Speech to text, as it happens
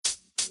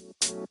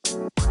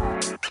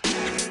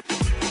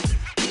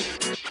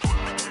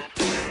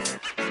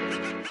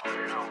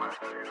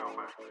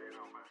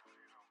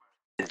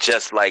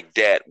Just like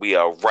that, we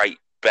are right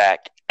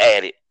back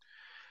at it.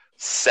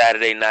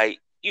 Saturday night,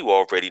 you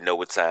already know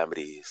what time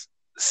it is.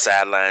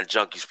 Sideline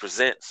Junkies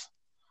presents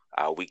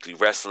our weekly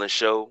wrestling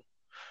show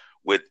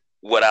with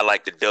what I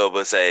like to dub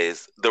us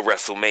as the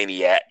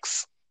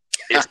WrestleManiacs.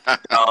 It's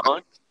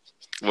Don,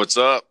 What's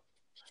up?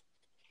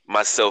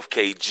 myself,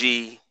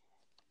 KG,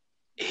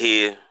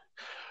 here,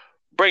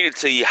 bring it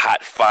to you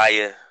hot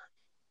fire.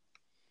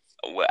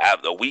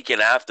 A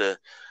weekend after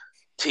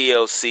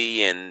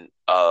TLC and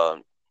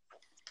the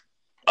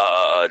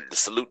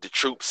Salute the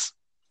Troops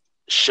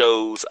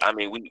shows. I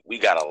mean, we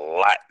got a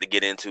lot to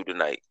get into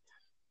tonight.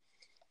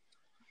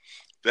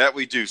 That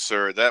we do,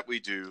 sir. That we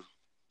do.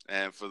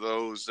 And for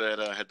those that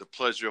had the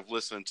pleasure of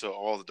listening to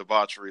all the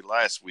debauchery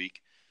last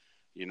week,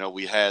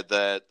 we had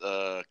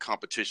that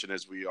competition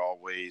as we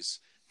always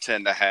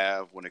tend to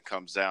have when it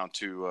comes down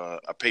to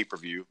a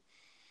pay-per-view,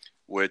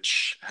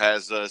 which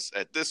has us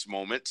at this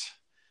moment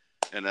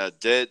in a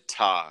dead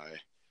tie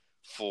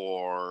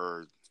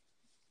for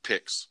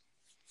picks.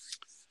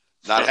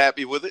 Not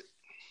happy with it,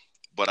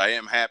 but I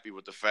am happy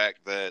with the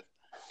fact that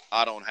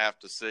I don't have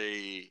to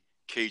say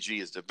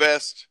KG is the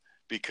best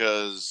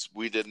because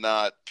we did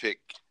not pick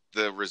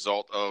the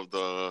result of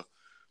the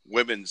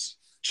women's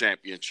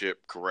championship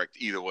correct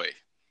either way.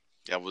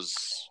 That was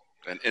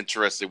an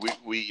interesting.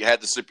 We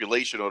had the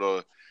stipulation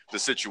or the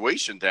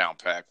situation down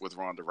pat with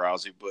Ronda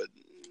Rousey, but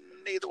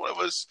neither one of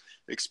us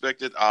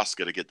expected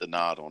Asuka to get the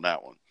nod on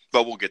that one.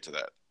 But we'll get to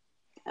that.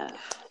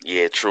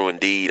 Yeah, true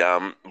indeed.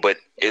 But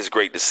it's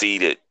great to see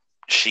that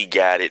she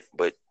got it.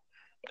 But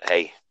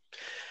hey,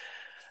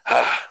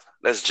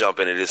 let's jump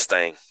into this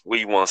thing. Where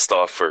you want to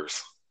start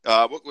first?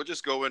 We'll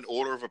just go in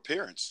order of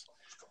appearance.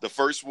 The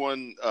first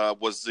one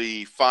was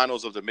the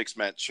finals of the Mixed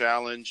Match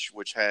Challenge,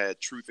 which had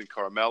Truth and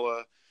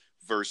Carmella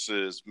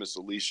versus Miss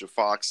Alicia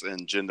Fox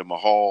and Jinder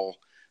Mahal.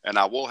 And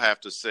I will have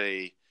to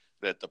say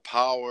that the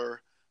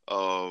power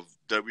of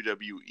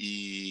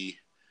WWE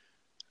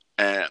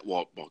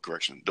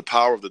the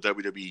power of the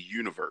WWE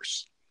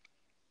Universe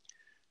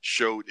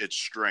showed its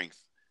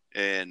strength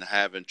in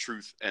having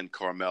Truth and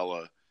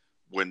Carmella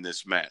win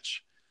this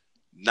match.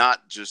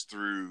 Not just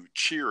through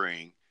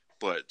cheering,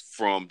 but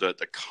from the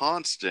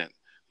constant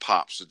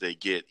pops that they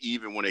get,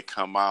 even when they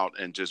come out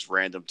and just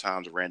random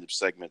times, random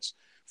segments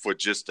for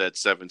just that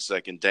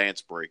 7-second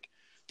dance break.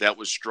 That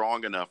was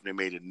strong enough. And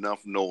they made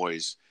enough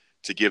noise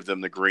to give them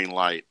the green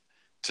light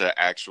to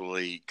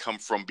actually come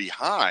from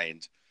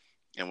behind.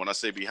 And when I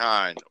say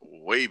behind,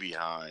 way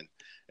behind,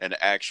 and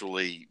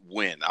actually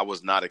win. I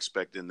was not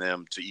expecting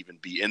them to even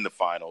be in the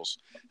finals.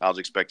 I was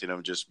expecting them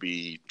to just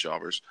be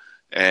jobbers.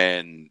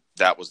 And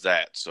that was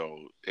that.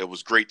 So it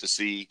was great to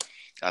see.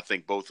 I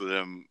think both of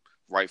them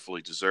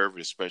rightfully deserve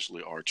it,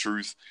 especially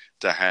R-Truth,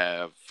 to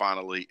have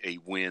finally a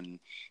win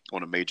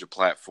on a major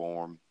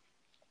platform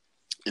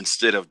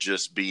instead of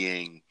just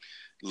being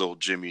little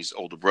Jimmy's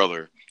older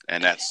brother.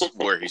 And that's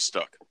where he's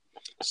stuck.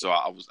 So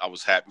I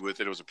was happy with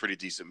it. It was a pretty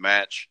decent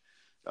match.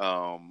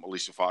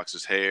 Alicia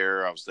Fox's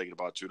hair, I was thinking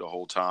about too the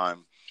whole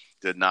time,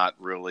 did not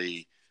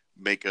really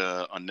make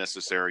a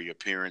unnecessary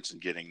appearance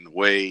and getting in the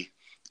way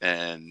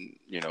and,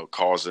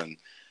 causing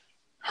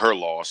her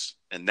loss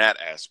in that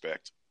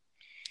aspect.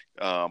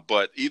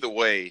 But either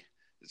way,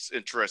 it's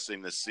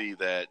interesting to see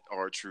that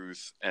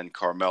R-Truth and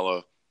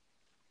Carmella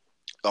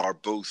are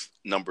both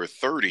number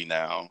 30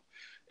 now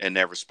in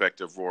their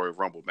respective Royal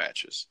Rumble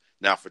matches.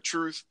 Now, for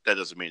Truth, that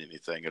doesn't mean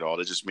anything at all.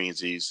 It just means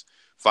he's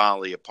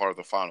finally a part of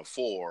the Final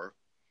Four,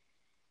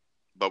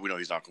 but we know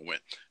he's not going to win.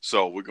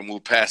 So we're going to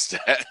move past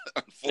that,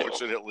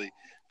 unfortunately.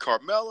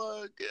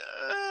 Carmella,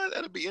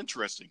 that'll be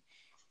interesting.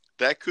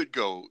 That could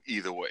go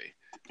either way.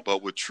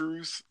 But with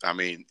Truth, I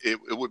mean, it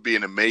would be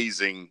an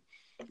amazing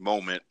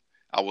moment.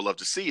 I would love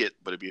to see it,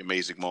 but it'd be an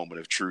amazing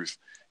moment if Truth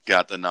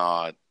got the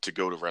nod to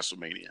go to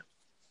WrestleMania.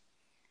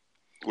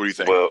 What do you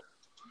think? Well,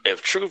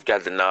 if Truth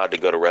got the nod to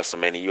go to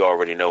WrestleMania, you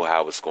already know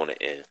how it's going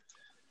to end.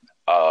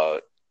 I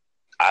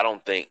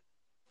don't think,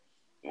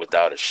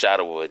 without a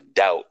shadow of a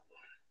doubt,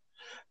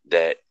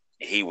 that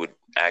he would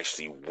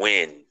actually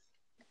win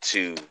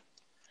to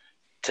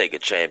take a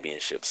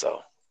championship.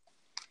 So,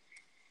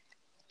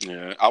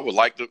 yeah, I would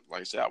like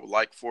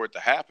for it to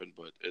happen,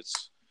 but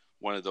it's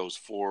one of those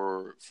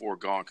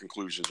foregone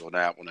conclusions on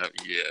that one.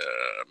 Yeah,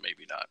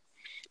 maybe not.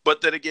 But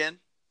then again,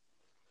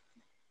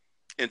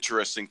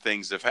 interesting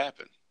things have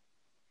happened.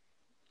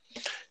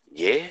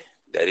 Yeah,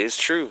 that is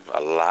true.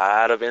 A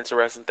lot of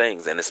interesting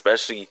things, and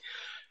especially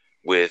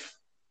with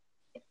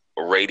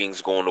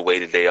ratings going the way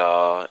that they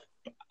are,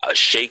 a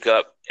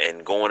shakeup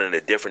and going in a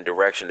different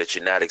direction that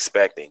you're not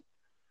expecting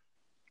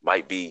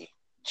might be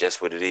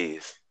just what it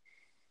is.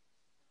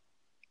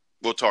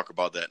 We'll talk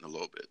about that in a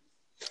little bit.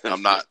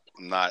 I'm not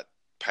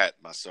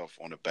patting myself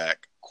on the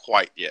back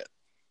quite yet,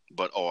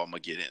 but I'm gonna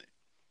get in it.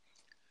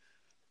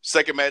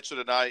 Second match of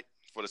the night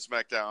for the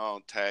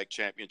SmackDown Tag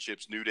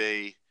Championships: New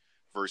Day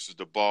versus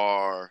The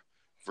Bar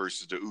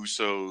versus the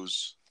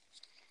Usos.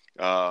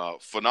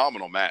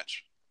 Phenomenal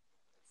match.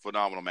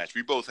 phenomenal match.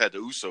 We both had the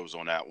Usos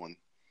on that one.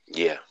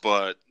 Yeah.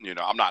 But,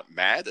 I'm not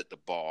mad that the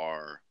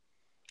Bar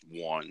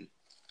won.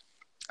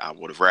 I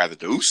would have rather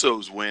the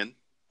Usos win.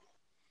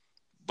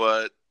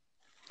 But,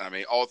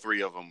 all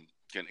three of them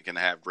can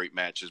have great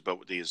matches. But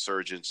with the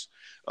insurgence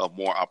of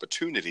more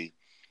opportunity,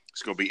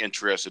 it's going to be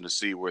interesting to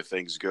see where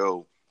things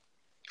go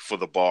for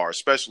the Bar,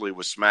 especially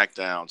with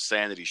SmackDown,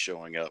 Sanity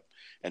showing up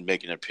and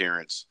making an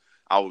appearance.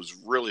 I was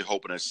really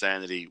hoping that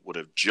Sanity would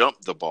have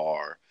jumped the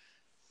Bar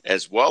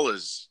as well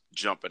as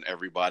jumping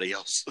everybody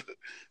else.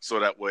 So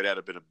that way that'd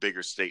have been a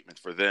bigger statement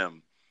for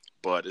them.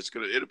 But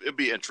it'll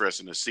be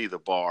interesting to see the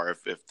Bar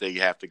if they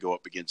have to go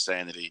up against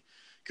Sanity,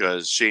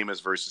 because Sheamus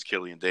versus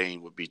Killian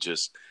Dane would be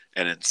just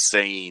an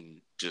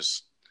insane,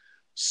 just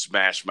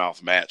smash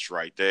mouth match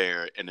right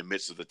there in the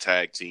midst of the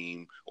tag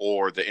team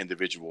or the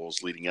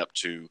individuals leading up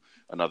to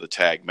another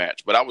tag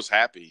match. But I was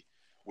happy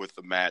with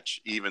the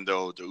match, even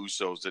though the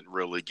Usos didn't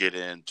really get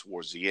in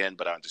towards the end,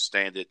 but I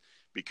understand it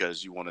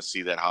because you want to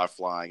see that high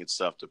flying and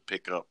stuff to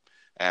pick up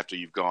after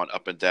you've gone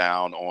up and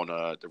down on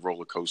the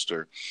roller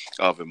coaster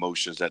of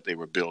emotions that they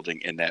were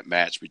building in that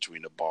match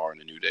between the Bar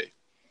and the New Day.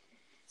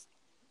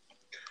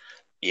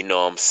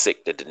 I'm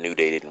sick that the New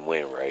Day didn't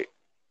win, right?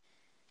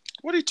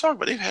 What are you talking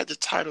about? They've had the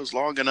titles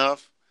long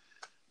enough.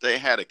 They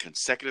had it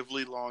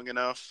consecutively long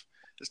enough.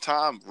 It's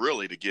time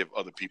really to give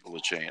other people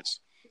a chance.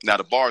 Now,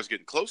 the Bar is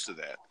getting close to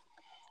that.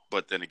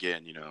 But then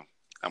again,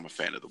 I'm a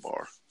fan of the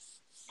Bar.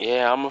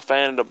 Yeah, I'm a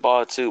fan of the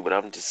Bar too, but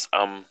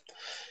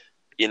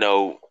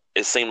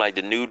it seemed like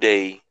the New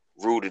Day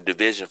ruled the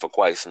division for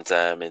quite some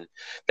time, and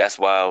that's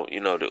why, the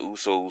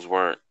Usos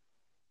weren't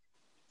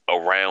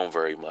around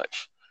very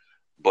much.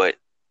 But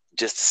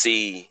just to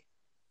see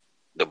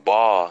the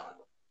Bar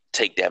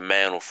take that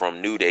mantle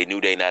from New Day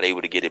not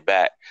able to get it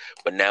back.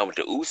 But now with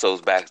the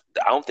Usos back,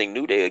 I don't think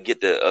New Day will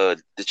get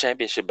the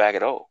championship back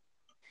at all.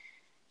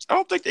 I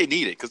don't think they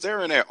need it because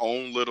they're in their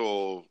own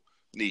little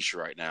niche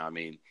right now.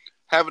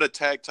 Having the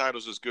tag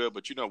titles is good,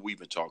 but we've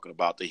been talking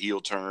about the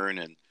heel turn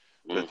and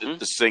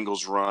the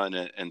singles run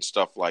and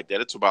stuff like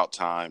that. It's about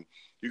time.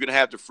 You're going to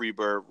have the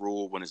Freebird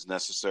rule when it's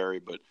necessary,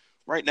 but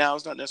right now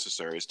it's not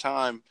necessary. It's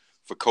time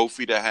for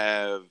Kofi to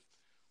have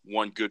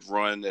one good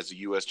run as a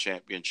U.S.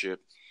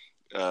 championship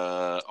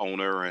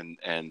owner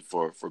and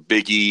for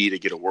Big E to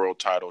get a world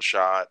title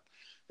shot.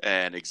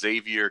 And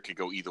Xavier could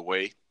go either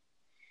way.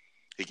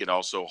 He can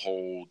also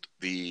hold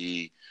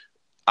the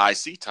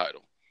IC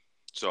title.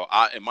 So,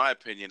 in my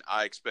opinion,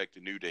 I expect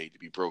the New Day to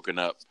be broken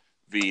up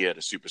via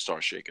the Superstar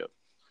Shakeup.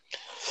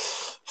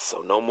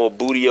 So, no more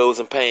bootios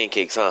and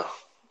pancakes, huh?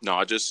 No,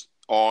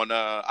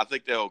 I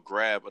think they'll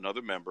grab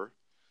another member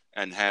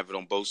and have it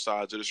on both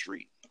sides of the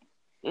street.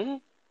 Mm-hmm.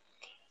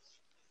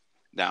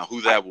 Now,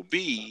 who that will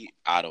be,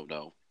 I don't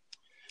know.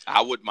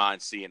 I wouldn't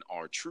mind seeing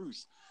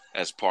R-Truth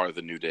as part of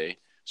the New Day.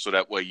 So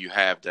that way you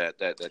have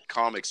that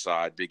comic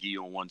side, Big E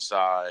on one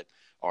side,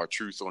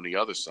 R-Truth on the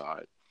other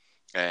side.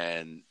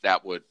 And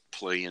that would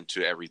play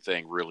into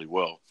everything really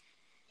well.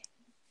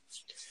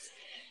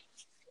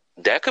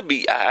 That could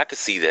be, I could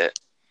see that.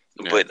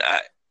 Yeah. But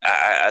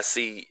I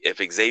see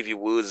if Xavier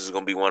Woods is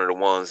going to be one of the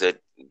ones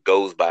that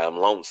goes by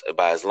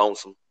his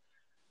lonesome,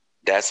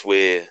 that's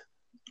where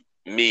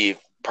me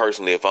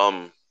personally, if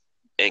I'm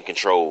in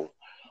control,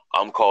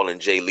 I'm calling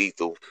Jay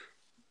Lethal.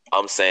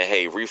 I'm saying,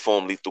 hey,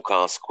 reform Lethal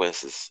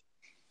Consequences,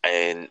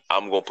 and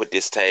I'm going to put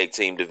this tag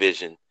team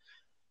division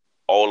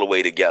all the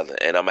way together,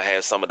 and I'm going to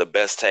have some of the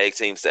best tag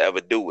teams to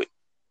ever do it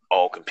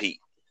all compete.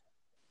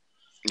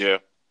 Yeah.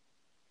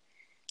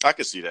 I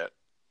can see that.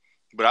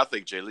 But I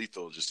think Jay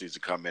Lethal just needs to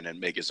come in and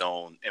make his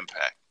own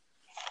impact.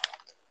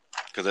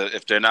 Because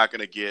if they're not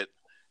going to get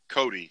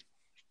Cody,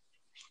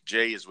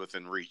 Jay is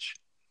within reach.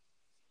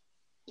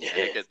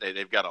 Yeah.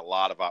 They've got a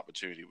lot of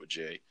opportunity with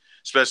Jay,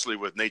 especially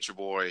with Nature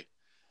Boy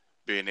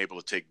being able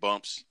to take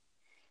bumps.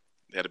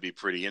 That'd be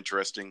pretty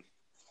interesting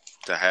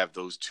to have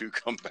those two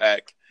come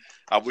back.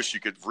 I wish you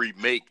could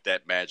remake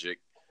that magic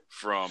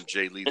from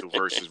Jay Lethal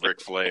versus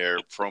Ric Flair,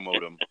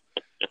 promote them.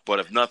 But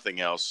if nothing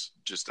else,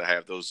 just to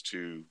have those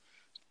two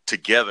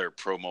together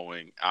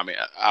promoting, I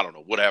don't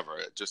know, whatever.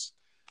 Just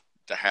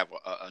to have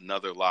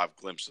another live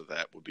glimpse of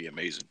that would be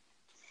amazing.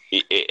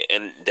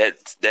 And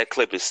that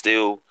clip is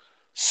still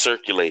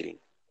circulating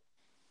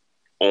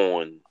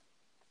on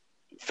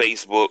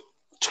Facebook,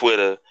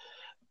 Twitter.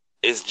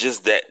 It's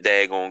just that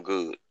daggone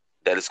good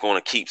that it's going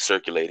to keep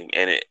circulating,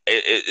 and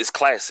it's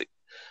classic.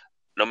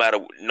 No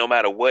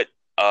matter what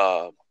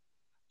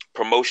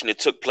promotion it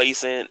took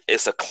place in,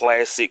 it's a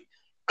classic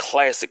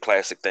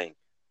thing.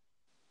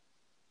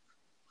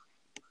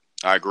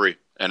 I agree,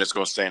 and it's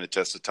going to stand the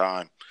test of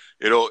time.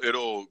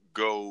 It'll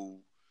go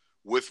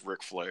with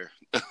Ric Flair.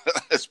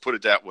 Let's put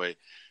it that way.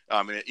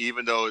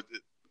 Even though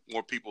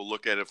more people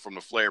look at it from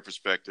the Flair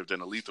perspective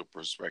than a Lethal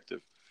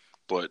perspective,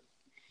 but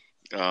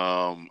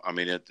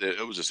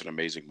it was just an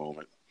amazing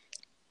moment.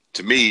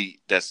 To me,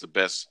 that's the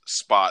best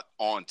spot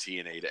on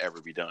TNA to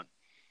ever be done.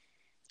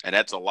 And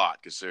that's a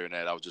lot, considering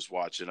that I was just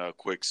watching a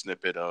quick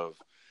snippet of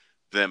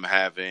them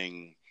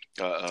having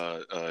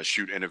a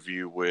shoot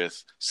interview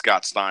with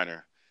Scott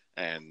Steiner.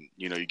 And,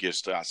 you give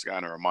Scott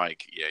Steiner a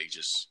mic. Yeah, he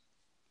just,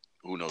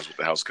 who knows what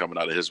the hell's coming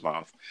out of his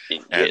mouth. Yeah,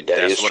 And that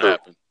that's is what true.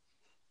 happened.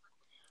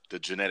 The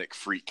genetic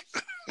freak.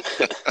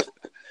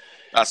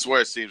 I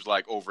swear it seems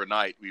like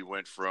overnight we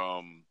went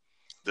from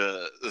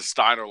the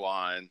Steiner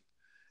line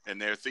and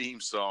their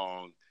theme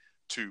song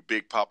to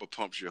Big Papa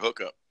Pumps Your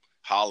Hookup,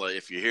 Holla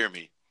If You Hear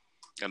Me,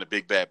 and the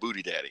Big Bad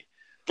Booty Daddy.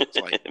 It's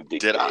like,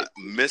 did I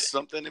miss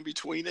something in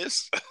between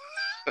this?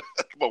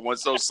 But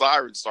once those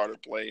sirens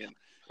started playing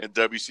in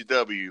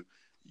WCW,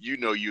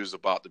 you was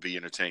about to be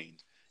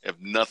entertained. If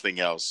nothing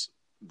else,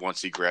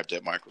 once he grabbed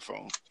that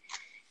microphone.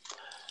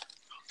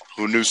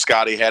 Who knew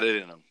Scotty had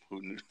it in him?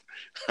 Who knew?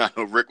 I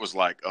know Rick was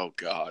like, oh,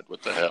 God,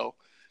 what the hell?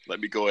 Let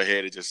me go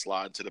ahead and just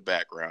slide to the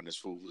background. This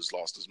fool has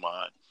lost his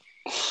mind.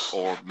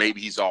 Or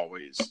maybe he's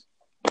always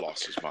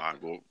lost his mind.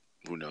 Well,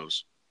 who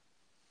knows?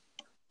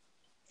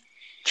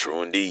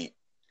 True indeed.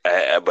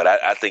 But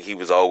I think he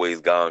was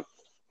always gone,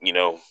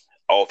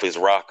 off his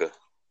rocker.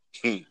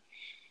 And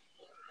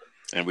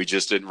we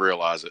just didn't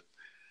realize it.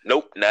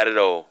 Nope, not at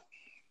all.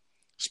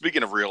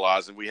 Speaking of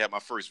realizing, we had my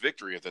first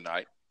victory of the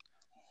night.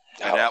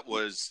 And that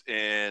was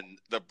in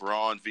the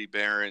Braun v.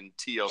 Baron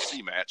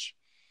TLC match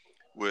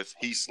with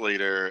Heath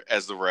Slater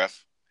as the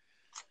ref.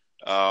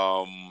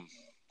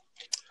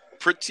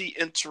 Pretty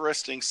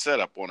interesting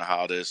setup on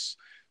how this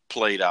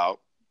played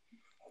out,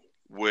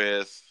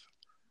 with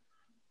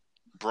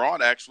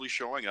Braun actually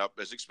showing up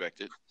as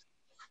expected.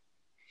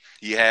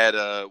 He had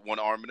one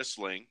arm in a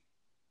sling,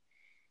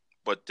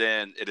 but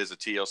then it is a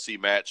TLC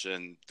match,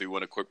 and threw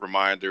in a quick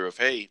reminder of,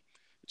 hey,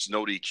 it's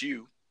no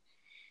DQ,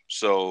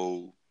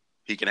 so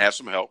he can have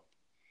some help.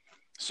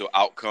 So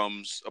out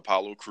comes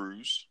Apollo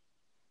Crews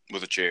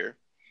with a chair.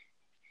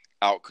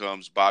 Out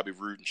comes Bobby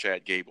Roode and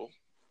Chad Gable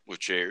with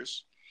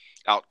chairs.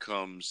 Out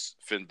comes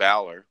Finn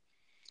Balor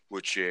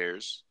with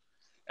chairs.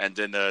 And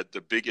then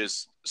the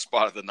biggest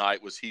spot of the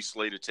night was Heath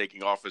Slater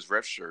taking off his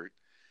ref shirt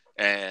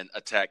and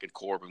attacking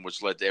Corbin,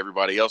 which led to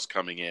everybody else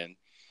coming in.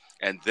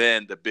 And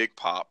then the big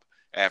pop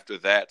after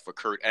that for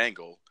Kurt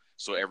Angle.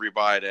 So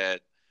everybody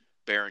that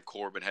Baron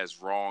Corbin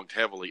has wronged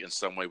heavily in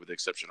some way, with the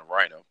exception of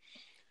Rhino,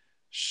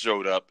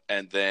 showed up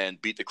and then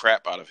beat the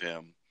crap out of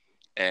him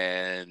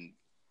and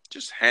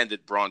just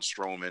handed Braun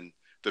Strowman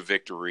the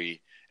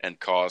victory and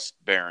cost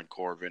Baron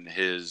Corbin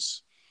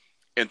his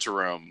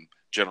interim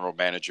general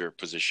manager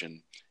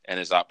position and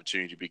his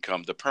opportunity to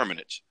become the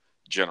permanent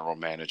general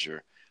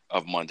manager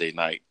of Monday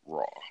Night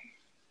Raw.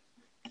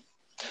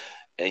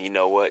 And you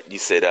know what? You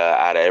said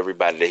out of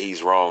everybody that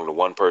he's wrong, the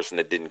one person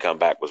that didn't come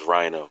back was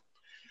Rhino.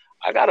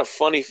 I got a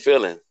funny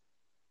feeling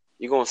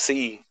you're going to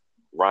see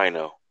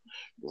Rhino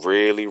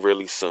really,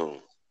 really soon.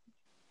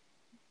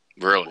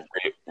 Really?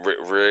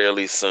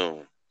 Really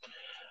soon.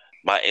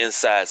 My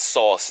inside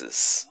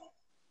sources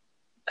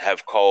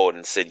have called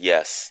and said,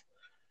 yes,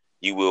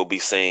 you will be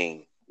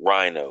seeing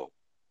Rhino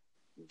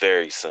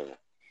very soon.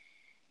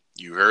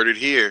 You heard it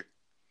here.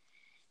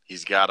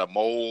 He's got a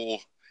mole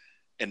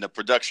in the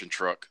production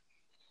truck.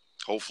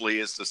 Hopefully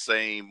it's the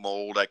same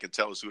mole that can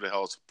tell us who the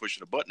hell is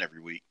pushing a button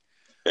every week.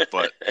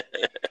 But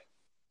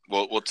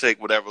we'll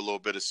take whatever little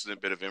bit of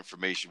snippet of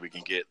information we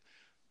can get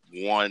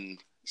one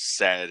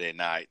Saturday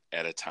night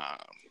at a time.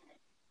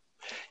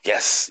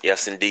 Yes,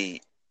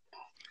 indeed.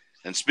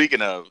 And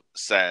speaking of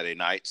Saturday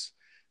nights,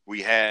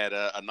 we had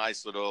a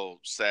nice little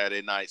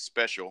Saturday night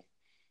special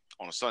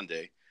on a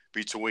Sunday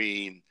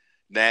between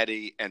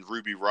Natty and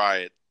Ruby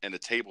Riott in the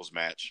tables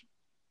match,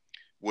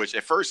 which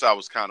at first I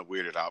was kind of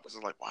weirded out. I was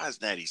like, why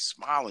is Natty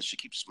smiling? She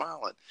keeps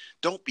smiling.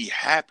 Don't be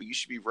happy. You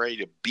should be ready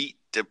to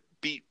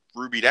beat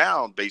Ruby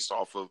down based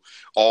off of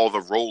all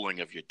the rolling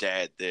of your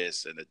dad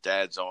this and the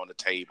dad's on the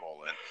table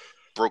and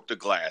broke the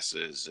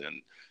glasses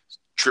and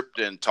tripped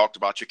and talked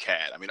about your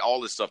cat. I mean,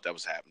 all this stuff that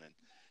was happening.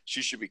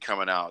 She should be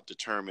coming out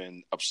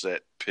determined,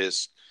 upset,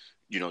 pissed,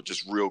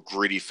 just real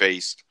gritty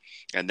faced.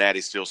 And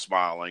Natty's still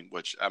smiling,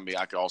 which, I mean,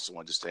 I can also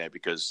understand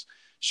because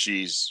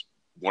she's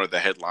one of the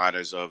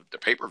headliners of the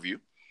pay-per-view.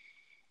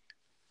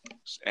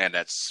 And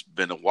that's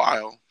been a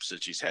while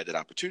since she's had that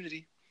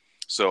opportunity.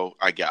 So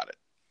I got it.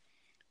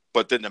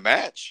 But then the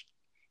match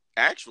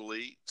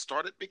actually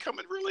started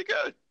becoming really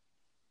good.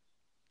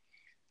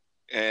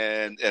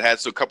 And it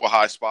had a couple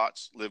high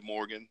spots. Liv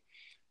Morgan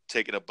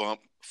taking a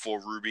bump for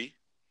Ruby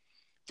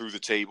through the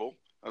table.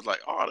 I was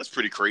like, oh, that's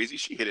pretty crazy.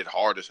 She hit it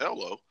hard as hell,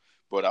 though.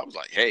 But I was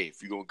like, hey,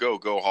 if you're going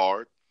to go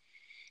hard.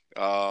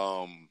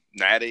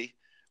 Natty,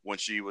 when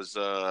she was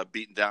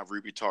beating down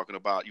Ruby, talking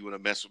about, you want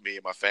to mess with me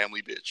and my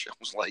family, bitch. I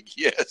was like,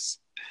 yes,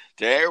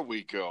 there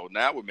we go.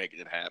 Now we're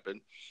making it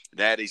happen.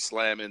 Natty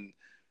slamming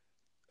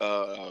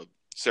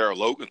Sarah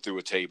Logan through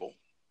a table.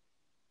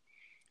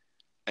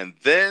 And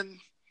then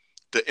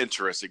the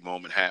interesting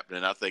moment happened,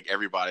 and I think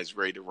everybody's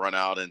ready to run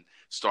out and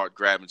start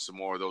grabbing some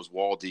more of those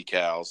wall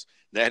decals.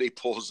 Natty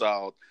pulls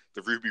out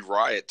the Ruby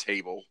Riott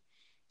table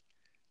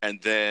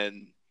and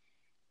then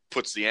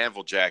puts the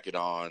Anvil jacket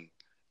on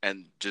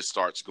and just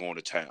starts going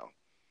to town.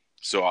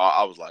 So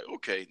I was like,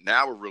 okay,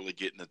 now we're really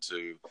getting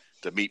into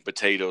the meat and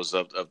potatoes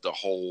of the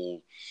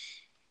whole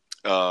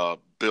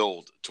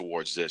build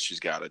towards this. She's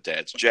got a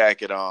dad's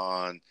jacket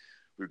on.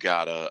 We've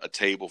got a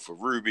table for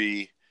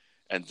Ruby,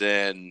 and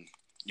then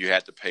you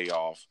had to pay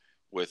off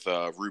with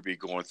Ruby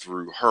going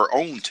through her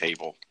own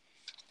table,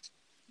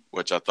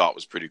 which I thought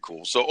was pretty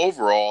cool. So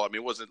overall, I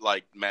mean, it wasn't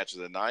like match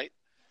of the night,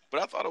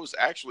 but I thought it was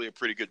actually a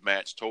pretty good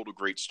match. Told a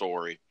great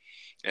story,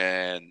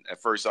 and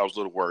at first I was a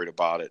little worried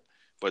about it,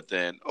 but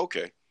then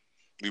okay,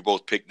 we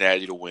both picked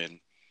Natty to win,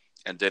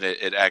 and then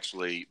it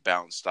actually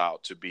balanced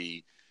out to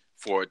be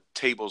for a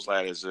tables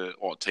ladders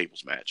or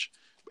tables match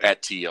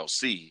at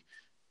TLC.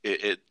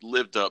 It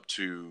lived up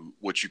to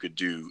what you could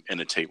do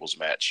in a tables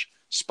match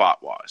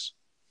spot wise.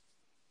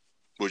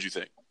 What'd you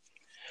think?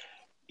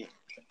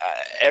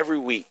 Every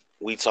week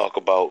we talk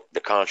about the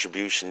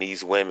contribution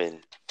these women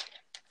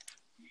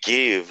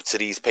give to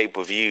these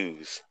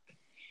pay-per-views,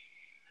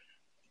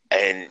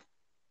 and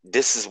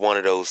this is one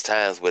of those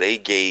times where they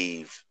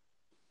gave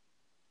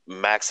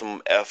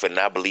maximum effort, and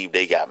I believe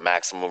they got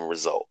maximum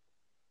result.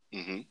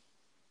 Mm-hmm.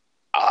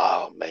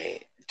 Oh man,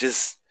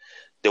 just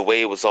the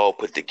way it was all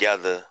put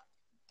together.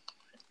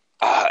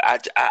 I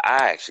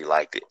actually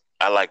liked it.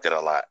 I liked it a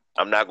lot.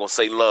 I'm not gonna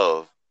say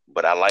love,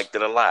 but I liked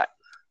it a lot.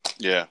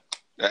 Yeah,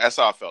 that's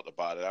how I felt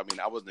about it. I mean,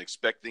 I wasn't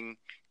expecting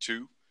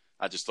to.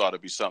 I just thought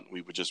it'd be something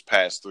we would just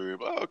pass through.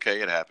 But okay,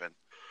 it happened.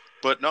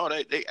 But no,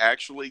 they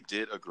actually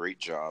did a great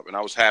job, and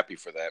I was happy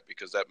for that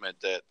because that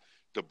meant that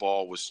the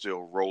ball was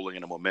still rolling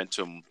and the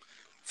momentum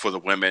for the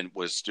women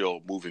was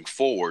still moving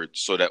forward.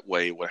 So that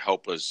way it would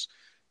help us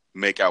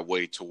make our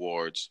way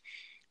towards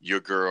your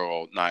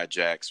girl Nia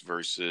Jax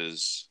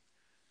versus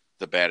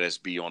the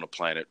baddest bee on the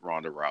planet,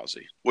 Ronda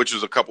Rousey, which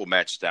was a couple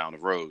matches down the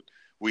road.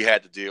 We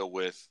had to deal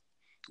with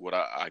what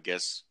I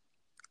guess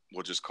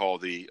we'll just call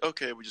we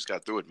just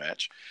got through it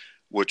match,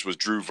 which was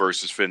Drew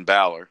versus Finn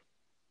Balor.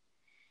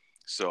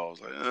 So I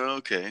was like,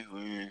 okay,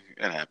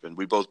 it happened.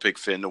 We both picked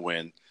Finn to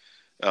win.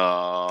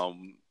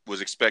 Was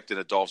expecting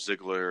a Dolph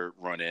Ziggler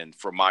run in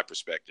from my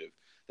perspective.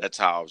 That's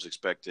how I was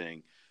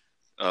expecting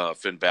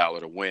Finn Balor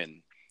to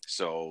win.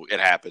 So it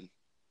happened.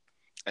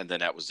 And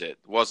then that was it.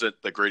 It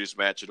wasn't the greatest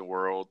match in the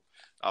world.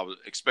 I was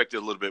expecting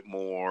a little bit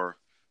more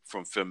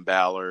from Finn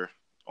Balor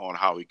on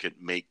how he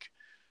could make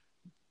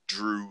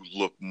Drew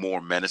look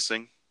more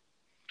menacing.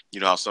 You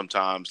know how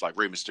sometimes, like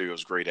Rey Mysterio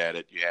is great at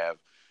it. You have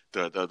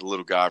the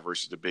little guy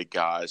versus the big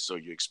guy, so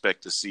you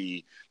expect to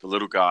see the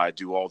little guy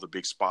do all the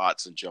big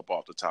spots and jump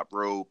off the top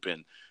rope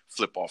and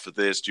flip off of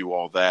this, do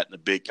all that, and the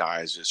big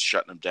guy is just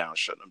shutting him down.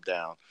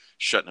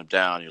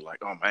 You're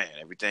like, oh man,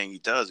 everything he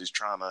does, he's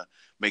trying to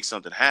make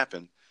something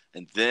happen.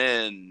 And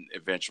then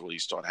eventually you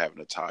start having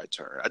a tide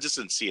turn. I just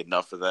didn't see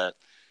enough of that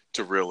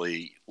to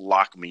really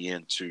lock me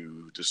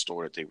into the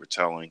story that they were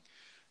telling.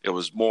 It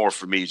was more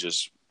for me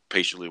just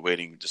patiently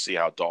waiting to see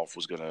how Dolph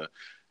was going to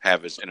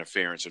have his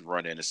interference and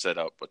run in and set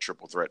up a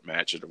triple threat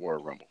match at the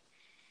Royal Rumble.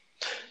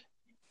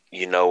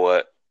 You know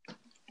what?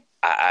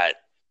 I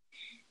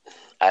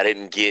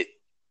didn't get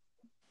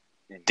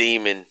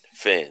Demon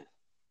Finn.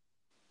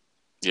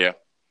 Yeah.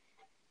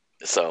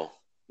 So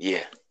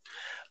yeah,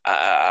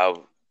 I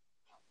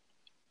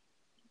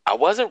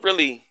wasn't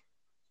really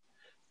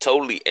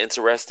totally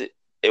interested.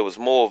 It was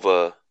more of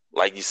a,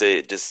 like you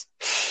said, just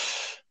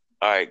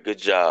all right, good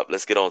job.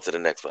 Let's get on to the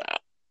next one.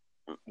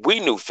 We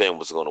knew Finn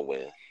was going to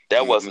win.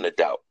 That wasn't a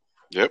doubt.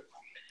 Yep.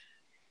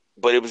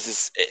 But it was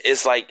just,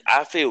 it's like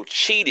I feel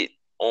cheated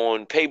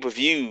on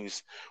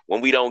pay-per-views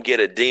when we don't get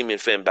a Demon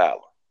Finn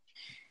Balor.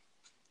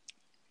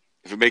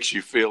 If it makes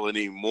you feel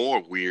any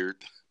more weird,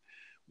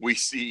 we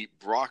see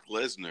Brock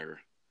Lesnar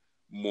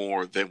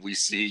more than we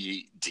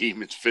see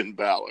Demon Finn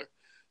Balor.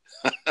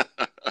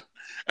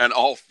 And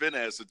all Finn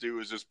has to do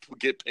is just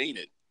get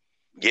painted.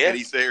 Yeah. And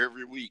he's there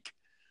every week.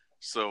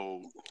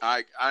 So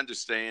I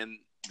understand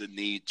the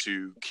need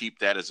to keep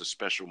that as a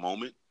special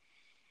moment,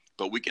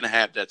 but we can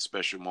have that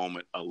special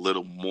moment a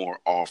little more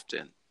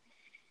often.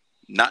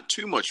 Not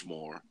too much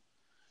more,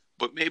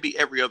 but maybe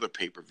every other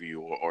pay-per-view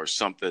or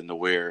something to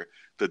where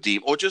the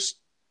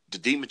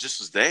demon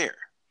just is there.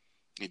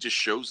 He just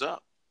shows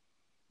up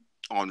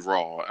on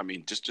Raw. I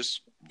mean,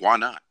 just why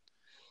not?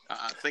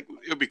 I think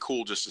it would be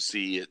cool just to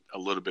see it a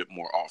little bit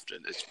more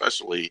often,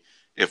 especially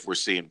if we're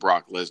seeing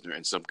Brock Lesnar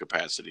in some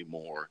capacity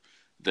more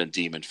than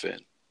Demon Finn.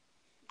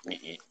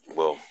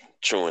 Well,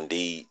 true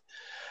indeed.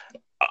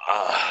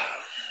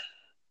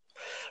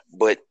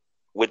 But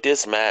with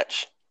this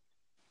match,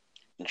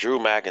 Drew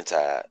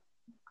McIntyre,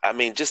 I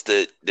mean, just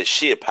the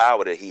sheer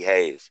power that he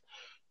has,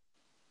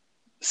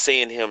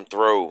 seeing him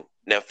throw.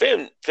 Now,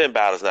 Finn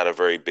Balor's not a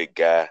very big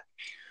guy,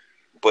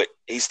 but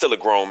he's still a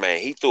grown man.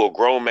 He threw a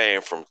grown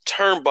man from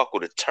turnbuckle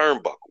to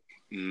turnbuckle,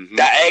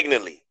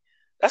 diagonally.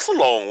 That's a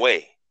long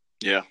way.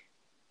 Yeah.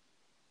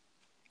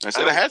 I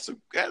said it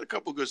had a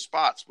couple good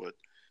spots, but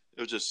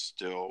it was just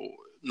still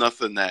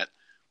nothing that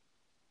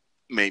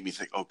made me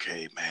think,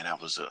 okay, man,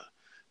 that was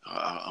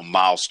a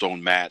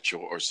milestone match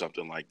or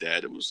something like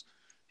that. It was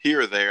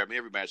here or there. I mean,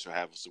 every match will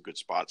have some good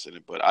spots in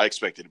it, but I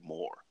expected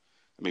more.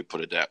 Let me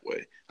put it that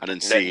way. I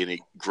didn't see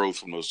any growth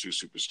from those two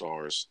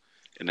superstars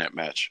in that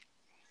match.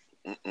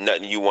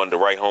 Nothing you wanted to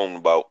write home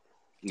about?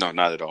 No,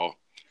 not at all.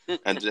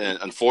 And then,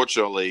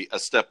 unfortunately, a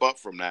step up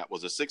from that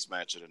was a sixth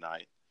match of the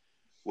night,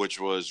 which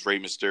was Rey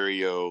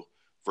Mysterio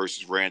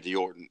versus Randy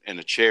Orton in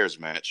a chairs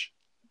match.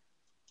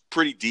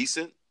 Pretty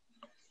decent.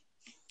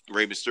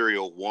 Rey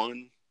Mysterio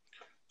won,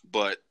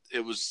 but it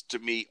was, to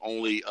me,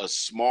 only a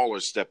smaller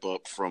step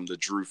up from the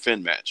Drew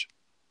Finn match.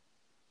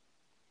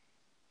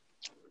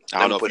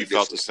 I don't know if you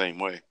felt the same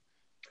way.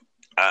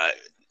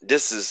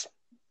 This is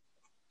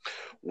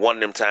one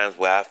of them times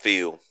where I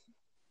feel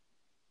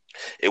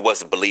it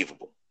wasn't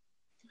believable.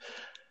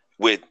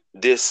 With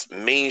this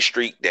mean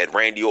streak that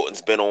Randy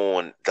Orton's been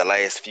on the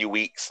last few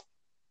weeks,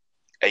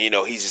 and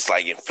he's just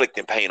like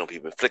inflicting pain on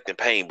people,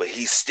 but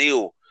he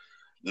still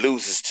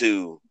loses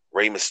to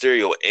Rey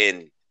Mysterio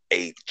in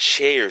a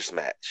chairs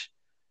match.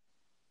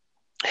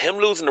 Him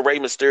losing to Rey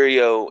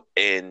Mysterio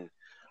in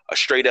a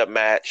straight up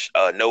match,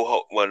 I'm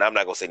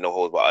not gonna say no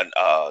holds,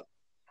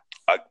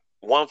 but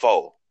one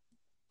fall,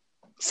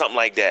 something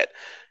like that,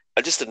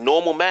 just a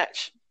normal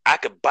match. I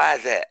could buy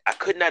that. I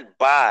could not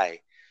buy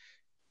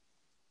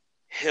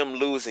him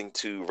losing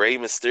to Rey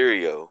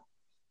Mysterio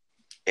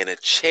in a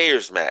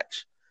chairs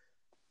match.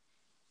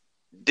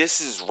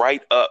 This is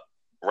right up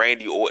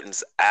Randy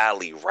Orton's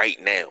alley right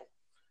now.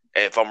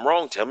 And if I'm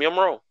wrong, tell me I'm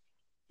wrong.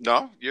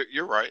 No,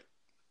 you're right.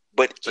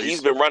 But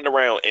he's been running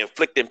around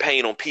inflicting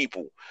pain on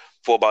people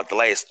for about the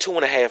last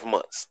 2.5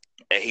 months,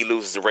 and he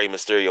loses to Rey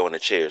Mysterio in a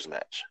chairs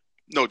match.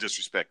 No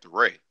disrespect to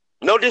Rey.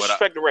 No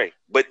disrespect to Rey,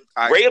 but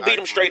Rey will beat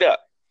him straight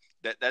up.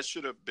 That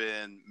should have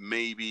been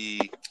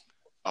maybe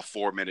a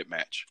 4-minute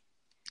match.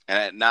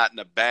 And not in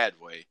a bad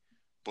way,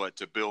 but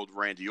to build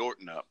Randy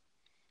Orton up,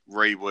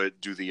 Rey would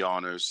do the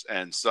honors,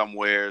 and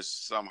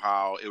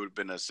somehow, it would have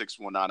been a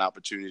 619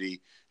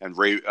 opportunity, and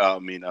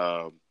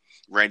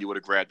Randy would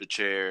have grabbed the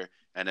chair,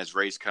 and as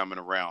Rey's coming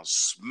around,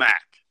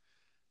 smack,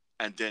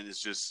 and then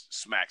it's just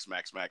smack,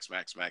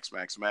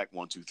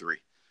 1, 2, 3,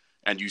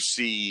 and you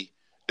see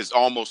it's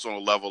almost on a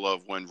level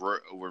of when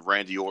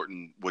Randy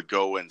Orton would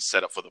go and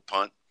set up for the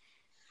punt.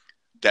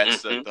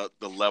 That's the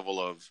level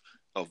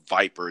of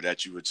Viper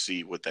that you would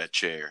see with that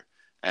chair.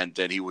 And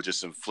then he would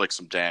just inflict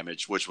some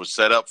damage, which was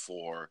set up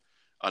for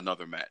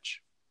another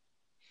match.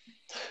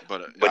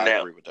 But I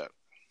agree with that.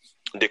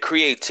 The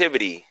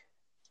creativity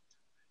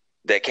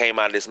that came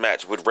out of this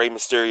match with Rey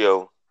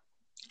Mysterio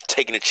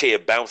taking the chair,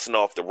 bouncing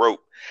off the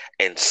rope,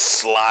 and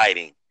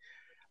sliding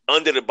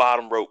under the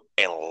bottom rope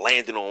and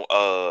landing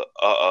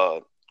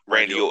on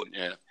Randy Orton.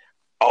 Yeah.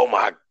 Oh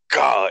my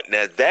God.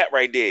 Now that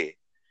right there,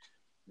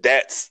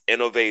 that's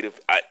innovative.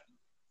 I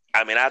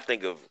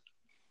think of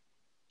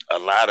a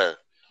lot of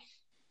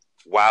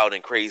wild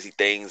and crazy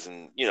things,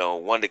 and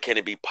wonder, can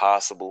it be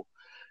possible?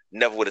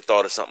 Never would have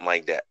thought of something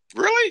like that.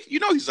 Really?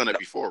 He's done it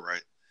before,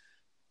 right?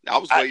 I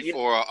was waiting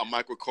for a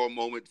Michael Cole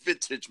moment,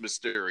 vintage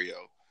Mysterio.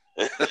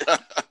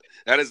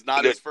 That is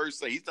not his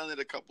first thing. He's done it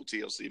a couple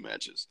TLC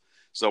matches.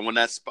 So when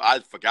I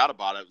forgot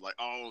about it, like,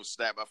 oh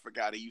snap, I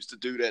forgot he used to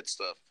do that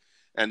stuff.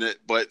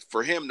 But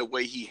for him, the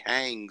way he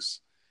hangs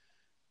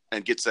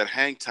and gets that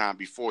hang time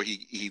before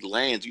he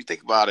lands, you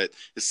think about it,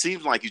 it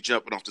seems like he's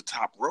jumping off the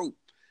top rope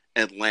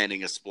and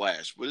landing a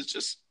splash, but it's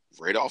just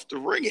right off the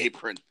ring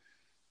apron.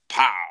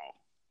 Pow.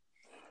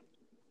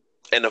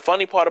 And the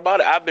funny part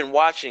about it, I've been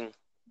watching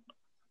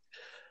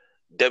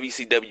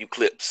WCW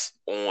clips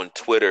on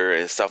Twitter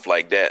and stuff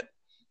like that,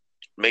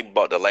 maybe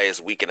about the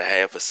last week and a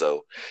half or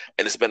so.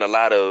 And it's been a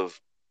lot of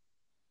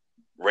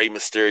Rey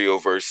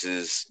Mysterio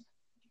versus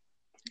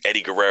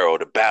Eddie Guerrero,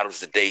 the battles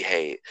that they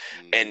had.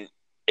 And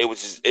it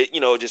was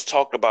just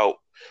talked about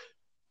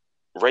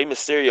Rey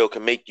Mysterio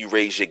can make you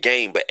raise your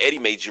game, but Eddie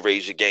made you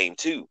raise your game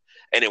too.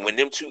 And then when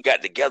them two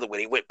got together, when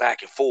they went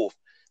back and forth,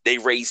 they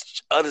raised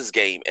each other's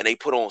game, and they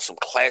put on some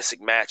classic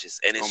matches.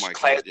 And it's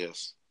classic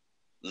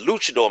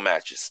luchador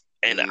matches.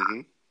 And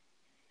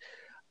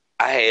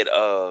I had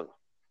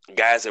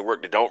guys at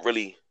work that don't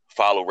really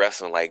follow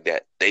wrestling like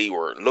that. They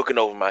were looking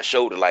over my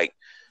shoulder like,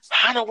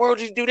 how in the world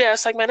did you do that? I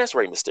was like, man, that's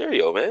Rey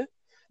Mysterio, man.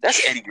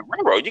 That's Eddie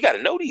Guerrero. You got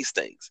to know these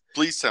things.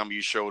 Please tell me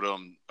you showed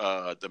them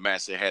the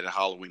match they had at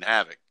Halloween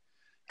Havoc.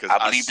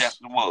 I believe that's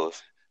what it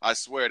was. I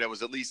swear that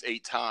was at least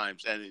 8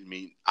 times. And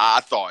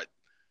I thought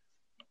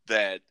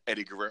that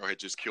Eddie Guerrero had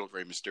just killed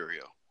Rey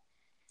Mysterio.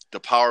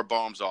 The power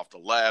bombs off the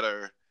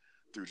ladder,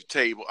 through the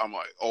table. I'm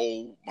like,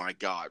 oh my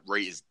God,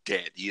 Rey is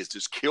dead. He has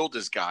just killed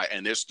this guy,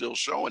 and they're still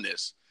showing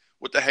this.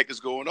 What the heck is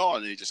going on?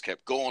 And he just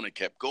kept going and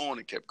kept going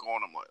and kept going.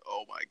 I'm like,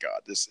 oh my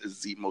God, this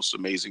is the most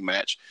amazing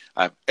match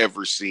I've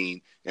ever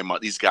seen. And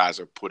these guys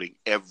are putting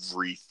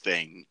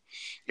everything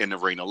in the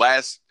ring. The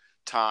last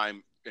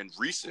time in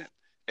recent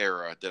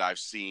era that I've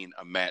seen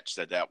a match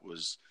that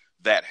was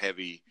that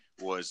heavy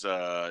was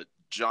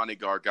Johnny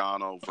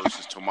Gargano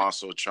versus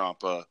Tommaso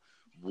Ciampa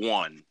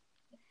 1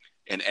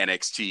 in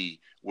NXT,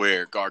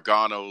 where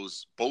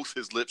Gargano's both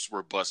his lips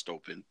were bust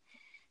open,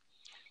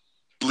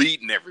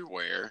 bleeding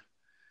everywhere.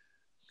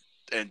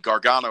 And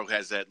Gargano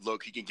has that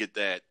look. He can get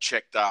that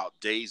checked out,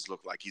 dazed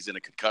look, like he's in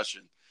a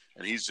concussion.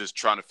 And he's just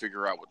trying to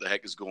figure out what the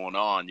heck is going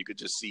on. You could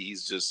just see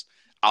he's just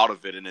out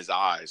of it in his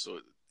eyes. So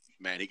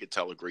man, he could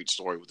tell a great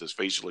story with his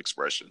facial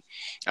expression.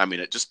 I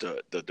mean, just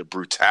the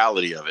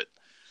brutality of it.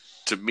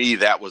 To me,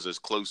 that was as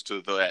close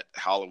to that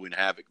Halloween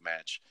Havoc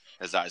match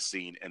as I've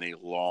seen in a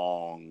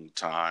long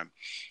time.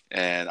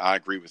 And I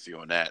agree with you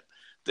on that.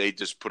 They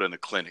just put in a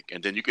clinic.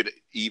 And then you could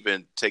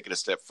even take it a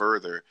step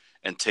further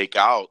and take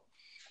out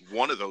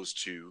one of those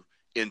two,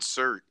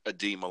 insert a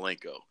Dean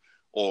Malenko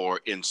or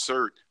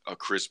insert a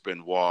Chris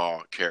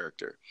Benoit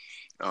character.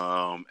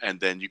 And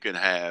then you can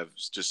have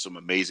just some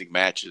amazing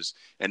matches.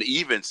 And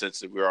even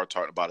since we are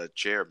talking about a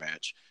chair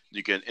match,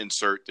 you can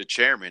insert the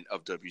chairman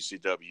of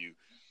WCW,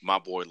 my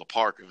boy La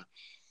Parka,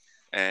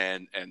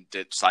 and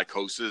that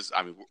Psychosis.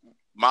 I mean,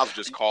 might as well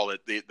just call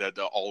it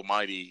the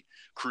almighty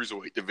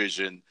cruiserweight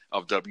division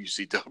of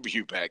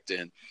WCW back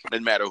then. No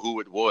matter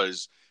who it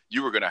was,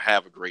 you were going to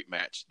have a great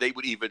match. They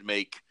would even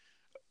make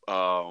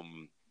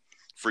freaking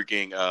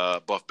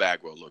Buff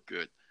Bagwell look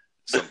good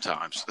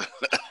sometimes.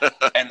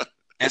 And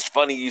it's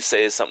funny you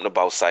said something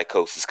about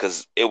Psychosis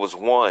because it was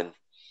one.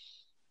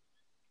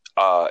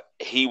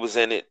 He was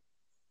in it.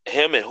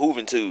 Him and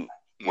Juventud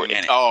were in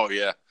it. Oh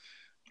yeah,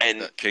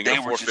 and King they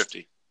of 450.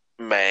 Just,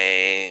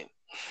 man,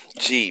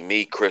 gee,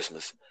 me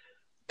Christmas.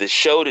 The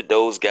show that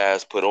those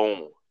guys put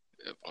on.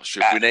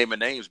 Should we name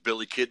names?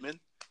 Billy Kidman.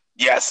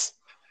 Yes,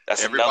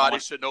 that's everybody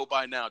should know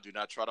by now. Do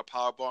not try to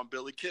powerbomb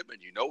Billy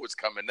Kidman. You know what's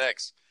coming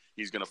next.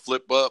 He's going to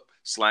flip up,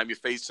 slam your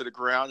face to the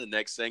ground, and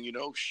next thing you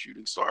know,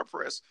 shooting star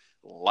press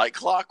like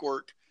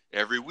clockwork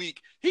every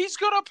week. He's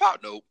going to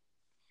pop. Nope.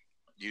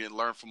 You didn't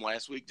learn from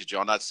last week? Did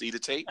y'all not see the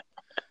tape?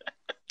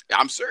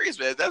 I'm serious,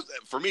 man.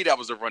 For me, that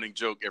was a running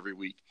joke every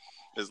week.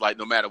 It's like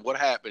no matter what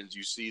happens,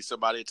 you see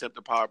somebody attempt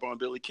to powerbomb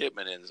Billy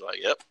Kidman, and it's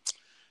like, yep,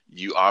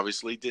 you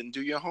obviously didn't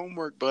do your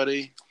homework,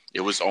 buddy.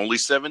 It was only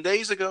 7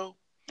 days ago.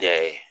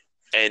 Yeah.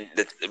 And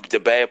the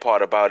bad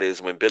part about it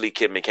is when Billy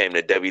Kidman came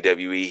to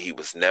WWE, he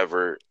was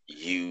never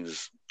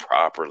used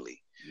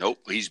properly. Nope.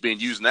 He's being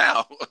used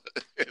now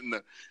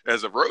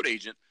as a road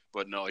agent,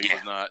 but no, he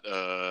was not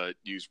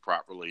used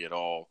properly at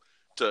all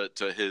to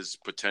his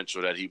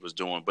potential that he was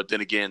doing. But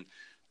then again,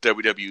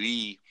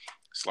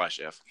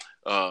 WWE/F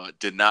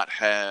did not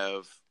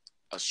have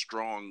a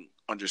strong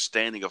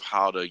understanding of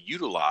how to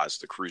utilize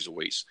the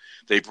cruiserweights.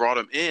 They brought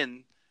them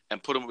in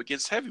and put them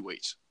against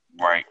heavyweights.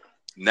 Right.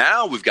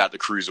 Now we've got the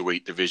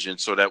cruiserweight division,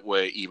 so that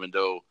way, even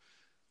though,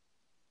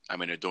 I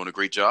mean, they're doing a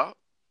great job,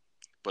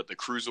 but the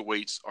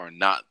cruiserweights are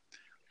not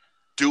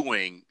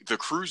doing the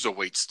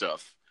cruiserweight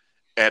stuff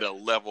at a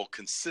level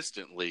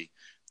consistently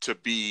to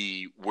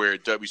be where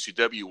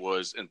WCW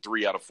was in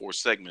 3 out of 4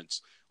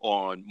 segments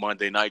on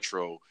Monday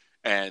Nitro,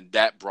 and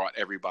that brought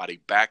everybody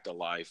back to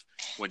life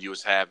when you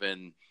was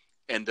having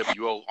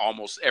NWO,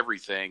 almost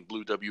everything,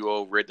 Blue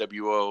WO, Red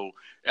WO,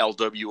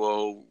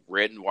 LWO,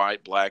 red and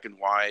white, black and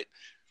white,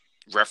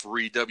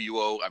 referee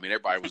WO. I mean,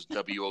 everybody was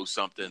WO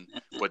something.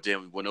 But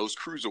then when those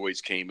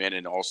cruiserweights came in,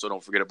 and also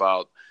don't forget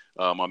about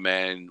my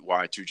man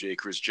Y2J,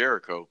 Chris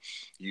Jericho,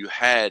 you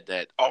had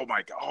that, oh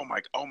my God.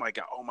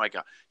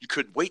 You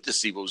couldn't wait to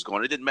see what was going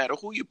on. It didn't matter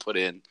who you put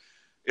in.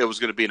 It was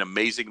going to be an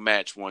amazing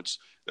match once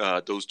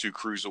those two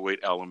cruiserweight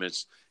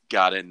elements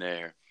got in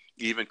there.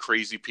 Even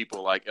crazy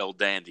people like El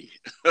Dandy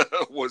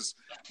was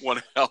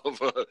one hell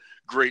of a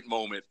great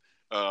moment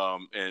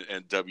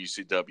in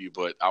WCW.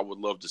 But I would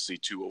love to see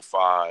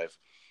 205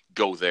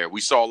 go there. We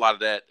saw a lot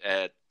of that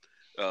at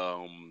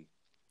the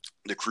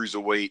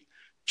Cruiserweight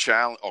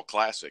Challenge or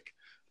Classic.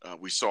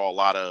 We saw a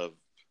lot of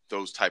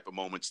those type of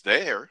moments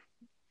there,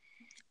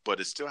 but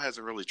it still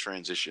hasn't really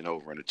transitioned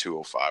over into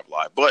 205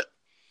 Live. But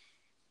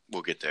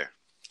we'll get there,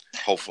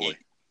 hopefully.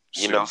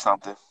 You know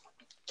something?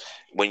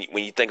 When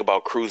you think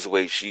about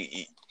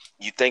cruiserweights,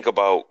 you think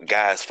about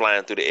guys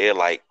flying through the air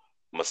like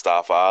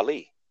Mustafa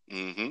Ali,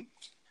 Evan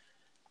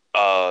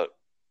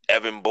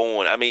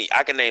Bourne. I mean,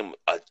 I can name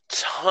a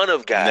ton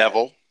of guys.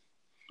 Neville,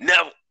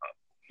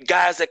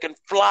 guys that can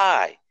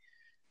fly.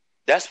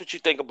 That's what you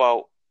think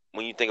about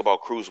when you think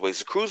about cruiserweights.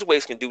 The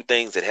cruiserweights can do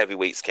things that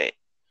heavyweights can't.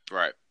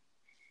 Right.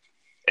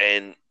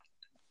 And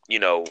you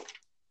know,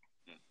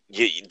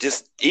 you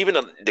just even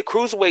the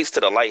cruiserweights to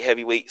the light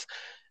heavyweights,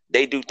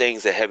 they do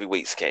things that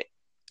heavyweights can't.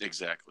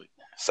 Exactly.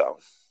 So,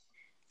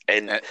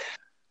 and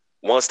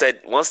once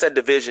that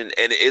division,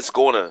 and it's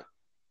gonna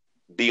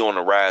be on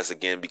the rise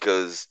again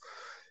because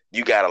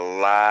you got a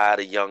lot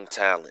of young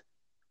talent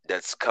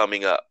that's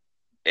coming up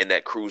in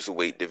that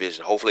cruiserweight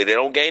division. Hopefully, they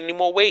don't gain any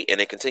more weight and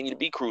they continue to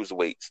be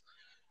cruiserweights.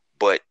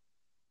 But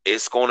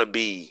it's gonna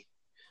be,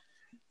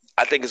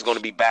 I think it's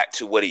gonna be back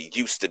to what it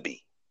used to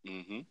be.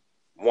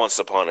 Once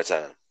upon a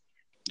time.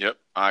 Yep,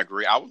 I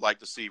agree. I would like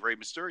to see Rey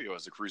Mysterio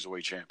as the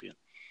cruiserweight champion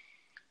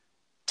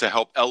to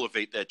help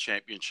elevate that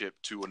championship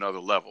to another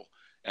level.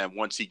 And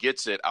once he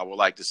gets it, I would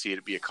like to see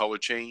it be a color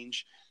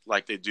change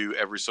like they do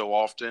every so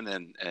often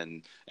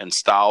and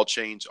style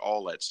change,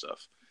 all that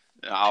stuff.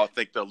 I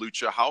think the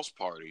Lucha House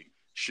Party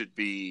should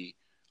be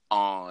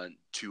on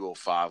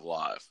 205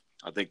 Live.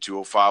 I think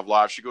 205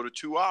 Live should go to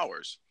 2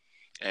 hours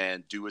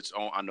and do its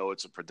own. I know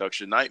it's a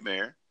production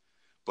nightmare,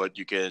 but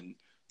you can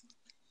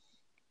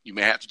You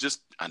may have to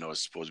just, I know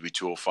it's supposed to be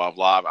 205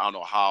 Live. I don't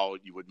know how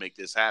you would make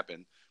this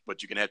happen,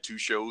 but you can have 2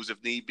 shows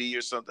if need be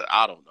or something.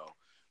 I don't know.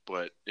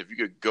 But if you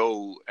could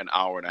go an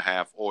hour and a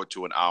half or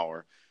to an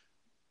hour,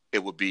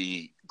 it would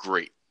be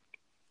great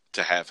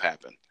to have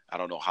happen. I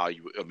don't know how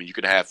you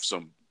could have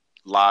some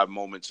live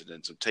moments and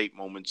then some tape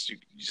moments. You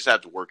just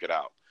have to work it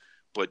out.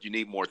 But you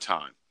need more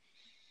time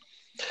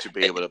to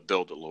be able to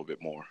build a little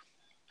bit more.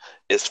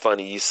 It's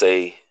funny you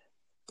say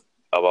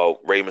about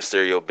Rey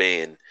Mysterio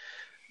being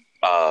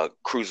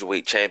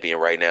cruiserweight champion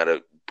right now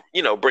to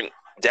bring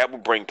that will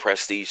bring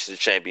prestige to the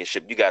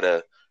championship. You got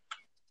a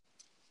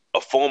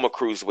former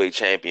cruiserweight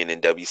champion in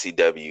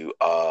WCW,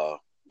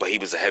 but he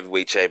was a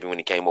heavyweight champion when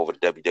he came over to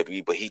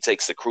WWE, but he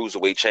takes the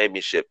cruiserweight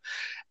championship,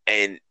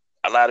 and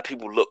a lot of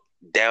people look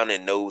down their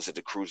nose at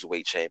the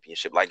cruiserweight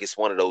championship like it's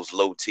one of those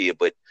low tier,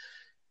 but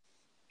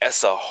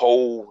that's a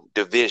whole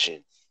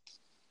division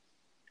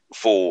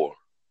for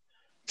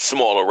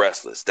smaller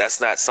wrestlers. That's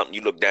not something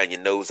you look down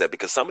your nose at,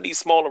 because some of these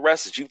smaller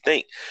wrestlers, you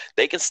think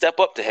they can step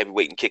up to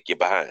heavyweight and kick you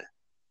behind.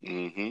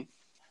 Mm-hmm.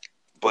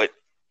 But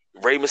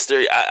Rey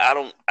Mysterio,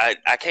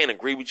 I can't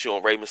agree with you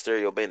on Rey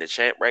Mysterio being the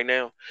champ right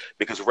now,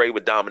 because Rey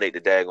would dominate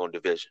the daggone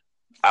division.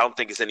 I don't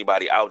think it's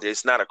anybody out there.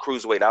 It's not a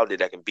cruiserweight out there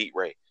that can beat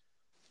Rey.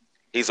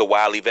 He's a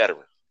wily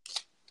veteran.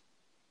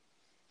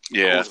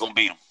 Yeah. Who's going to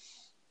beat him?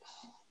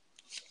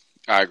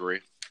 I agree.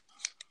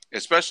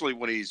 Especially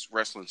when he's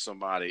wrestling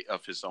somebody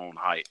of his own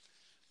height.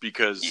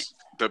 Because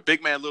the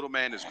big man, little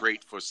man is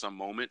great for some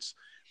moments,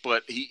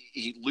 but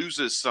he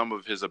loses some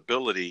of his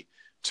ability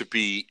to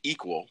be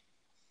equal.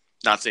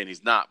 Not saying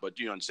he's not, but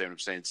you understand what I'm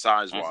saying,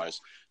 size-wise,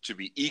 to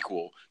be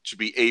equal, to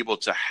be able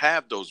to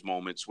have those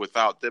moments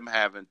without them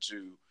having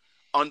to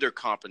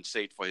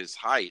undercompensate for his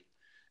height,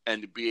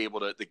 and to be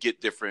able to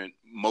get different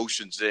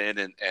motions in.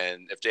 And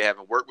if they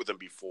haven't worked with him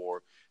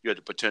before, you have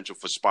the potential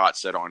for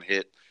spots that aren't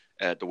hit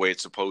the way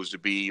it's supposed to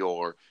be,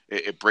 or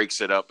it breaks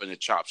it up and it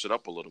chops it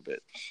up a little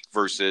bit.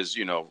 Versus,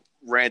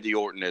 Randy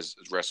Orton has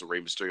wrestled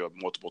Rey Mysterio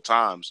multiple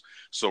times.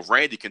 So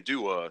Randy can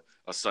do a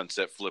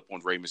sunset flip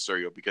on Rey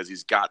Mysterio because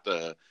he's got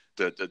the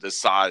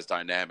size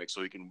dynamic,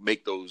 so he can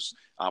make those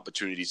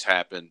opportunities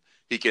happen.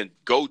 He can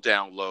go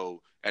down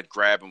low and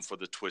grab him for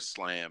the twist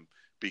slam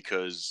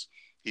because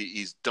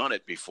he's done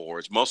it before.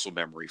 It's muscle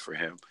memory for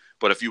him.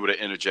 But if you were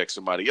to interject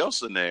somebody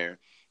else in there,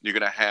 you're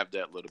going to have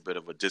that little bit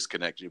of a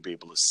disconnect. You'll be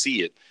able to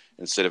see it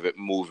instead of it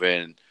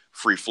moving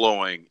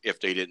free-flowing if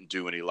they didn't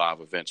do any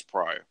live events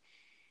prior.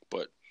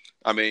 But,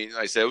 like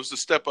I said, it was a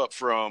step up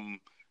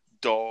from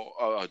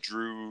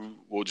Drew,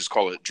 we'll just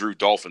call it Drew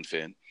Dolphin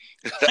Finn.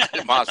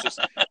 Might just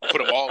put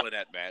them all in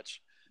that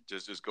match.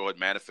 Just go ahead and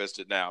manifest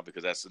it now,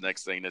 because that's the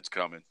next thing that's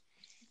coming.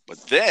 But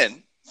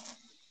then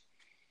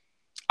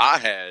I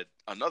had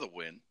another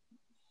win,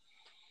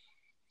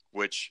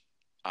 which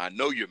I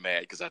know you're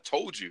mad because I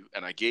told you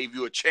and I gave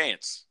you a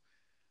chance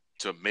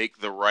to make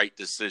the right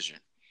decision.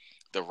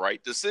 The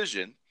right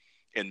decision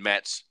in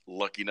match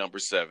lucky number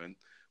 7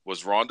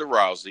 was Ronda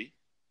Rousey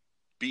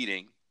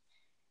beating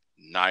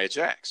Nia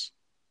Jax.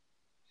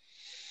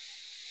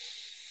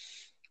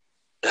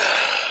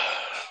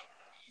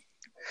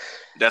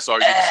 That's all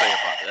you need to say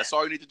about it. That's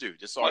all you need to do.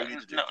 That's all you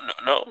need to do.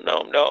 No.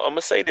 I'm going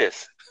to say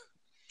this.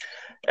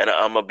 And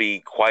I'm going to be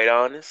quite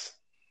honest.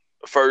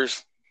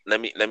 First,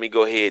 let me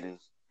go ahead and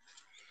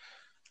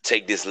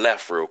take this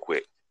left real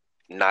quick.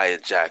 Nia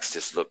Jax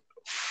just looked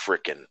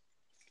freaking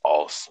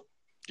awesome.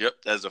 Yep,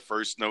 that's the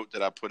first note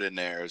that I put in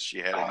there. She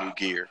had a new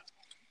gear.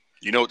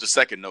 You know what the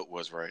second note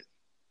was, right?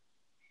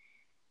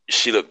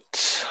 She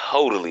looked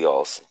totally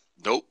awesome.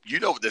 Nope. You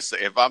know what this.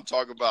 If I'm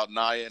talking about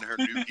Nia and her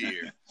new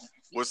gear,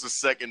 what's the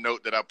second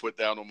note that I put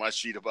down on my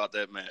sheet about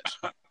that match?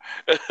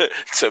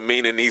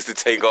 Tamina needs to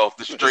take off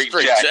the straight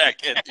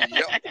jacket.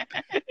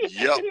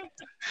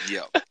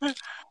 Yep.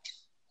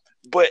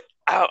 But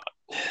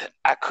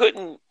I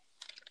couldn't.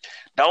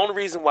 The only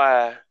reason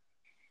why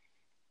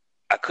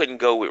I couldn't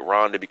go with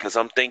Ronda, because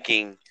I'm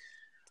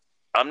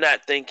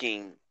not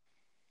thinking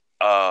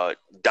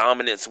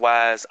dominance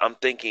wise. I'm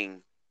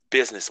thinking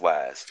business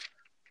wise.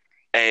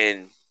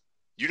 And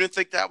you didn't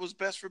think that was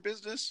best for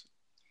business?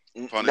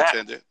 Pun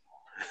intended.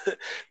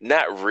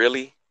 Not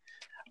really.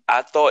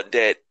 I thought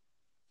that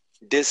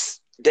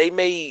they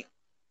made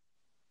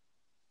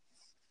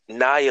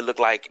Nia look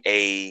like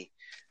a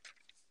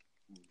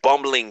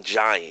bumbling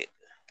giant,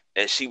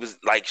 and she was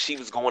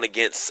going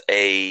against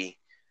a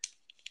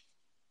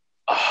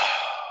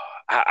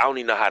I don't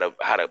even know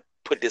how to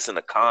put this in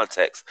a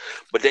context,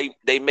 but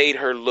they made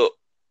her look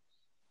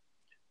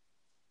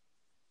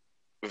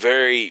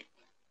very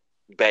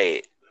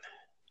bad.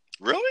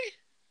 Really?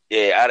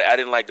 Yeah, I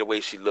didn't like the way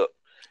she looked.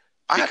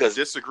 I have to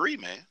disagree,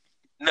 man.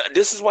 No,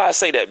 this is why I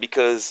say that,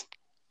 because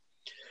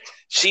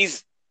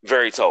she's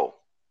very tall.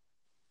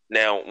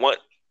 Now,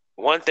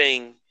 one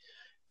thing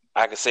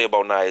I can say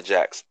about Nia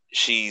Jax,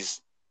 she's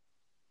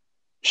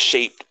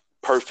shaped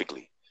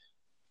perfectly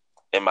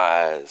in my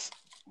eyes.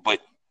 But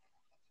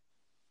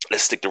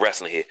let's stick to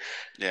wrestling here.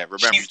 Yeah,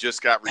 remember, you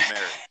just got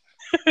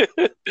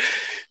remarried.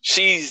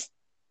 She's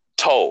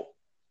tall,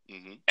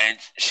 mm-hmm. and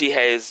she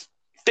has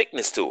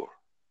thickness to her.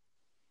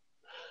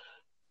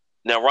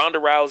 Now Ronda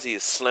Rousey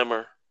is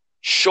slimmer,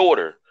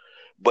 shorter,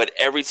 but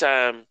every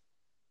time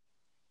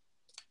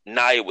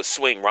Nia would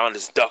swing,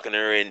 Ronda's ducking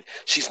her and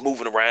she's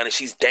moving around and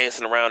she's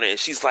dancing around and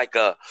she's like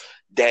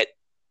that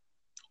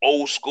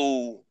old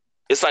school.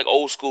 It's like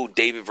old school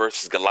David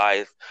versus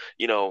Goliath.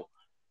 You know,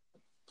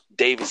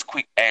 David's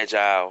quick,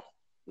 agile,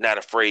 not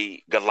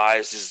afraid.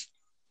 Goliath's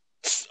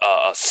just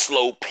a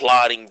slow,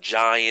 plodding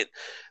giant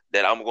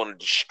that I'm going to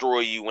destroy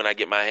you when I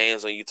get my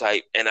hands on you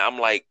type. And I'm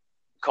like,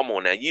 come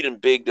on now, you done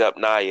bigged up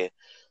Nia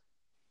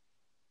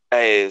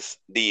as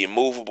the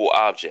immovable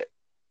object.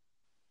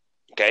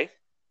 Okay,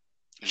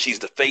 she's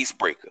the face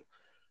breaker,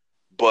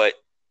 but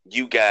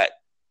you got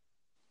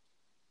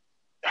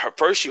her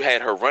first. You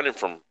had her running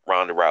from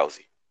Ronda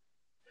Rousey,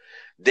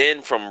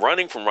 then from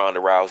running from Ronda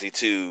Rousey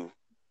to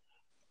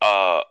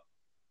uh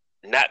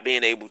not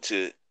being able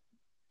to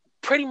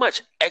pretty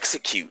much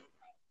execute.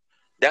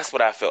 That's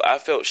what I felt. I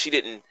felt she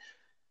didn't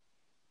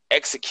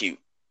execute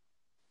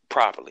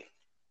properly,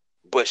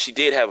 but she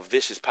did have a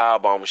vicious power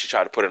bomb when she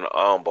tried to put in an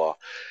armbar,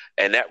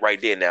 and that right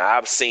there. Now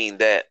I've seen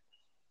that.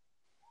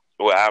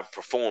 Well, I've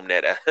performed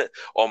that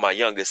on my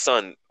youngest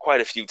son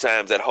quite a few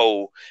times. That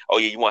whole, oh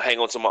yeah, you want to hang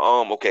on to my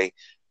arm? Okay,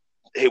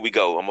 here we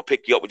go. I'm gonna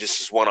pick you up with just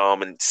this one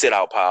arm and sit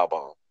out power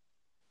bomb.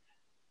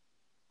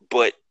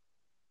 But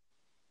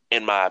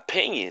in my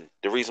opinion,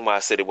 the reason why I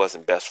said it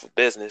wasn't best for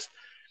business,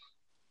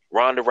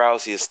 Ronda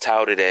Rousey is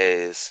touted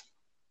as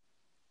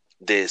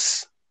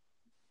this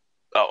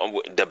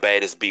the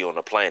baddest bee on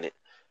the planet.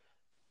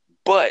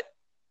 But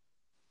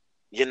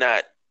you're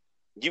not.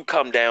 You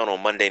come down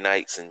on Monday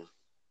nights and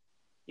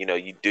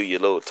you do your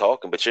little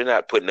talking, but you're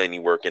not putting any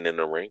work in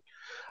the ring.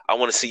 I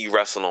want to see you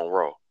wrestle on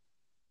Raw,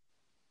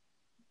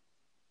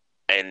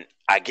 and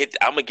I'm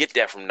gonna get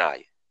that from Nia.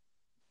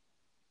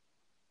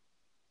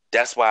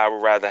 That's why I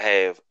would rather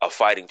have a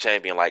fighting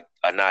champion like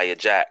a Nia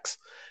Jax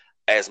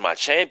as my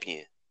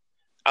champion.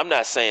 I'm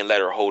not saying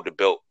let her hold the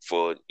belt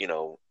for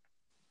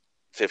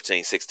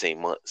 15,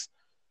 16 months,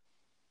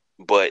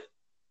 but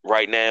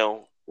right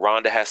now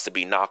Ronda has to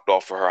be knocked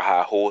off of her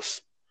high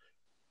horse,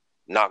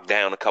 knocked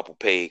down a couple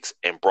pegs,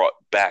 and brought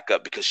back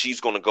up because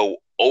she's going to go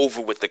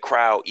over with the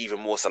crowd even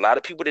more. So a lot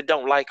of people that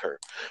don't like her,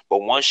 but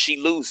once she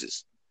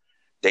loses,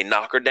 they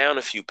knock her down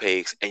a few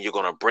pegs, and you're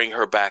going to bring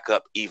her back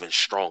up even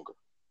stronger.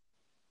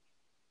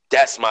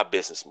 That's my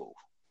business move.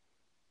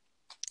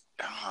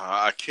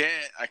 I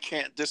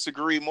can't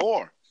disagree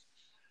more.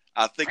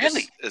 I think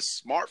Really? it's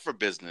smart for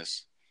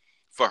business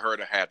for her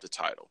to have the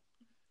title.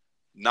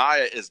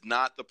 Nia is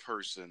not the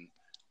person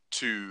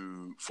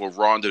for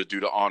Ronda to do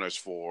the honors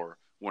for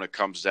when it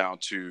comes down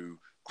to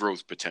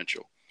growth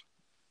potential.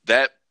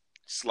 That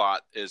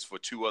slot is for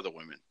two other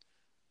women.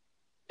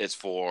 It's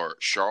for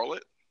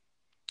Charlotte,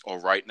 or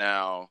right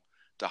now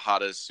the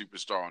hottest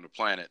superstar on the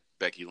planet,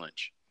 Becky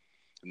Lynch.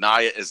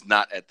 Nia is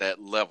not at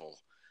that level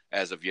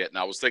as of yet. And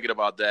I was thinking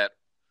about that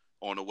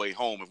on the way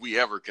home. If we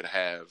ever could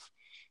have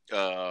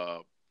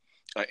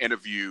an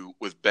interview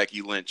with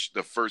Becky Lynch,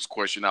 the first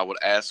question I would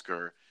ask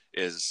her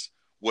is,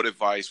 what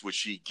advice would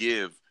she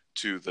give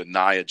to the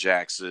Nia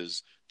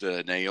Jaxes,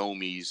 the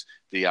Naomis,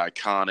 the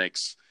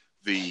Iconics,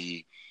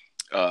 the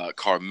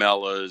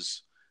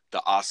Carmellas,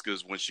 the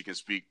Oscars when she can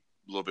speak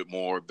a little bit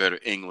more better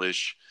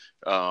English,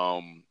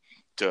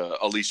 to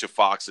Alicia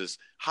Fox's?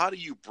 How do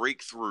you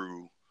break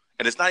through?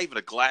 And it's not even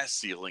a glass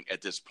ceiling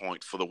at this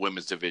point for the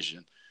women's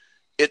division.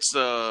 It's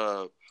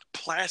a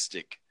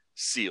plastic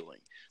ceiling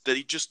that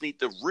you just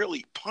need to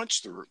really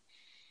punch through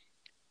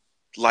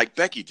like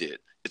Becky did.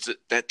 It's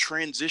that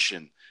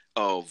transition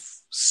of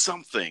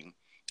something,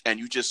 and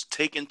you just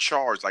taking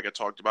charge, like I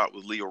talked about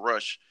with Lio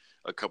Rush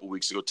a couple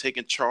weeks ago,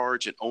 taking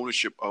charge and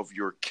ownership of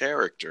your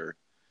character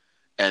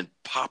and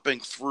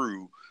popping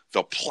through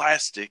the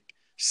plastic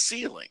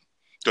ceiling.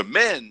 The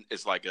men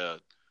is like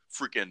a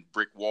freaking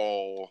brick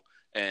wall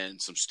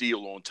and some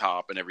steel on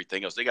top and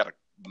everything else. They got to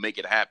make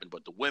it happen.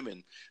 But the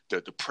women,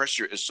 the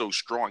pressure is so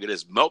strong, it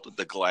has melted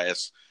the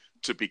glass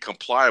to be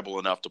compliable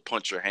enough to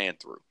punch her hand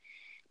through.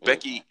 Mm-hmm.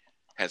 Becky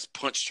has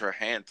punched her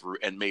hand through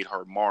and made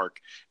her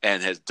mark,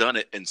 and has done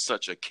it in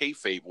such a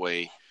kayfabe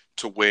way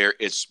to where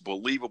it's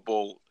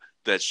believable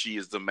that she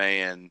is the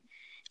man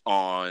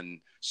on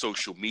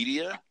social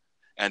media,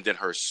 and then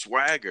her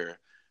swagger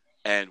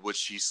and what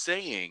she's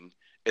saying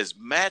is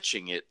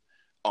matching it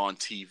on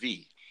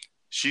TV.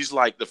 She's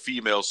like the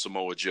female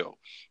Samoa Joe.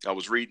 I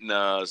was reading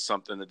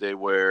something today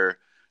where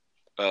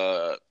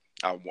I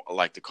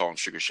like to call him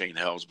Sugar Shane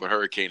Helms, but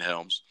Hurricane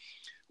Helms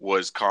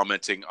was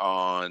commenting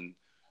on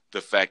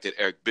the fact that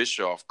Eric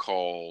Bischoff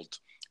called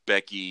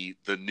Becky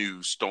the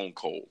new Stone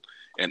Cold,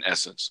 in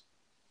essence.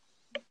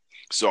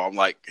 So I'm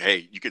like,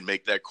 hey, you can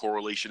make that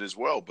correlation as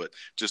well. But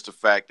just the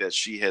fact that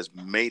she has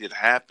made it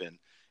happen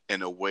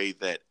in a way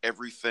that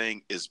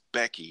everything is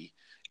Becky,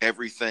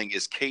 everything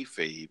is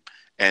kayfabe,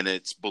 and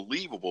it's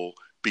believable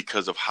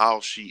because of how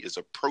she is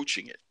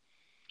approaching it.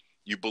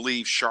 You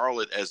believe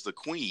Charlotte as the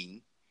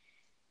queen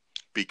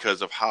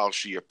because of how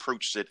she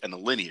approached it in the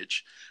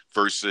lineage,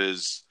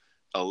 versus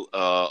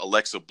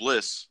Alexa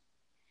Bliss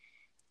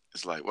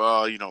It's like,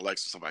 well,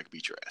 Alexa, somebody could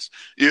beat your ass,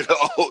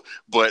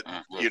 but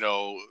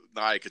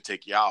Nia could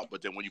take you out.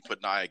 But then when you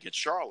put Nia against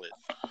Charlotte,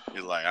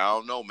 you're like, I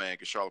don't know, man,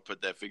 because Charlotte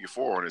put that figure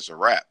four on, it's a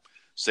wrap.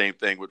 Same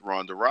thing with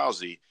Ronda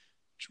Rousey.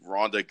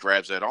 Ronda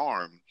grabs that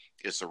arm,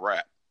 it's a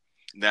wrap.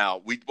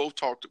 Now, we both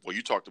talked,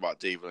 you talked about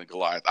David and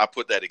Goliath. I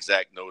put that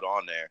exact note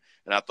on there,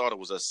 and I thought it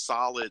was a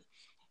solid,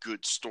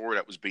 good story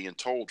that was being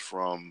told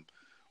from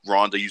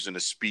Ronda using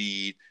the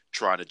speed,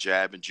 trying to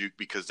jab and juke,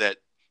 because that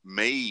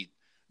made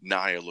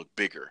Nia look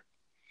bigger,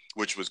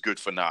 which was good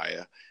for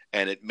Nia.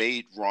 And it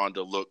made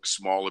Ronda look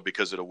smaller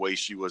because of the way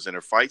she was in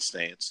her fight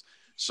stance.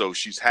 So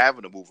she's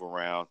having to move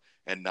around,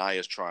 and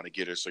Nia's trying to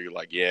get her. So you're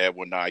like, yeah,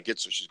 when Nia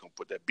gets her, she's going to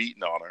put that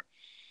beating on her.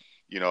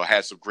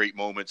 Had some great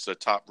moments, a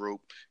top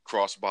rope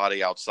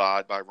crossbody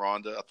outside by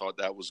Ronda. I thought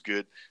that was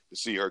good to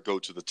see her go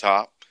to the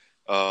top.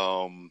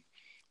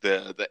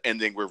 The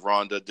ending where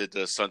Ronda did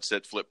the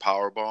sunset flip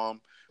powerbomb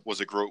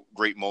was a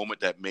great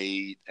moment that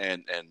made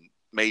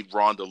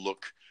Ronda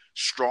look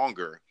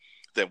stronger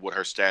than what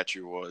her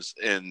stature was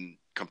in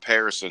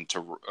comparison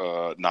to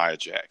Nia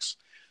Jax.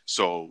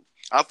 So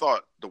I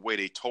thought the way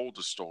they told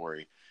the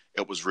story,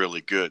 it was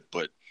really good.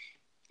 But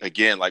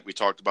again, like we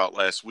talked about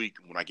last week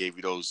when I gave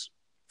you those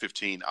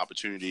 15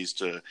 opportunities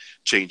to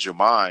change your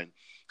mind,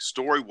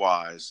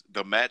 story-wise,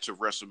 the match of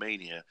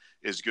WrestleMania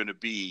is going to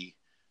be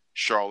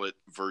Charlotte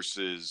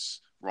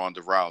versus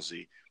Ronda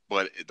Rousey.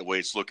 But the way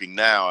it's looking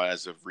now,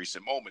 as of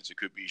recent moments, it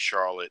could be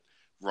Charlotte,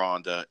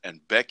 Ronda,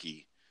 and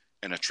Becky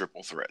in a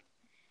triple threat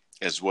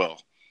as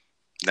well.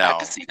 Now, I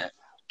can see that.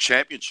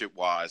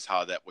 Championship-wise,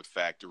 how that would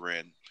factor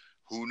in,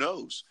 who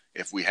knows?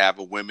 If we have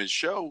a women's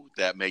show,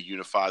 that may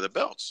unify the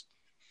belts.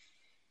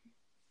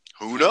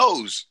 Who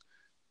knows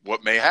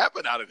what may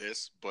happen out of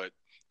this? But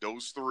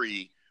those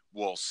three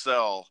will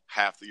sell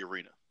half the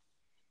arena.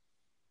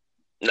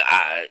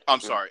 I'm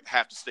sorry,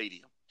 half the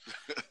stadium.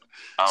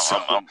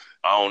 I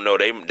don't know.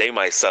 They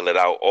might sell it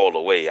out all the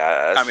way.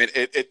 I mean,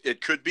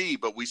 it could be,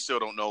 but we still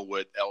don't know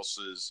what else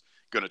is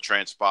going to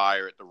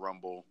transpire at the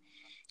Rumble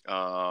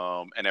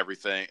and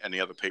everything, and the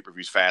other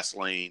pay-per-views,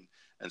 Fastlane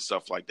and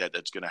stuff like that.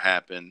 That's going to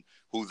happen.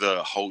 Who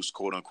the host,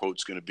 quote unquote,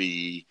 is going to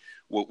be?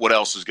 What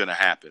else is going to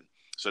happen?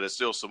 So there's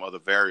still some other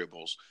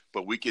variables,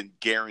 but we can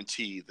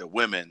guarantee the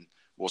women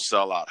will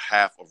sell out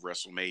half of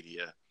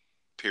WrestleMania.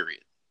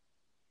 Period.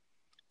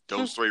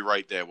 Those three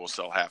right there will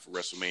sell half of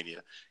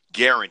WrestleMania.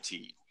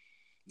 Guaranteed.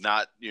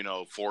 Not,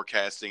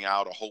 forecasting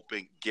out or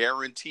hoping.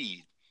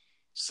 Guaranteed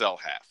sell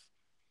half.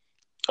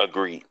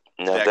 Agreed.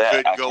 Now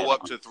that could go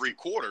up to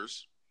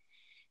 3/4,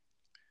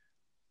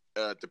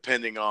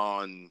 depending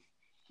on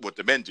what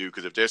the men do.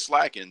 Because if they're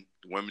slacking,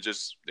 the women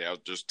they'll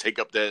just take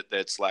up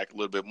that slack a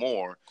little bit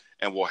more,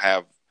 and we'll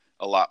have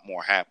a lot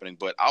more happening.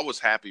 But I was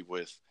happy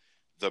with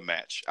the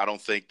match. I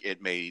don't think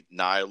it made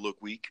Nia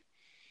look weak.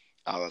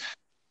 I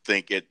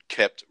think it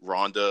kept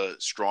Ronda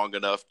strong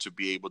enough to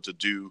be able to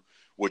do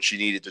what she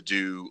needed to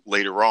do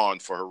later on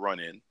for her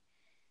run-in.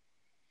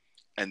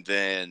 And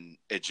then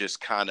it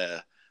just kind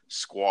of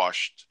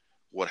squashed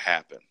what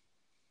happened.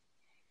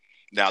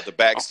 Now, the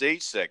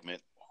backstage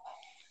segment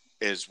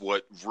is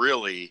what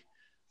really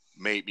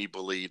made me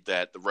believe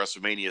that the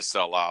WrestleMania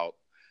sellout,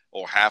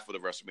 or half of the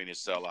WrestleMania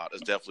sellout,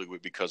 is definitely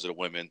because of the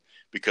women.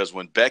 Because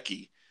when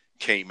Becky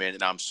came in,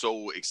 and I'm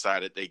so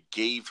excited they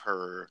gave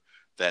her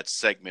that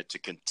segment to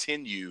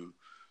continue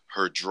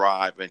her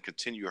drive and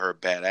continue her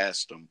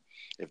badassdom,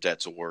 if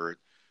that's a word.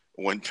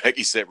 When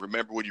Becky said,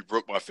 "Remember when you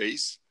broke my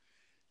face?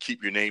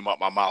 Keep your name out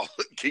my mouth.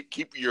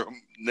 keep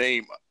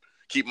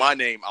my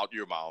name out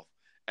your mouth,"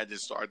 and then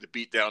started to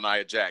beat down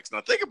Nia Jax.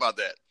 Now think about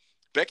that.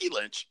 Becky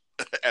Lynch,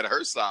 at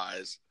her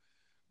size,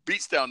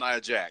 beats down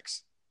Nia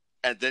Jax,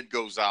 and then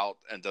goes out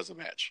and does a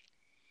match.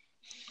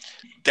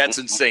 That's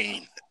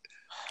insane.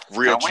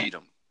 Real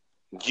Cheatham.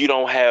 You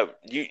don't have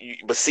you,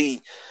 but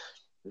see,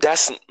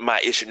 that's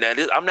my issue. Now,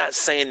 I'm not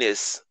saying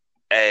this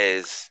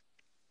as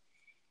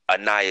a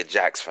Nia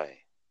Jax fan.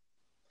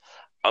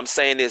 I'm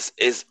saying this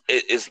is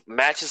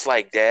matches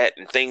like that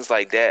and things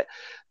like that.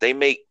 They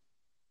make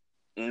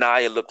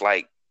Nia look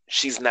like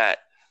she's not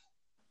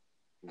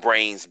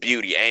brains,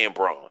 beauty, and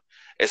brawn.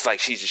 It's like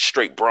she's just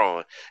straight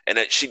brawn, and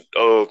that she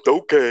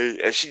okay,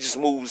 and she just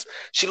moves.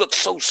 She looks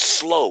so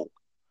slow,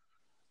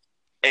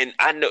 and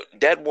I know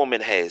that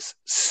woman has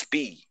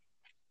speed.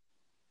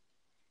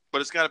 But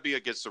it's got to be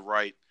against the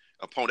right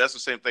opponent. That's the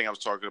same thing I was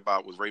talking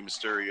about with Rey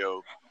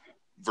Mysterio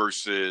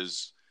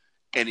versus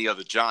any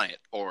other giant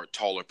or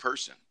taller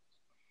person.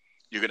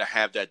 You're going to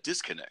have that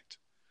disconnect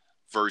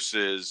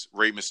versus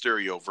Rey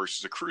Mysterio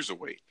versus a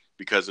cruiserweight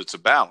because it's a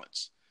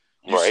balance.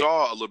 You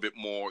saw a little bit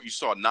more. You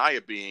saw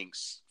Nia being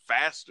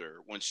faster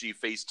when she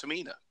faced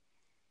Tamina.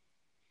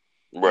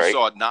 Right. You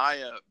saw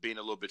Nia being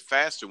a little bit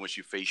faster when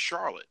she faced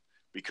Charlotte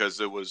because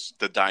it was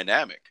the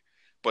dynamic.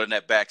 But in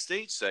that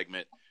backstage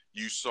segment,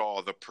 you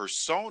saw the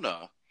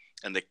persona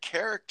and the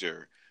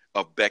character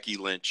of Becky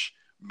Lynch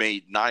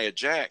made Nia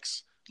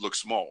Jax look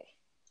small.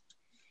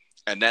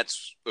 And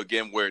that's,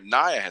 again, where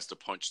Nia has to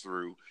punch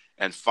through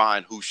and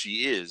find who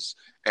she is.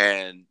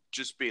 And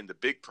just being the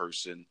big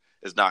person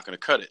is not going to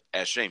cut it,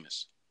 as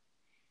Sheamus.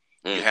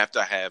 You have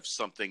to have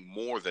something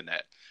more than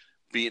that.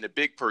 Being a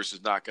big person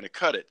is not going to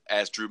cut it.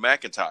 As Drew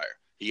McIntyre,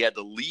 he had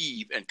to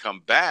leave and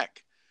come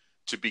back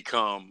to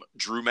become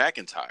Drew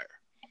McIntyre.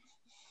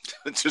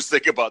 Just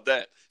think about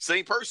that.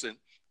 Same person,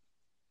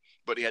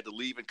 but he had to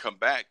leave and come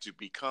back to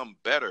become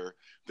better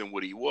than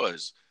what he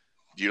was.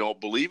 You don't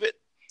believe it?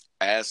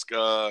 Ask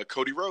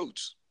Cody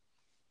Rhodes.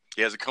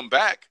 He hasn't come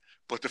back,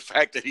 but the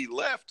fact that he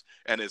left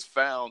and has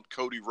found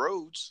Cody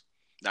Rhodes,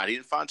 now he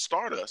didn't find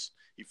Stardust,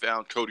 he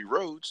found Cody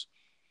Rhodes.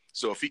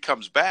 So if he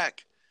comes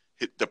back,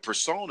 the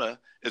persona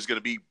is going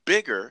to be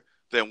bigger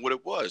than what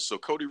it was. So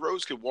Cody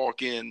Rhodes could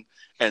walk in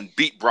and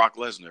beat Brock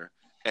Lesnar,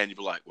 and you'd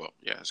be like, well,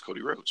 yeah, it's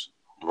Cody Rhodes.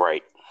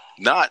 Right.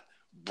 Not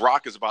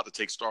Brock is about to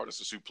take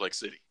Stardust to Suplex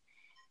City.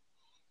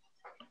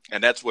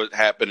 And that's what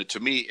happened to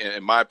me,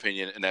 in my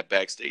opinion, in that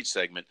backstage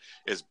segment,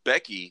 is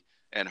Becky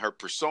and her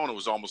persona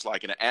was almost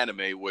like an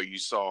anime where you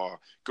saw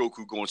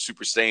Goku going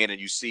Super Saiyan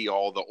and you see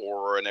all the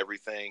aura and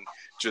everything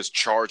just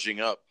charging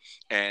up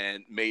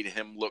and made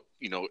him look,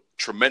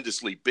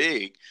 tremendously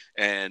big.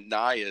 And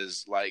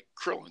Naya's like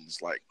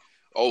Krillin's like,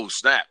 oh,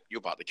 snap, you're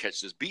about to catch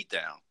this beat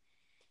down.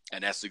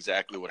 And that's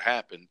exactly what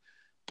happened.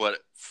 But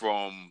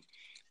from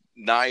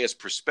Naya's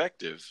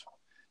perspective,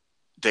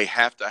 they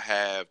have to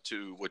have,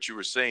 to what you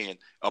were saying,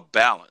 a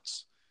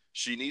balance.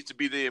 She needs to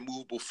be the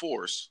immovable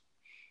force,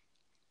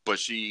 but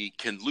she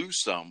can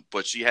lose some,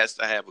 but she has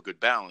to have a good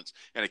balance.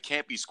 And it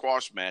can't be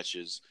squash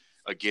matches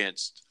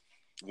against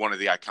one of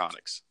the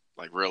Iconics.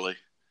 Like, really?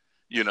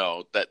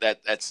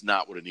 That's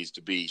not what it needs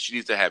to be. She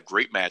needs to have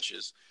great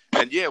matches.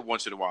 And, yeah,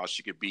 once in a while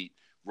she could beat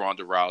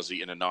Ronda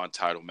Rousey in a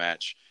non-title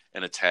match,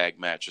 in a tag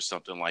match or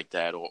something like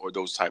that, or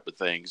those type of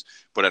things.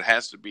 But it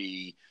has to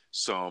be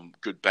some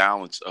good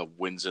balance of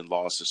wins and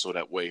losses so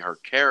that way her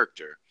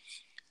character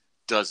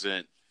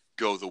doesn't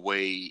go the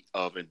way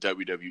of, in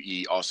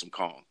WWE, Awesome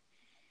Kong.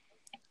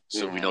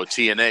 So we know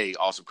TNA,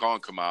 Awesome Kong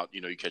come out,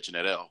 you're catching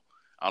that L.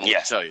 I don't know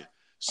what to tell you.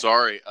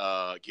 Sorry,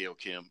 Gail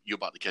Kim, you're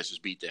about to catch this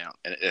beat down.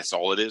 And that's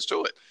all it is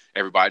to it.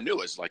 Everybody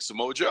knew it. It's like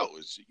Samoa Joe.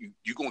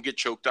 You're going to get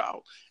choked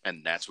out,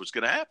 and that's what's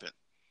going to happen.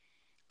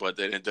 But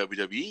then in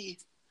WWE,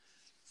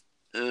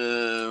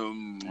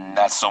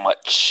 not so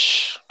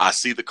much. I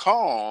see the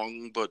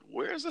Kong, but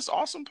where's this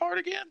awesome part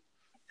again?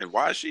 And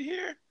why is she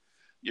here?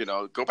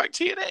 Go back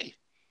to TNA.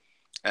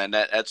 And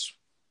that's,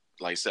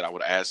 like I said, I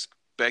would ask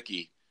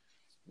Becky,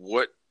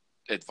 what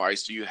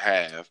advice do you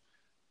have,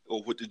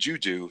 or what did you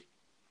do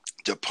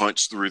to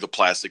punch through the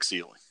plastic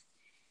ceiling?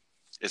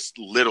 It's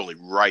literally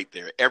right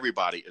there.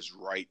 Everybody is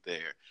right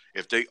there.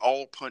 If they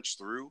all punch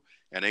through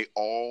and they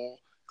all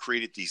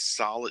created these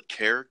solid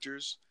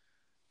characters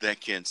that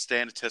can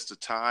stand the test of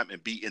time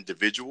and be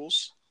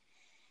individuals,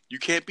 you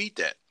can't beat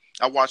that.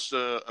 I watched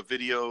a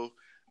video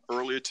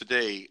earlier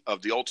today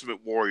of the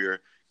Ultimate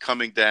Warrior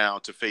coming down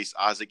to face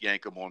Isaac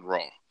Yankem on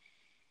Raw.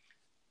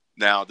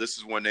 Now, this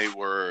is when they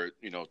were,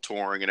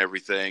 touring and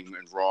everything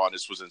in Raw, and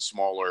this was in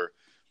smaller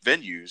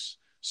venues.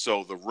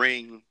 So the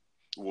ring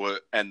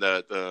and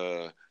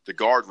the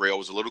guardrail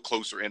was a little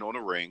closer in on the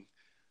ring.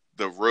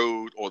 The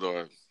road or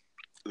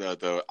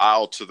the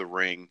aisle to the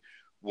ring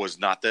was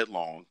not that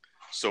long.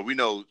 So we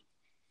know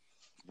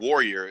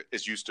Warrior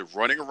is used to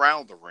running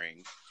around the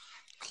ring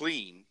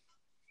clean.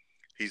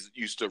 He's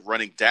used to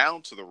running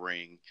down to the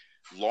ring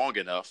long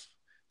enough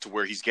to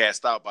where he's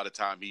gassed out by the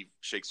time he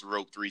shakes the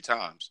rope 3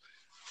 times.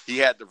 He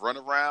had to run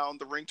around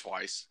the ring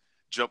twice,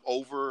 jump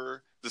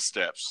over the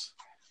steps,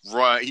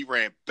 run. He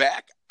ran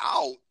back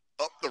out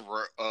up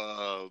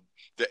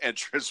the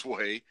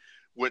entranceway,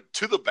 went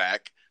to the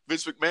back.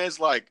 Vince McMahon's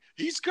like,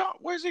 he's gone.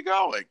 Where's he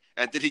going?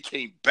 And then he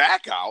came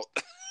back out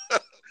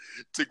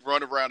to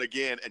run around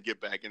again and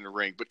get back in the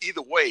ring. But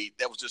either way,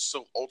 that was just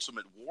so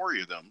Ultimate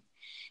Warrior them.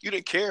 You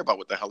didn't care about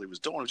what the hell he was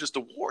doing. It was just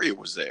the Warrior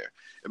was there.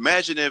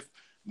 Imagine if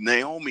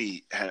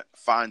Naomi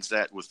finds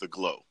that with the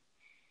Glow.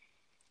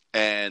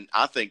 And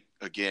I think,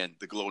 again,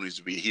 the Glow needs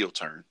to be a heel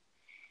turn.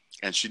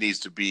 And she needs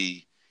to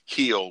be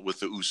heel with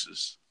the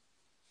Usos.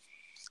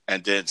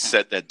 And then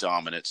set that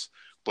dominance.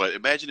 But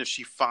imagine if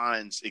she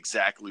finds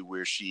exactly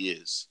where she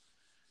is,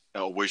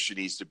 or where she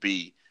needs to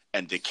be,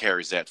 and then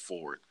carries that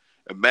forward.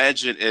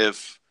 Imagine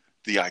if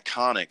the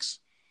Iconics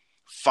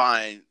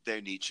find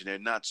their niche and they're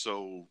not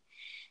so,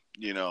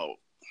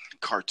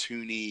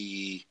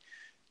 cartoony,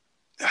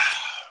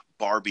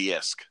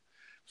 Barbie-esque,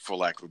 for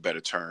lack of a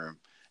better term,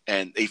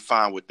 and they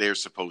find what they're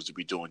supposed to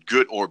be doing,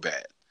 good or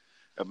bad.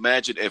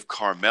 Imagine if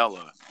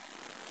Carmella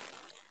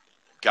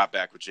got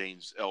back with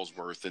James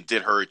Ellsworth and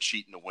did her a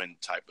cheat in the win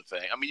type of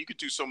thing. I mean, you could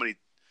do so many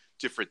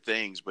different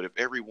things, but if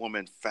every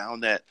woman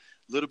found that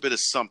little bit of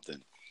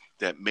something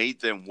that made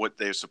them what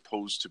they're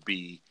supposed to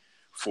be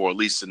for at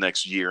least the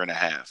next year and a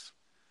half,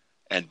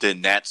 and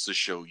then that's the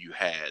show you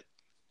had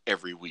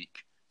every week,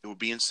 it would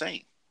be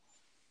insane.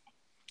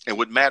 It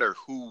wouldn't matter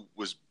who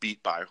was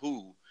beat by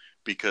who,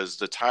 because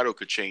the title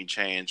could change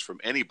hands from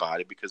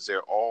anybody, because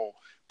they're all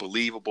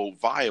believable,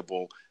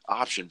 viable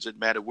options. It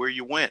didn't matter where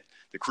you went.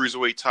 The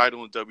Cruiserweight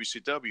title in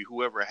WCW,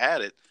 whoever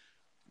had it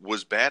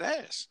was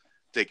badass.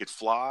 They could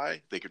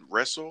fly, they could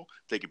wrestle,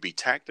 they could be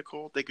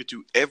tactical, they could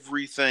do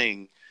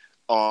everything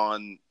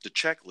on the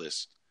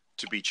checklist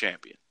to be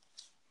champion.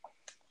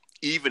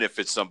 Even if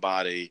it's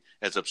somebody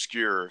as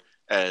obscure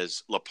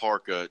as La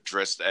Parka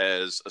dressed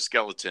as a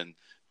skeleton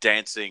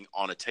dancing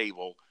on a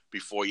table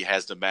before he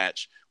has the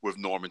match with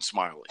Norman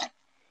Smiley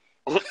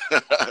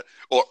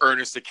or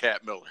Ernest the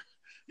Cat Miller.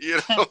 You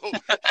know,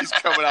 he's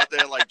coming out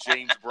there like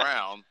James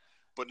Brown,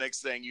 but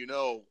next thing you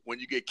know, when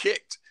you get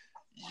kicked,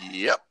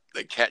 yep,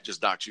 the cat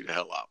just knocked you the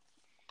hell out.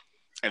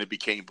 And it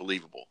became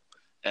believable.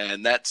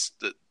 And that's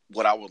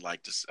what I would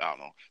like to – I don't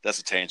know. That's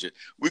a tangent.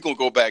 We're going to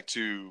go back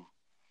to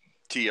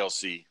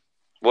TLC.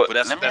 Well, but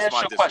that's my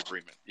disagreement.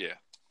 Question. Yeah.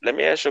 Let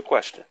me ask you a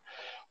question.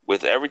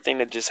 With everything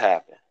that just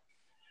happened,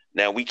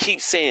 now we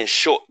keep seeing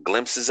short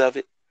glimpses of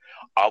it.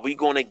 Are we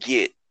going to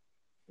get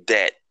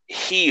that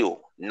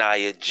heel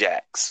Nia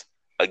Jax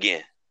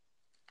again?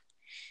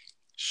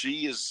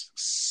 She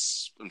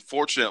is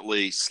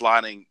unfortunately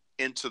sliding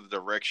into the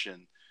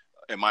direction,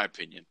 in my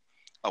opinion,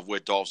 of where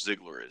Dolph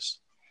Ziggler is,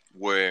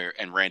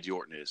 and Randy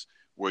Orton is,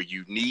 where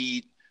you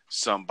need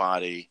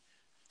somebody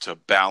to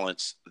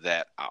balance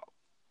that out.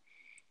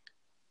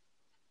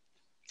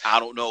 I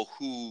don't know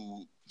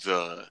who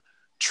the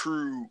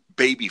true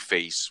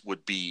babyface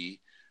would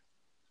be.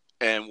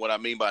 And what I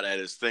mean by that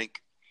is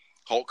think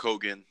Hulk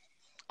Hogan,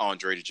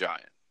 Andre the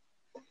Giant.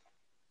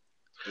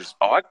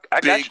 I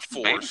got big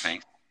you. Force.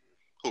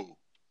 Who?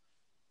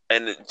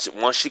 And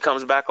once she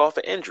comes back off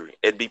an injury,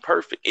 it'd be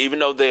perfect. Even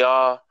though they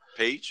are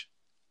Paige?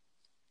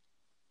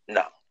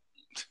 No.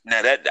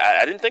 Now that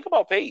I didn't think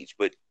about Paige,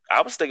 but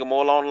I was thinking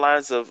more along the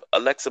lines of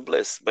Alexa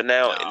Bliss. But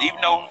now, and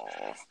even though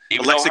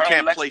Alexa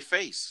can't play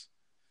face,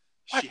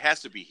 she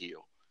has to be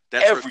heel.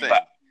 That's her thing.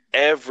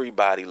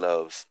 Everybody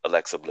loves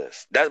Alexa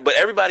Bliss. But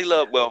everybody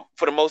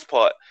for the most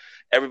part,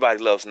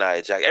 everybody loves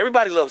Nia Jax.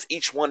 Everybody loves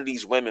each one of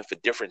these women for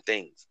different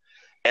things.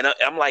 And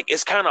I'm like,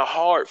 it's kind of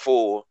hard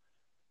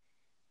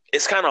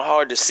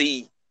to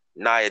see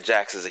Nia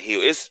Jax as a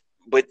heel.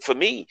 But for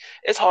me,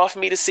 it's hard for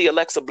me to see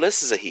Alexa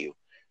Bliss as a heel.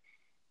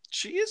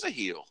 She is a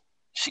heel.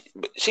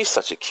 She's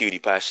such a cutie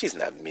pie. She's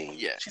not mean.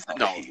 Yeah,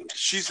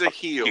 she's a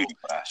heel.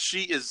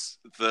 She is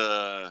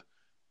the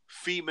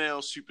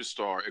female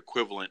superstar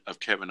equivalent of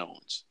Kevin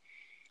Owens,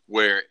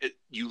 where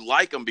you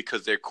like them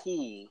because they're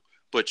cool,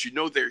 but you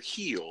know they're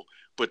heel,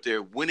 but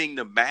they're winning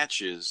the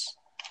matches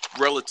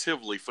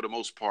relatively, for the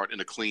most part, in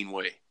a clean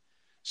way.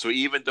 So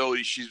even though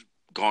she's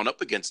gone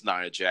up against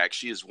Nia Jax,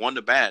 she has won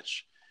the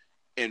match,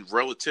 and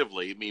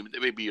relatively, I mean, there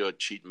may be a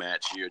cheat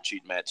match here, a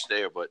cheat match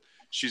there, but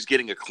she's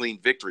getting a clean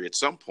victory at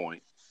some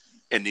point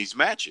in these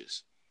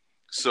matches.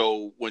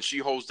 So when she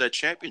holds that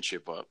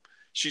championship up,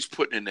 she's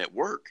putting in that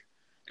work,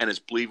 and it's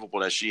believable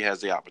that she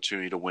has the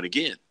opportunity to win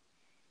again.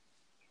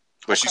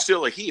 But she's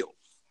still a heel.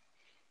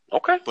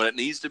 Okay. But it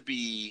needs to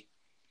be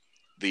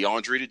the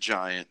Andre the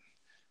Giant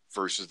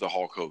versus the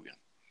Hulk Hogan.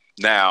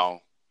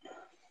 Now,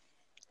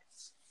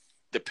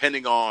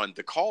 depending on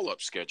the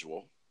call-up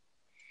schedule,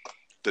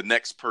 the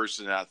next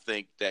person I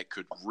think that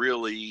could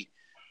really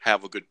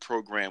have a good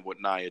program with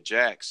Nia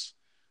Jax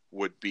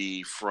would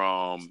be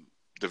from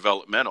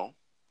developmental,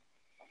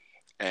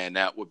 and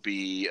that would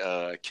be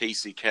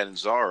Casey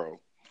Catanzaro,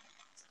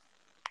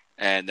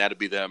 and that would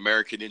be the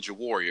American Ninja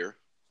Warrior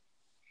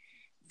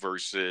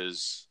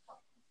versus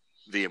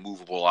the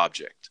immovable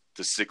object,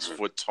 the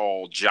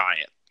 6-foot-tall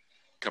giant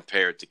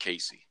compared to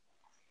Casey.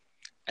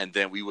 And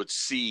then we would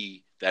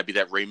see that'd be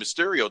that Rey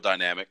Mysterio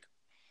dynamic,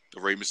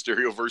 the Rey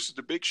Mysterio versus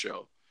the Big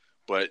Show.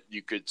 But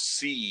you could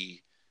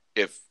see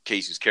if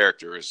Casey's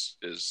character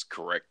is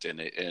correct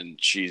and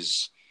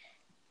she's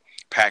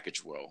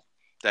packaged well,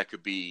 that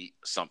could be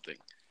something,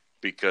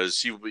 because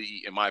she would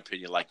be, in my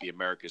opinion, like the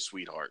American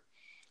Sweetheart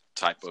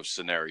type of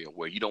scenario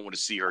where you don't want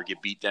to see her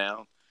get beat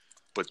down,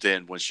 but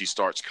then when she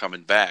starts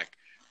coming back,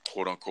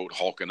 quote unquote,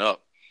 hulking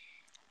up,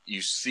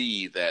 you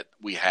see that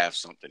we have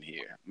something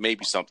here.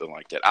 Maybe something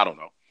like that. I don't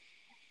know.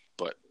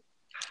 But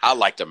I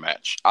liked the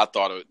match. I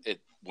thought it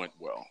went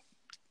well.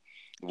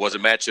 It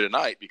wasn't match of the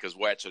night because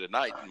match of the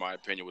night, in my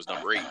opinion, was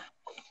number 8.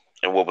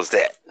 And what was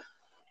that?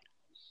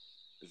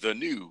 The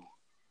new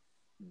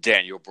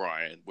Daniel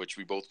Bryan, which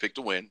we both picked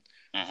to win,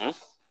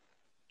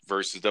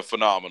 versus the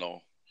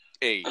phenomenal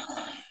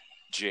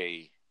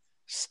AJ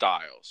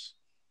Styles.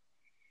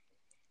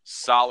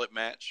 Solid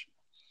match,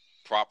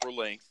 proper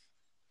length.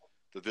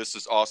 The "This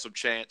Is Awesome"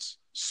 chants,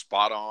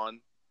 spot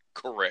on,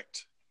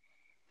 correct.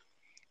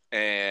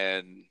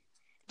 And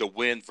the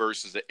win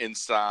versus the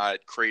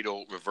inside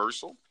cradle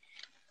reversal,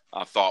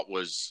 I thought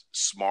was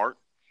smart.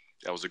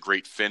 That was a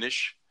great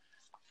finish.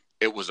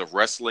 It was a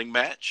wrestling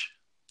match.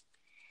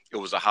 It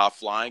was a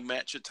high-flying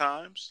match at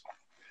times.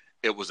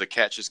 It was a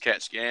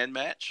catch-as-catch-can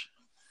match.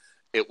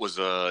 It was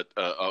a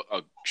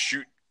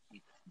shoot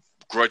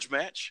grudge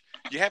match.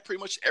 You had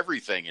pretty much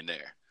everything in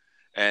there.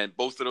 And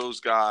both of those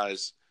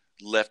guys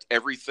left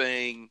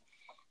everything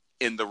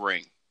in the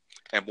ring.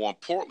 And more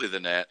importantly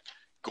than that,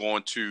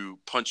 going to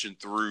punching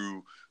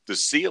through the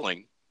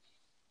ceiling.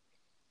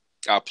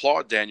 I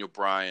applaud Daniel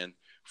Bryan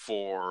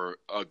for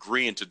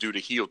agreeing to do the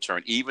heel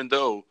turn, even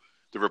though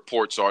the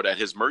reports are that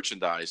his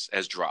merchandise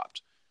has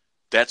dropped.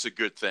 That's a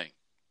good thing.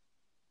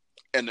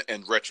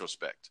 in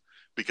retrospect,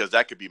 because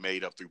that could be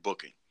made up through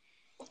booking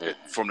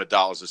from the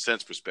dollars and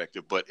cents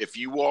perspective. But if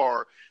you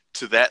are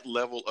to that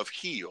level of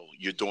heel,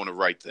 you're doing the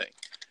right thing,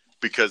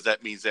 because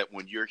that means that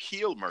when your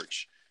heel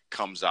merch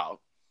comes out,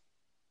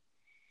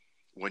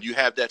 when you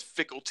have that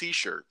fickle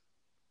T-shirt,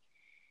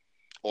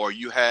 or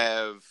you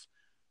have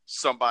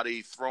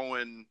somebody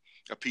throwing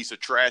a piece of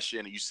trash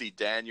in and you see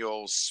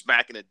Daniel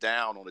smacking it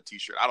down on a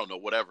T-shirt, I don't know,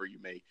 whatever you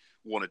may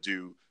want to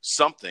do,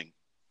 something,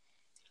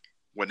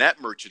 when that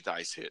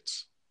merchandise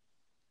hits,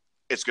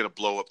 it's going to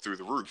blow up through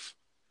the roof.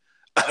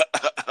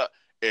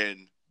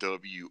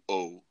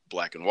 NWO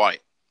black and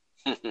white.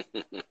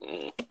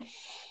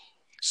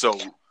 So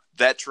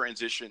that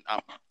transition,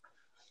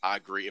 I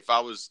agree. If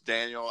I was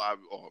Daniel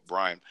or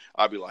Brian,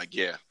 I'd be like,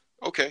 yeah,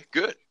 okay,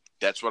 good.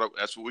 That's what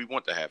we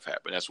want to have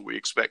happen. That's what we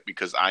expect,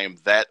 because I am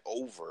that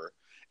over,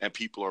 and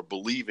people are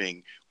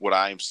believing what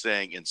I am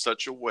saying in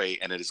such a way,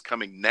 and it is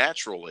coming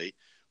naturally.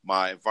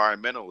 My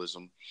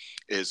environmentalism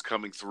is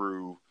coming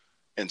through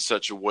in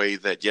such a way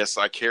that, yes,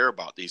 I care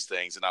about these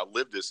things, and I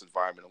live this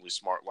environmentally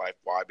smart life.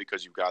 Why?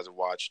 Because you guys have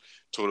watched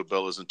Total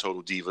Bellas and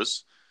Total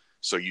Divas,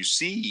 so you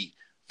see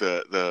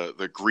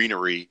the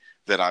greenery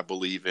that I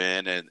believe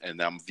in,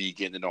 and I'm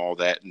vegan and all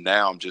that. And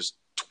now I'm just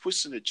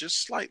twisting it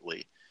just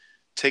slightly,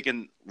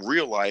 taking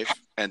real life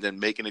and then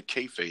making it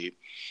kayfabe,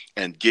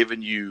 and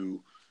giving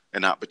you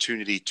an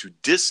opportunity to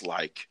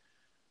dislike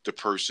the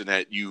person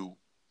that you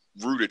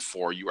rooted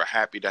for, you are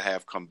happy to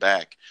have come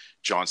back.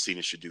 John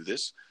Cena should do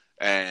this.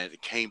 And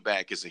it came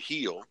back as a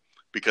heel,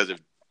 because if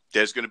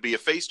there's going to be a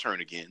face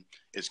turn again,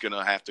 it's going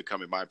to have to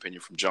come, in my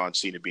opinion, from John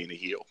Cena being a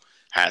heel.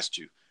 Has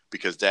to.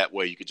 Because that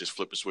way you could just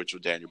flip a switch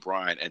with Daniel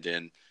Bryan, and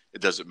then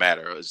it doesn't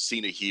matter. A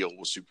Cena heel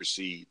will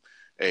supersede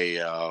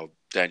a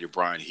Daniel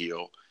Bryan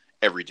heel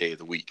every day of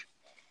the week.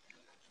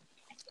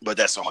 But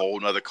that's a whole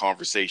nother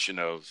conversation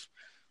of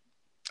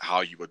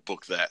how you would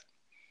book that.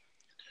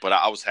 But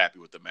I was happy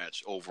with the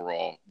match.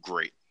 Overall,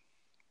 great.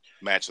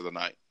 Match of the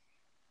night.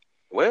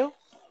 Well,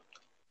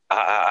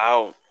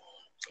 I'll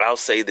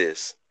say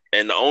this,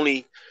 and the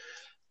only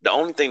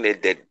thing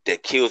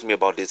that kills me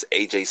about this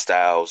AJ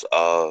Styles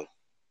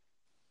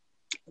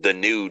the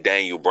new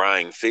Daniel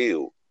Bryan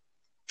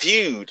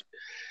feud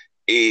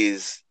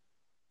is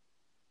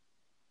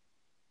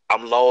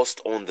I'm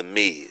lost on the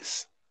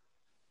Miz,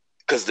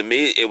 because the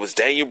Miz, it was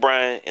Daniel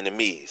Bryan and the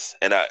Miz,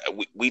 and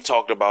we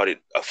talked about it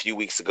a few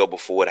weeks ago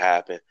before it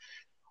happened.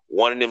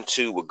 One of them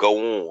two would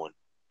go on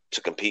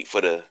to compete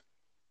for the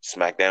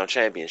SmackDown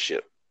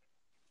Championship,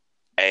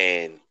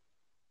 and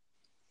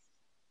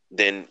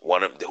then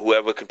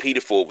whoever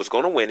competed for it was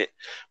going to win it.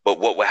 But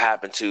what would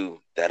happen to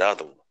that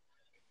other one?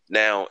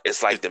 Now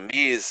it's like the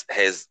Miz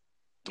has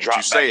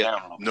dropped back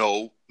down.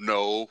 No.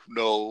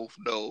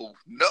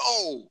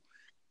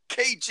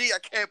 KG, I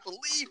can't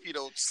believe you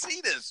don't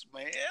see this,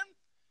 man.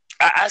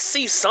 I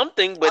see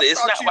something, but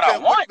it's not what I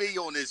want. You've been with me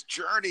on this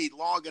journey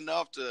long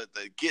enough to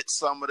get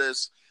some of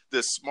this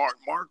smart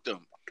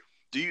markdom.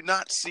 Do you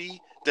not see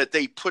that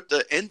they put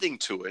the ending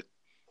to it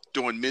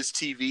during Miz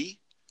TV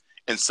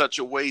in such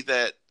a way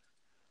that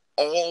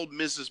all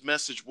Miz's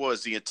message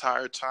was the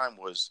entire time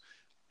was,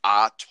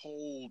 I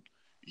told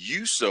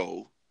you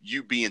so,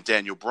 you being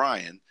Daniel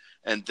Bryan,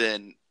 and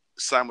then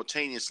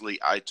simultaneously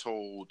I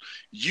told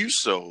you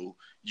so,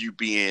 you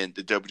being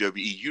the WWE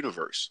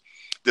Universe.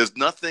 There's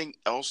nothing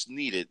else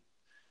needed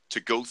to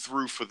go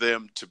through for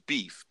them to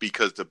beef,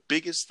 because the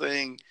biggest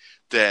thing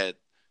that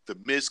the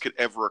Miz could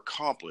ever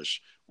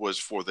accomplish was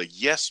for the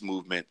Yes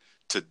movement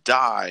to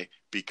die,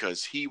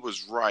 because he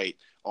was right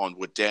on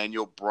what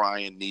Daniel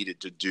Bryan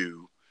needed to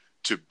do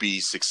to be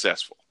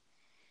successful.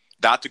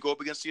 Not to go up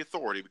against the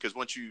Authority, because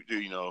once you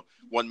do,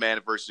 one man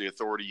versus the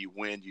Authority, you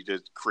win, you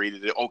just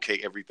created it.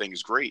 Okay, everything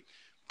is great.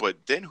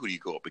 But then who do you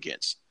go up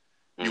against?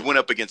 You went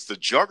up against the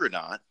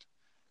Juggernaut.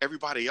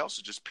 Everybody else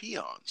is just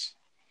peons.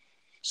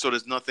 So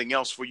there's nothing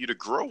else for you to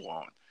grow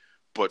on.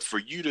 But for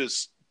you to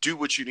do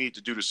what you need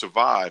to do to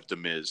survive, The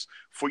Miz,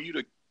 for you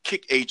to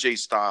kick AJ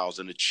Styles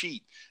and to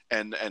cheat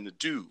and to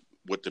do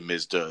what The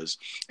Miz does,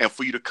 and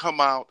for you to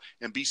come out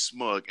and be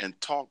smug and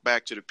talk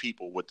back to the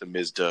people what The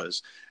Miz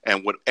does,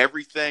 and what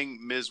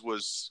everything Miz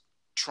was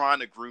trying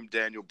to groom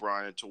Daniel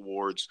Bryan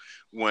towards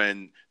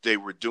when they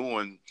were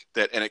doing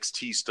that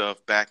NXT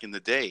stuff back in the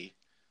day,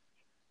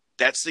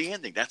 that's the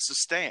ending. That's the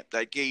stamp.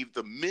 That gave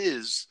The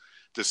Miz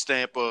the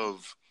stamp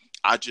of,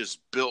 I just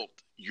built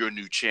your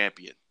new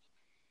champion.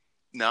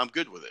 Now I'm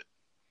good with it.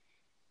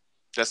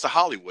 That's the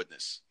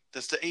Hollywoodness.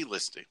 That's the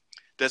A-listing.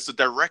 That's the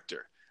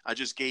director. I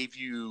just gave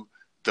you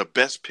the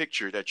best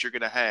picture that you're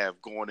going to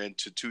have going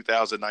into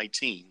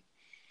 2019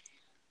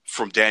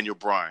 from Daniel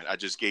Bryan. I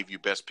just gave you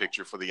best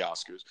picture for the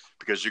Oscars,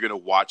 because you're going to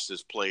watch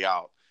this play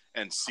out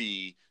and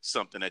see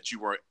something that you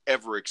weren't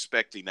ever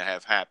expecting to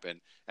have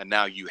happen. And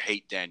now you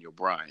hate Daniel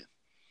Bryan.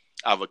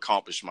 I've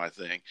accomplished my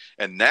thing.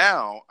 And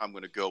now I'm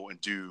going to go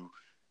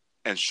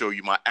and show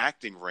you my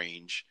acting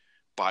range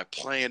by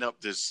playing up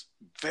this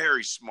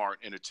very smart,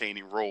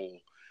 entertaining role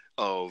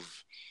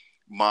of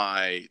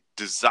my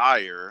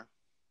desire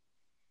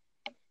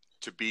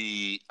to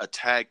be a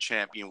tag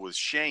champion with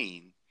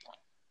Shane,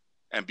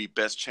 and be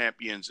best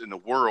champions in the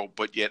world,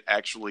 but yet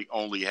actually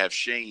only have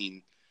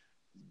Shane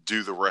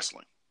do the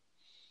wrestling.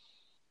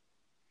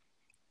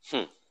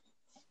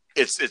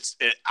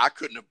 I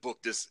couldn't have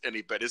booked this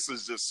any better. This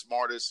is the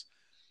smartest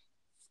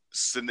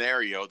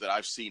scenario that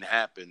I've seen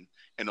happen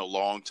in a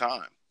long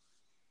time.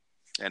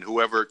 And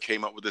whoever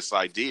came up with this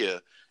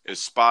idea is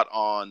spot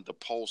on the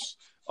pulse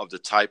of the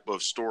type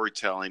of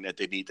storytelling that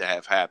they need to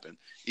have happen.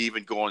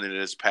 Even going into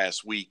this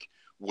past week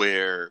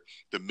where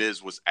The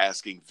Miz was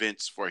asking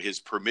Vince for his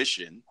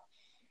permission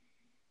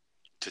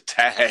to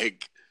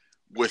tag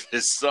with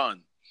his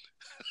son.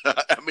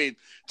 I mean,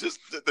 just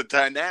the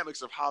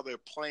dynamics of how they're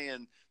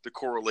playing the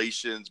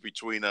correlations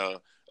between a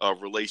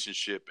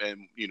relationship,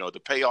 and the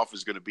payoff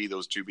is going to be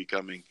those two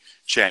becoming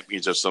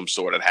champions of some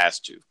sort. It has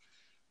to.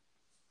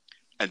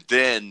 And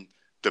then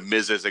the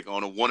Miz isn't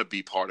going to want to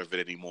be part of it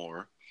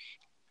anymore,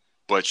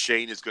 but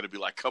Shane is going to be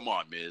like, "Come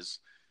on, Miz,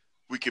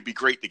 we could be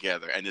great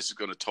together," and this is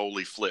going to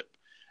totally flip.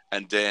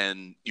 And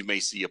then you may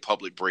see a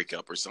public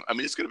breakup or something. I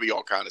mean, it's going to be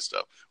all kind of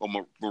stuff. Or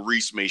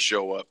Maurice may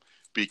show up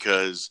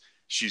because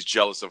she's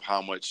jealous of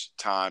how much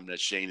time that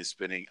Shane is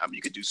spending. I mean,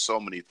 you could do so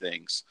many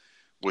things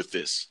with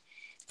this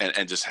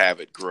and just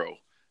have it grow.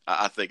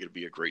 I think it'd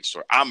be a great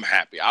story. I'm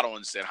happy. I don't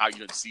understand how you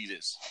didn't see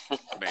this,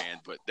 man,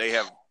 but they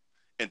have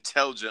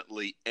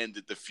intelligently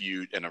ended the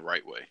feud in the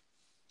right way.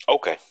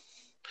 Okay.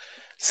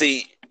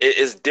 See,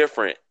 it's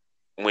different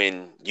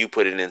when you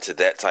put it into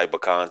that type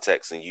of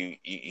context and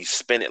you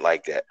spin it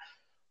like that.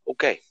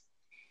 Okay.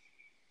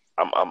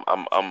 I'm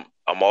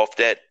off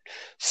that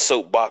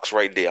soapbox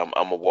right there.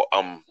 I'm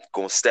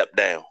going to step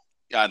down.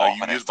 Yeah, I know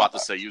you was about to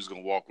say you was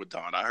going to walk with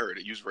Don. I heard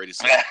it. You was ready to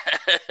say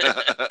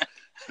it.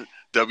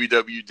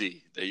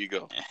 WWD. There you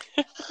go.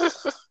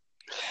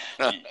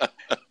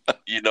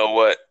 You know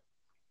what?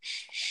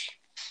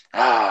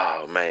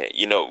 Oh man,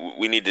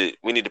 we need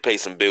to pay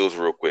some bills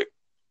real quick.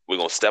 We're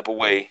going to step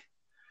away,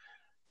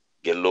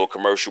 get a little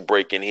commercial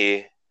break in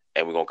here,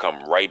 and we're going to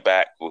come right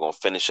back. We're going to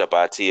finish up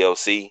our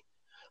TLC.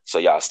 So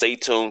y'all stay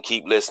tuned,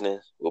 keep listening.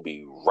 We'll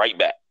be right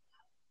back.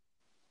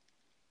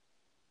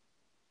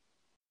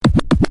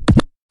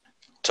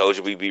 Told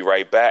you we'd be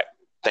right back.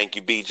 Thank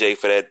you, BJ,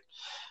 for that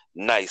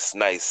nice,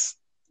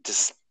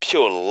 just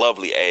pure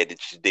lovely ad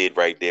that you did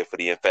right there for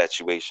the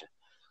infatuation.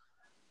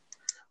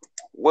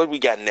 What we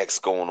got next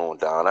going on,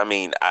 Don? I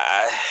mean,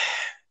 I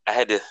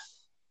had to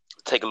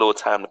take a little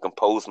time to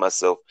compose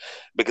myself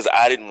because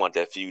I didn't want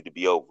that feud to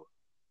be over.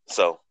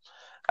 So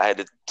I had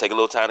to take a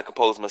little time to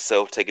compose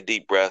myself, take a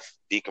deep breath,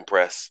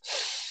 decompress.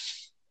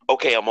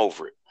 Okay, I'm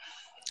over it.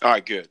 All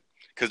right, good.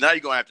 Because now you're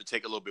going to have to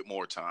take a little bit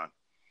more time.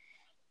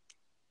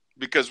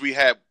 Because we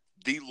have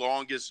the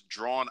longest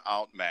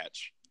drawn-out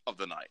match of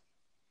the night.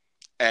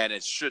 And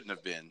it shouldn't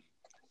have been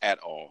at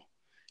all.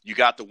 You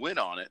got the win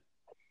on it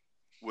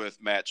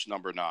with match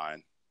number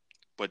 9.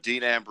 But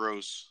Dean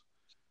Ambrose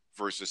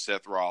versus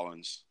Seth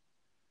Rollins.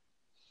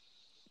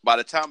 By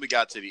the time we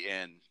got to the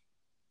end,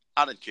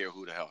 I didn't care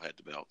who the hell had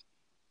the belt.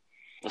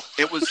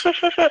 It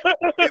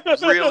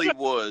really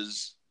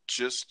was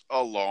just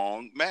a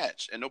long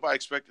match. And nobody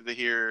expected to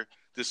hear,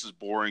 "This is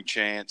boring"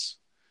 chants,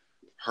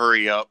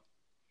 "hurry up."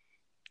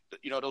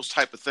 Those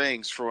type of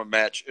things from a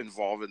match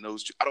involving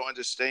those two. I don't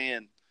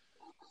understand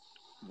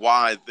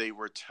why they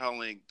were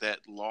telling that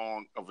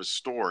long of a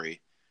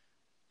story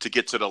to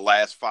get to the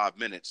last 5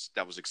 minutes.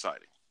 That was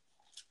exciting.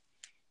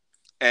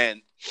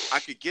 And I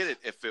could get it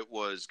if it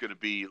was going to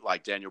be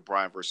like Daniel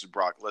Bryan versus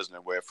Brock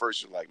Lesnar, where at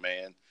first you're like,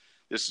 man,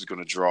 this is going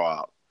to draw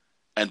out.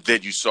 And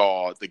then you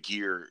saw the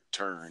gear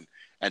turn,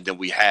 and then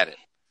we had it.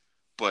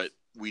 But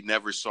we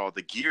never saw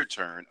the gear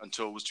turn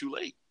until it was too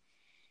late.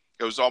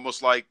 It was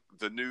almost like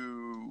the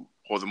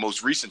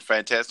most recent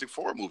Fantastic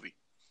Four movie.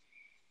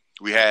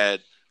 We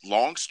had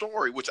long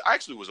story, which I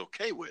actually was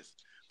okay with.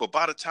 But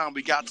by the time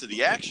we got to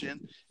the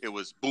action, it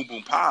was boom,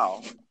 boom,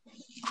 pow,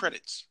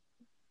 credits.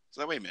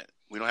 So wait a minute.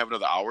 We don't have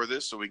another hour of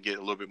this, so we get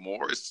a little bit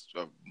more. It's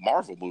a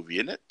Marvel movie,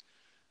 isn't it?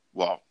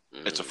 Well,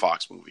 It's a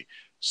Fox movie.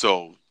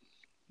 So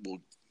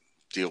we'll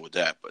deal with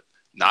that. But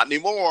not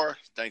anymore.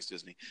 Thanks,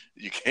 Disney.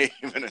 You came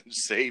in and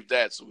saved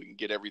that so we can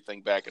get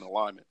everything back in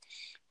alignment.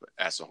 But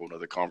that's a whole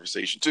other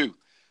conversation, too.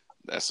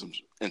 That's some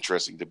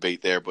interesting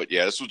debate there. But,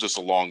 yeah, this was just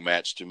a long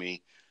match to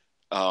me.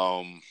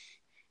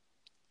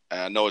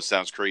 I know it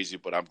sounds crazy,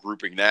 but I'm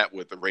grouping that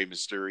with the Rey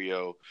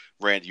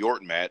Mysterio-Randy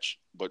Orton match.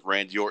 But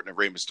Randy Orton and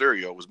Rey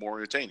Mysterio was more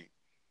entertaining.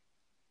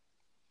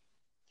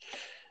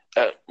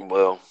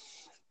 Well,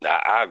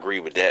 I agree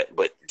with that.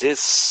 But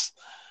this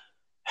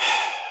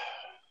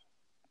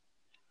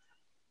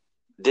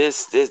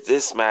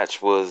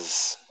match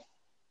was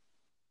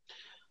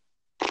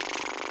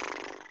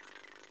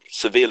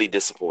severely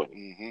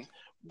disappointing. Mm-hmm.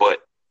 But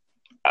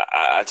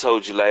I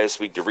told you last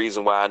week the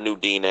reason why I knew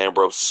Dean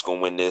Ambrose was going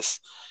to win this,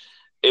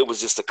 it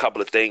was just a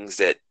couple of things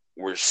that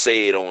were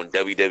said on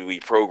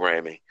WWE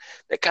programming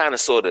that kind of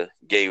sort of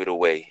gave it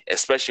away,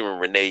 especially when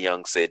Renee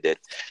Young said that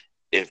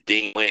if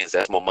Dean wins,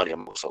 that's more money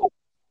I'm sold.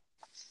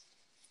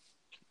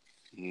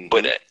 Mm-hmm.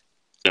 But,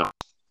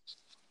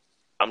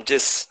 I'm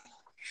just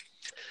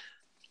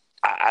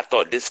 – I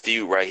thought this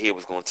feud right here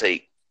was going to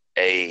take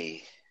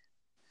a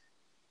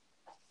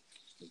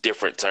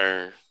different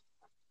turn.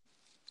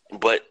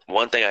 But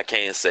one thing I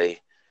can say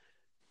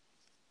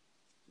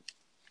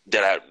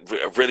that I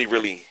really,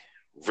 really,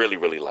 really,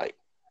 really like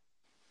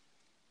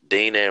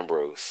Dean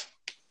Ambrose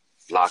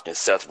locking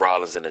Seth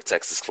Rollins in the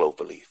Texas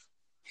Cloverleaf.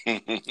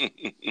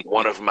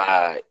 One of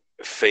my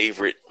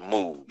favorite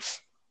moves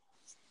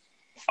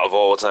of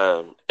all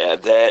time.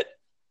 And that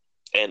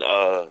and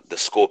the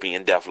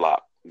Scorpion Deathlock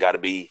got to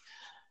be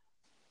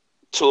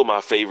two of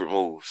my favorite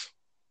moves.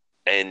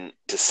 And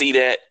to see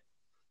that,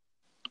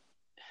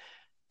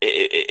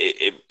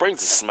 it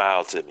brings a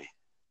smile to me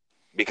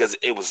because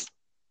it was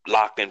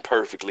locked in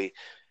perfectly.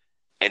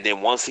 And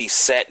then once he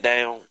sat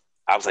down,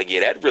 I was like,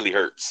 yeah, that really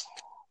hurts.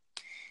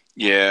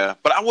 Yeah,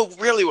 but I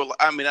would really,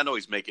 I mean, I know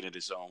he's making it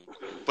his own,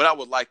 but I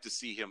would like to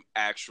see him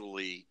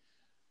actually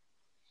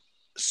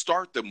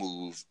start the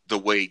move the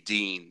way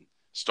Dean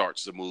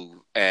starts the move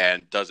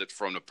and does it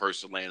from the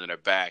person laying on their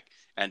back,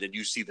 and then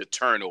you see the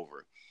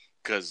turnover.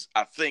 Because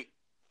I think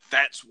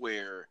that's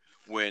where,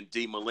 when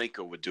Dean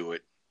Malenko would do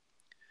it,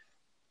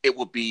 it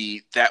would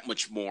be that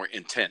much more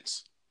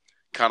intense.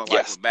 Kind of like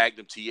Yes. when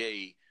Magnum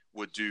TA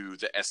would do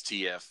the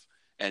STF,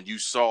 and you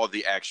saw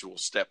the actual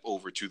step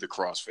over to the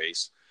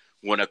crossface.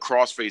 When a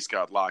crossface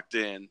got locked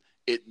in,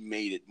 it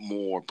made it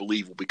more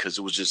believable because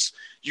it was just,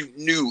 you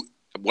knew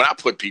when I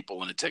put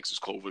people in the Texas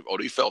Cloverleaf,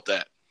 they felt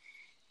that.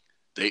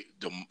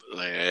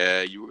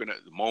 You were gonna,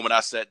 the moment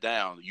I sat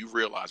down, you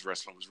realized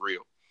wrestling was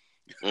real.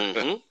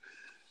 Mm-hmm.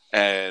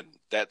 And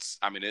that's,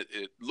 I mean,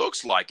 it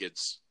looks like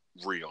it's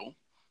real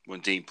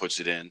when Dean puts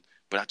it in,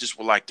 but I just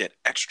would like that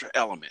extra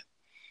element,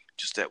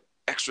 just that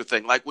extra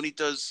thing. Like when he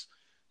does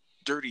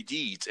dirty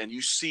deeds and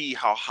you see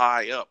how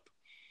high up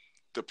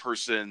the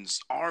person's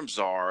arms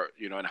are,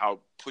 and how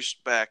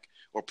pushed back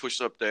or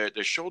pushed up their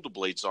shoulder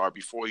blades are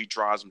before he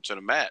drives them to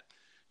the mat.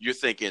 You're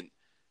thinking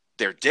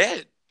they're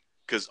dead,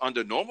 because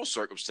under normal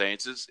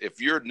circumstances, if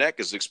your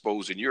neck is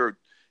exposed and you're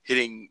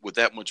hitting with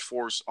that much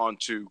force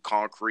onto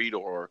concrete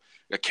or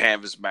a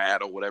canvas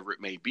mat or whatever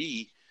it may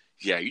be,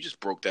 yeah, you just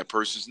broke that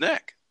person's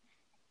neck.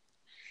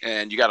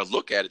 And you got to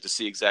look at it to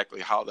see exactly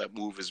how that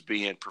move is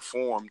being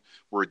performed,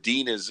 where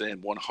Dean is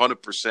in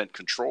 100%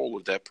 control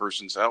of that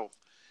person's health,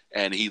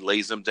 and he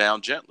lays them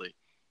down gently.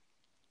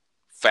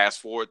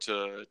 Fast forward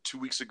to 2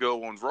 weeks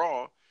ago on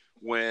Raw,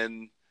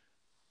 when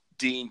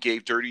Dean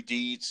gave dirty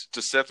deeds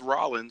to Seth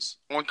Rollins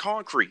on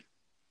concrete.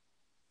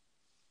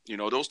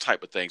 Those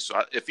type of things.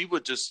 So if he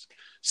would just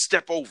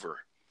step over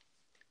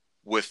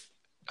with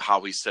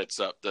how he sets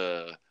up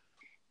the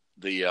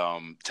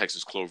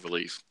Texas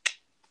Cloverleaf,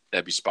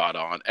 that'd be spot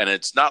on. And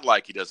it's not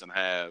like he doesn't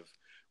have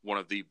one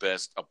of the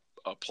best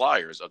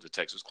appliers of the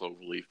Texas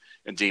Cloverleaf,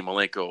 and Dean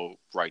Malenko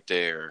right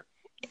there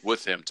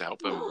with him to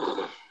help him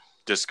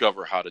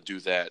discover how to do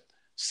that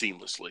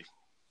seamlessly.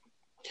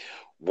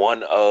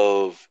 One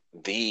of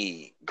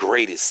the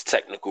greatest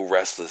technical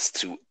wrestlers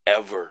to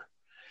ever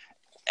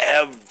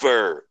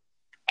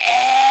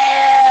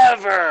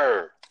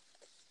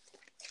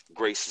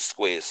grace the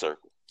squared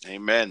circle.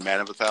 Amen. Man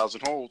of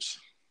 1,000 holds.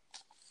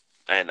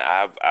 And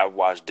I've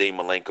watched Dean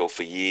Malenko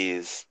for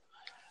years,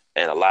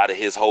 and a lot of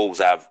his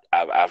holds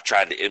I've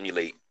tried to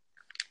emulate.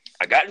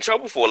 I got in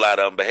trouble for a lot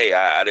of them, but hey,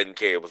 I didn't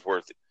care. It was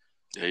worth it.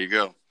 There you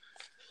go.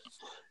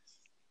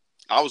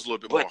 I was a little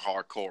bit more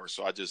hardcore,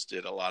 so I just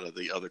did a lot of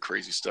the other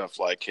crazy stuff,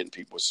 like hitting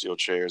people with steel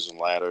chairs and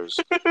ladders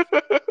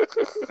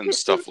and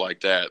stuff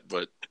like that.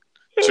 But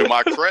to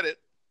my credit,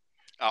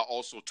 I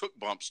also took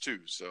bumps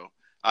too, so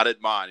I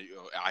didn't mind.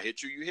 I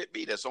hit you, you hit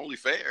me. That's only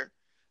fair,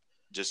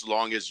 just as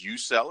long as you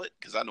sell it,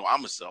 because I know I'm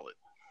gonna sell it.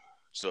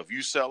 So if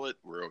you sell it,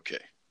 we're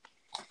okay.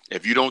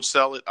 If you don't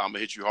sell it, I'm gonna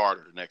hit you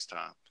harder the next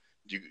time.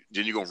 Then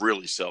you're gonna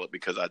really sell it,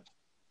 because I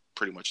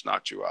pretty much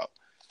knocked you out.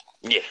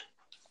 Yeah.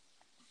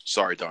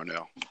 Sorry,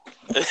 Darnell.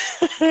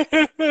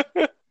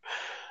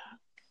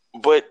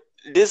 But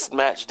this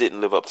match didn't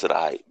live up to the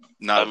hype.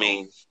 Not at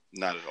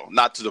all.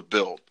 Not to the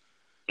build.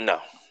 No,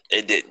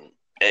 it didn't.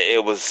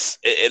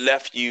 It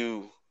left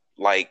you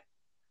like,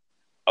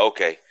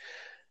 okay.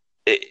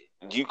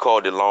 You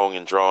called it long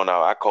and drawn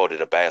out. I called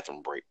it a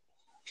bathroom break.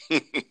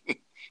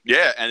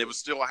 Yeah, and it was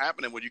still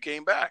happening when you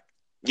came back.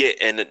 Yeah,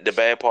 and the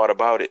bad part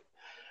about it,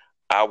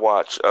 I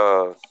watch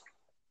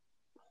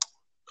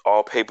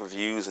all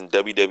pay-per-views and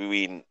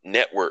WWE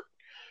Network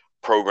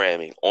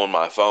programming on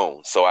my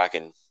phone, so I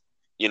can,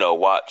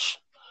 watch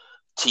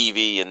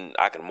TV and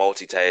I can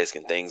multitask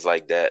and things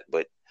like that.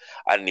 But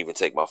I didn't even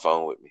take my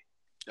phone with me.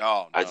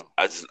 Oh no!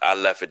 I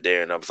left it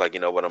there, and I was like,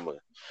 you know what? I'm gonna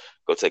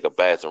go take a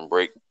bathroom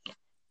break.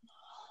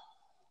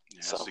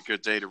 Yeah, so. It's a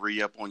good day to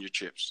re-up on your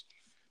chips,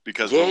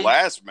 because the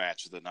last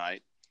match of the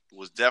night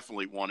was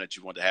definitely one that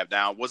you wanted to have.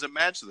 Now, it wasn't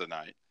match of the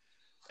night,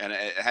 and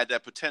it had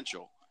that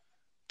potential,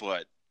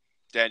 but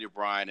Daniel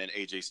Bryan and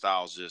AJ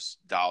Styles just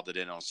dialed it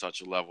in on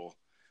such a level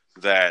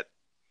that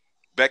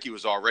Becky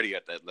was already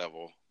at that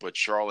level, but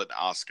Charlotte and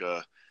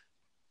Asuka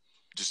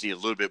just need a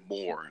little bit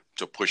more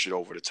to push it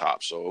over the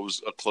top. So it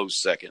was a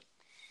close second.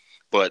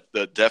 But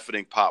the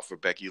deafening pop for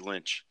Becky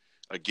Lynch,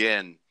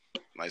 again,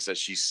 like I said,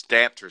 she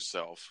stamped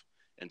herself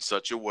in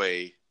such a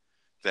way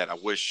that I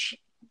wish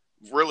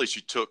really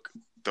she took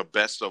the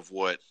best of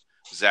what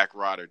Zack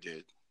Ryder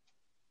did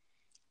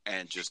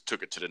and just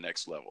took it to the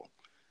next level.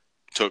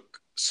 Took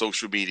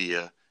social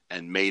media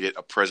and made it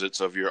a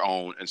presence of your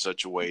own in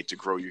such a way to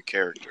grow your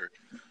character.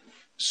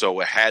 So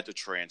it had to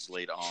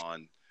translate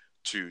on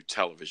to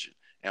television.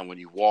 And when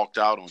you walked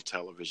out on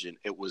television,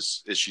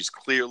 she's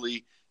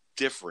clearly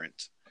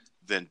different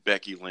than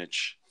Becky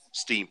Lynch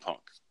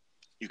steampunk.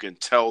 You can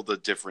tell the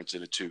difference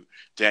in the two.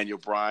 Daniel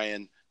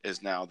Bryan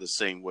is now the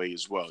same way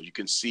as well. You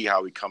can see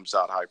how he comes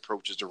out, how he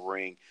approaches the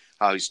ring,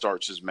 how he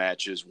starts his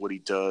matches, what he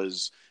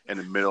does in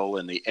the middle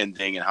and the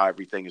ending, and how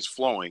everything is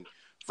flowing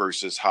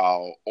versus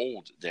how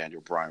old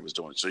Daniel Bryan was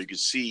doing. So you can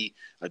see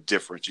a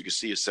difference. You can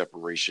see a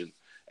separation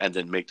and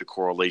then make the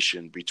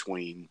correlation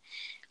between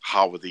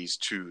how are these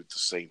two the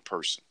same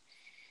person.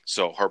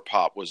 So her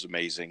pop was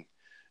amazing.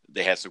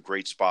 They had some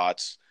great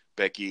spots.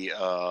 Becky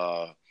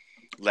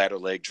ladder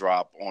leg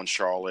drop on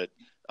Charlotte,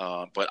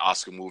 but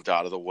Asuka moved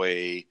out of the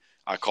way.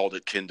 I called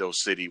it Kendo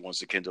City once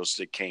the Kendo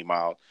stick came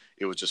out.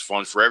 It was just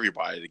fun for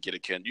everybody to get a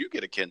Kendo. You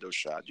get a Kendo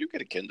shot. You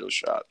get a Kendo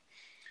shot.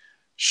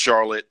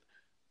 Charlotte,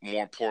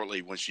 more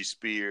importantly, when she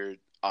speared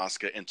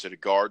Asuka into the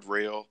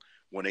guardrail,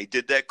 when they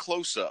did that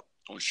close-up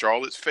on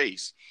Charlotte's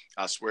face,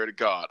 I swear to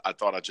God, I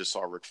thought I just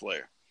saw Ric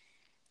Flair.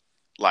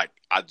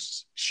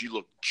 She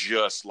looked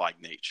just like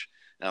Nate.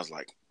 And I was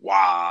like,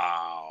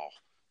 wow,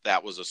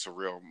 that was a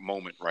surreal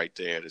moment right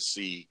there to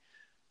see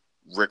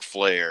Ric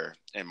Flair,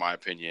 in my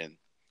opinion,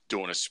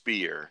 doing a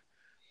spear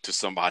to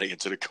somebody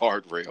into the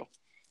guardrail.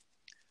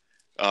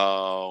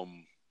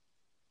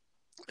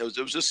 It was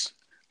just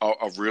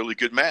a really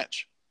good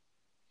match.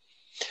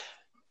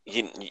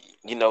 You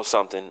know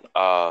something?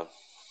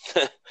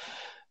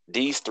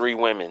 These three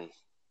women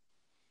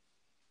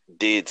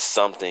did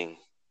something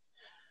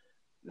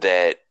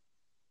that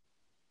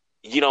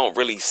you don't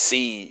really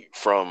see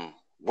from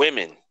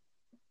women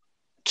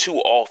too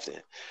often,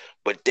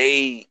 but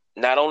they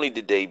not only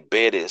did they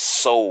bare their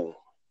soul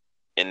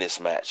in this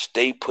match,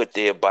 they put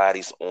their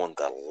bodies on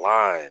the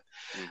line.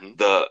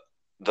 Mm-hmm.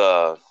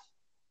 The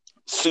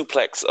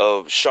suplex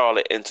of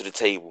Charlotte into the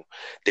table,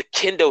 the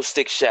kendo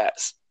stick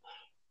shots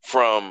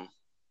from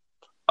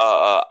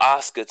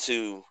Asuka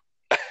to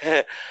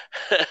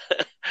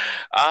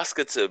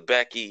Asuka to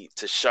Becky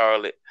to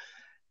Charlotte,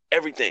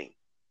 everything.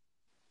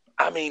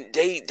 I mean,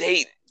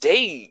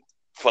 they,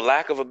 for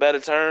lack of a better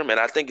term, and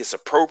I think it's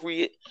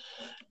appropriate,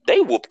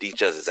 they whooped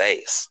each other's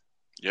ass.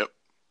 Yep.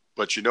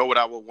 But you know what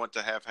I would want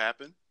to have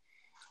happen?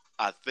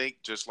 I think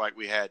just like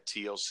we had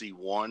TLC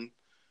 1,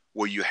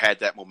 where you had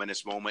that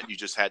momentous moment, you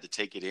just had to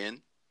take it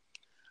in.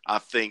 I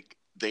think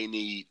they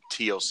need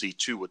TLC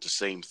 2 with the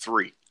same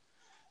 3.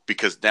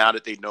 Because now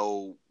that they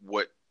know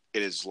what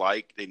it is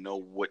like, they know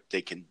what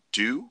they can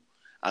do.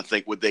 I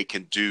think what they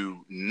can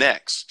do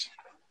next,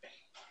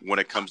 when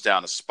it comes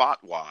down to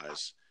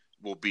spot-wise,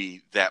 will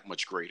be that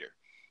much greater.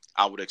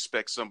 I would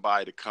expect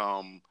somebody to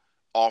come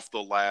off the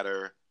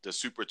ladder, the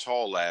super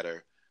tall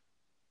ladder,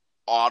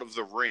 out of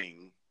the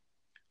ring,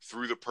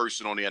 through the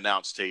person on the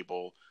announce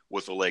table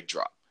with a leg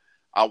drop.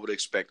 I would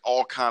expect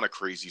all kind of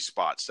crazy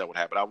spots that would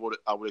happen.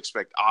 I would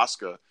expect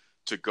Asuka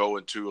to go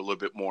into a little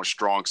bit more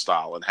strong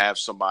style and have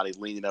somebody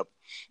leaning up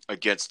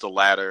against the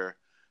ladder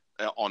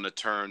on the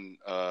turn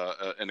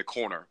in the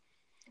corner,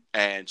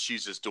 and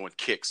she's just doing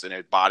kicks and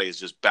her body is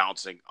just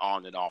bouncing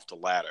on and off the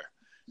ladder.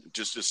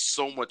 Just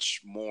so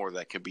much more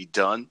that can be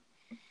done.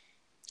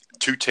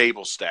 2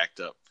 tables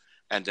stacked up,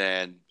 and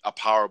then a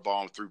power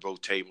bomb through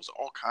both tables.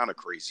 All kind of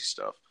crazy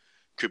stuff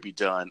could be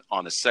done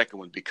on the second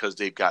one because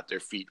they've got their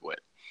feet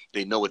wet.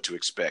 They know what to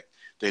expect.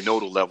 They know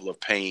the level of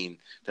pain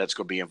that's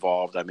going to be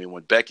involved. I mean,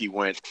 when Becky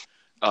went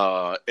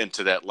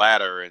into that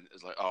ladder and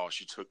it's like, oh,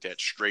 she took that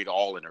straight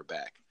all in her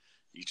back.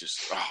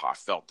 I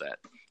felt that.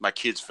 My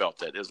kids felt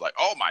that. It was like,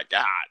 oh my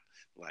God.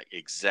 Like,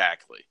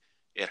 exactly.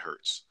 It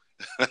hurts.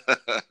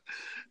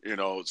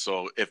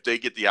 So if they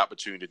get the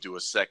opportunity to do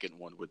a second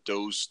one with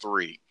those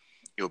 3,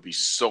 it'll be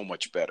so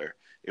much better.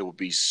 It will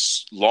be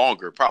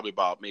longer, probably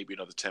about maybe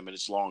another 10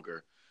 minutes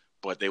longer,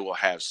 but they will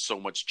have so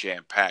much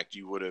jam packed.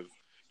 You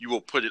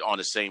will put it on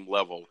the same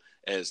level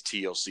as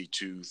TLC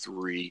 2,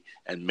 3,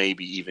 and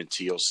maybe even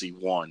TLC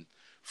 1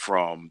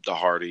 from the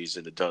Hardys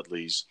and the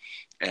Dudleys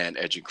and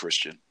Edge and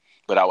Christian.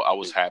 But I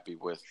was happy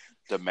with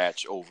the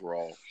match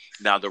overall.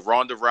 Now, the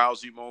Ronda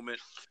Rousey moment,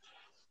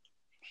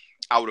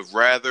 I would have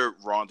rather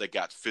Ronda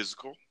got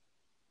physical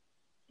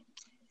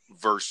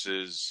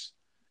versus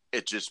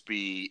it just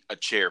be a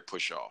chair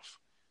push-off.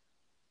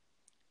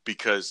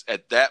 Because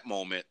at that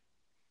moment,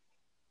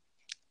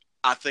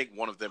 I think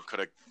one of them could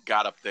have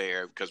got up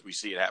there, because we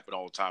see it happen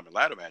all the time in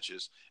ladder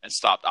matches, and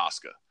stopped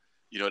Asuka.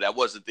 That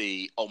wasn't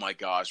the, oh my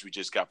gosh, we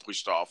just got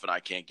pushed off and I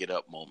can't get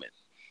up moment.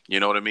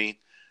 You know what I mean?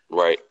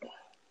 Right.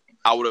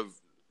 I would have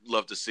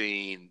loved to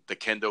seen the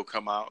kendo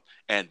come out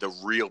and the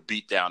real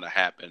beatdown to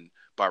happen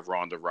by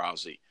Ronda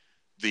Rousey.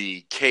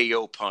 The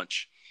KO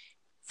punch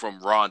from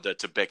Ronda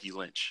to Becky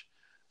Lynch.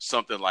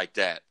 Something like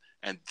that.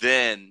 And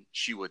then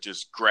she would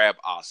just grab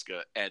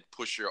Asuka and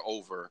push her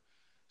over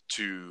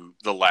to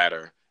the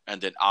ladder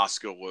and then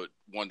Asuka would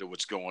wonder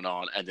what's going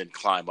on and then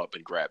climb up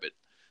and grab it.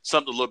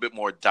 Something a little bit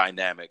more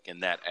dynamic in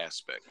that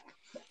aspect.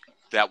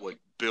 That would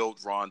build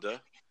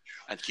Ronda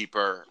and keep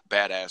her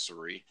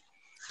badassery.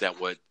 That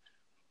would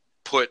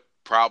put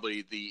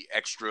probably the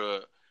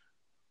extra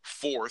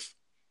fourth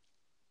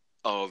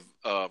of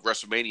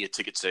WrestleMania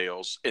ticket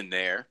sales in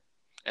there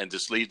and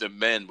just leave the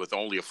men with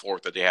only a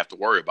fourth that they have to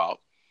worry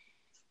about.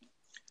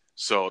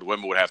 So the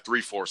women would have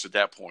 3/4 at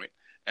that point,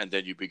 and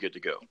then you'd be good to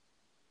go.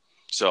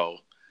 So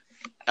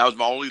that was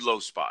my only low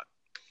spot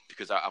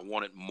because I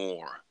wanted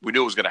more. We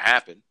knew it was going to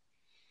happen,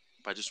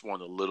 but I just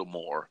wanted a little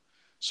more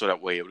so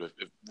that way it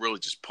really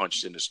just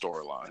punched in the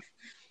storyline.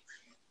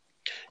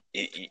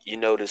 You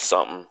notice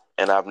something,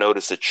 and I've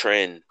noticed a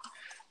trend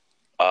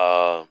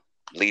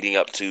leading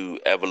up to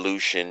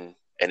Evolution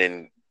and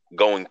then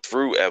going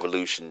through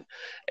Evolution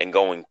and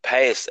going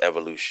past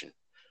Evolution.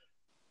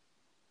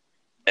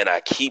 And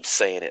I keep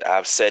saying it.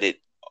 I've said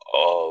it,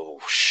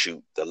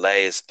 the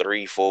last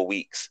 3-4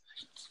 weeks.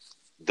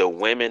 The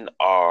women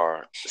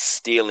are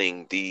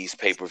stealing these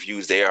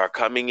pay-per-views. They are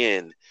coming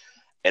in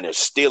and they're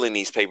stealing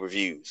these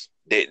pay-per-views.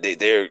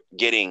 They're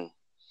getting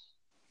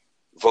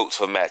votes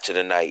for match of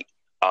the night.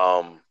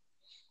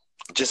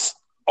 Just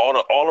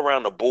all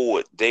around the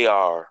board, they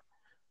are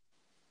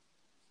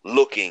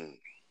looking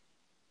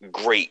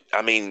great.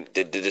 I mean,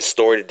 the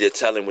story that they're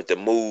telling with the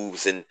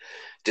moves and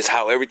just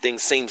how everything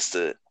seems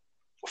to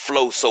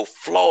flow so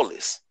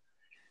flawless.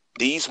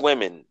 These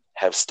women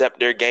have stepped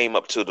their game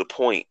up to the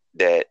point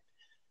that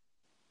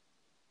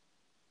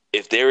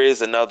if there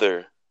is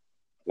another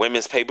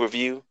women's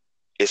pay-per-view,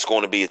 it's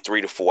going to be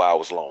 3 to 4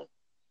 hours long.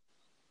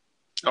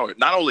 Oh,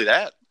 not only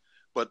that,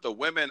 but the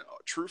women,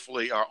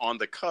 truthfully, are on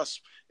the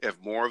cusp. If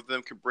more of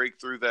them can break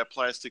through that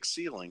plastic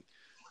ceiling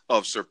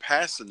of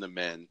surpassing the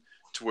men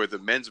to where the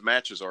men's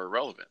matches are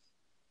irrelevant.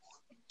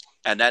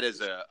 And that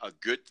is a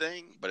good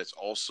thing, but it's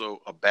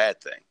also a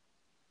bad thing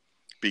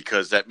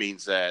because that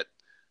means that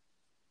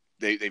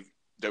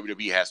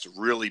WWE has to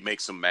really make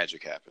some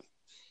magic happen.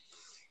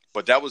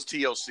 But that was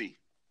TLC.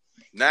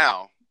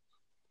 Now,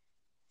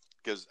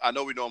 because I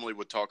know we normally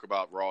would talk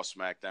about Raw,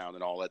 SmackDown,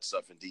 and all that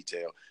stuff in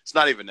detail. It's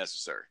not even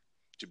necessary,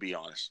 to be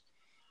honest,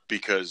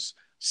 because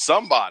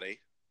somebody,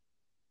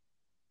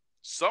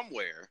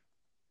 somewhere,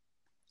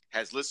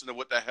 has listened to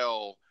what the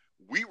hell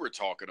we were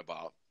talking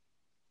about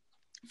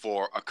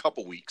for a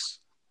couple weeks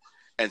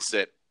and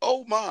said,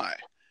 oh my,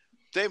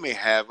 they may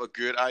have a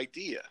good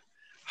idea.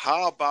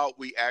 How about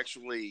we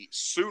actually,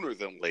 sooner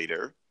than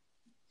later,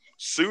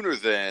 sooner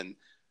than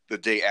the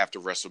day after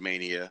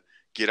WrestleMania,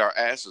 get our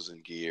asses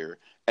in gear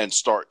and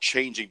start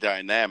changing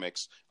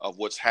dynamics of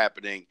what's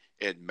happening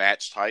in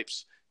match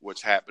types,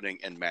 what's happening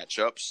in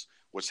matchups,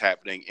 what's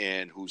happening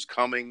in who's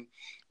coming,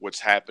 what's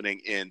happening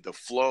in the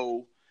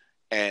flow,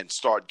 and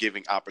start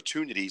giving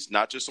opportunities,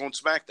 not just on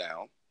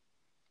SmackDown,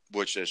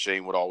 which, as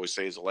Shane would always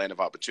say, is a land of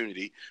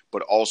opportunity,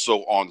 but also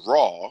on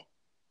Raw.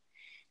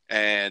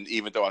 And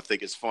even though I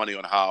think it's funny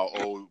on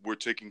how, we're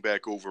taking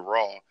back over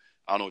Raw,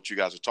 I don't know what you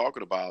guys are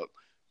talking about,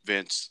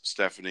 Vince,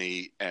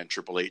 Stephanie, and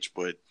Triple H,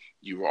 but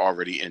you were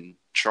already in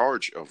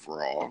charge of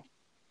Raw.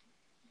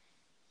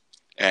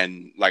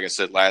 And like I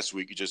said last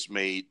week, you just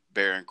made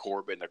Baron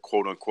Corbin a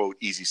quote-unquote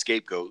easy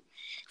scapegoat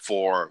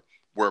for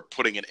we're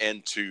putting an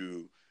end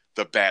to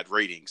the bad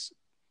ratings,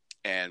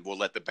 and we'll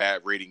let the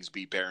bad ratings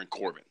be Baron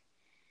Corbin.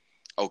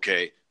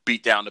 Okay,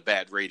 beat down the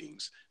bad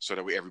ratings so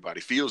that way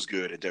everybody feels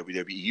good in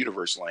WWE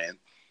Universe land.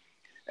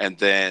 And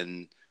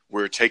then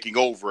we're taking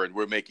over and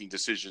we're making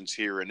decisions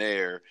here and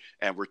there,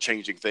 and we're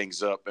changing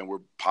things up, and we're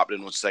popping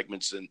in on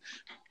segments and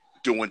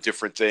doing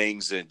different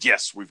things. And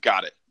yes, we've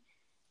got it.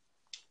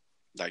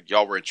 Like,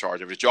 y'all were in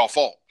charge of it. It's y'all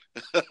fault.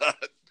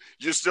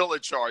 You're still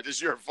in charge.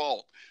 It's your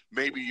fault.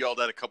 Maybe you yelled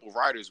at a couple of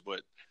writers,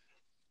 but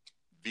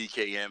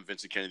VKM,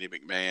 Vincent Kennedy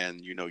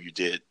McMahon, you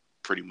did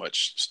pretty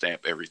much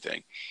stamp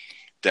everything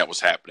that was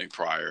happening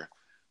prior.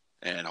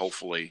 And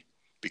hopefully,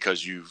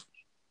 because you've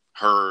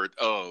heard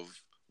of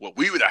what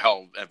we would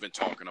have been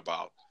talking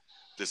about,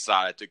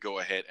 decided to go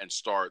ahead and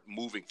start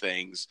moving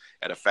things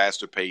at a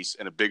faster pace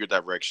in a bigger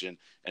direction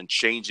and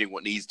changing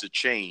what needs to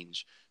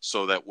change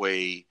so that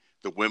way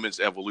the women's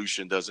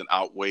evolution doesn't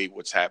outweigh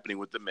what's happening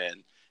with the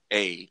men,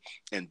 A,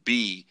 and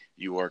B,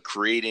 you are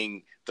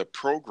creating the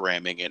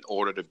programming in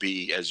order to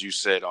be, as you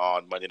said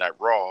on Monday Night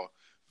Raw,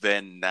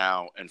 then,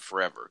 now, and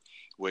forever,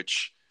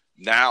 which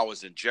now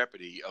is in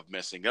jeopardy of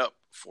messing up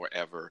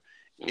forever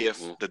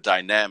if the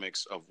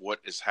dynamics of what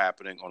is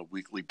happening on a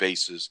weekly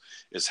basis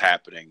is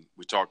happening.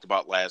 We talked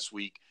about last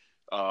week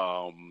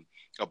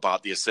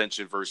about the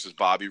Ascension versus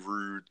Bobby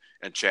Roode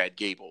and Chad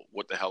Gable.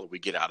 What the hell do we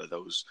get out of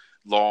those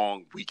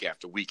long week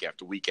after week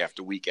after week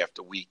after week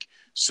after week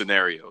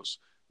scenarios?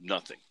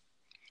 Nothing.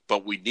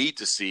 But we need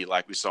to see,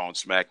 like we saw on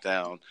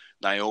SmackDown,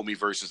 Naomi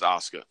versus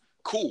Asuka.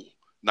 Cool.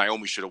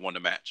 Naomi should have won the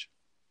match.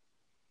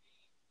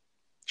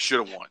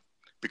 Should have won.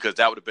 Because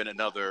that would have been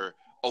another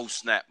oh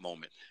snap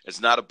moment. It's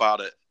not about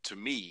it, to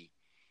me,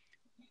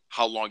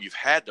 how long you've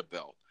had the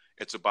belt.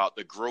 It's about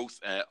the growth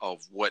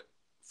of what,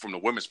 from the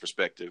women's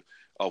perspective,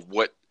 of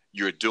what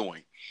you're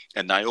doing.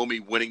 And Naomi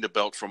winning the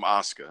belt from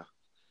Asuka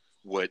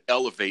would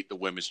elevate the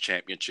women's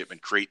championship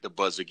and create the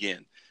buzz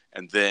again.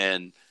 And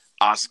then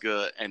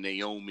Asuka and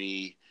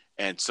Naomi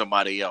and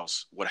somebody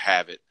else would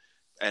have it.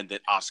 And then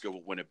Asuka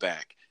would win it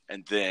back.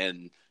 And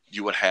then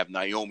you would have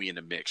Naomi in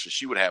the mix. So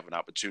she would have an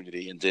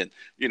opportunity. And then,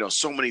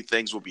 so many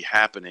things will be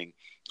happening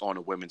on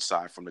the women's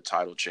side from the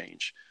title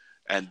change.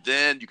 And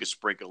then you could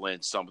sprinkle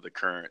in some of the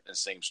current and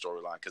same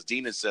storyline. Because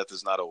Dean and Seth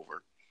is not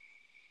over.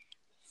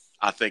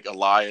 I think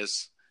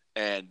Elias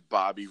and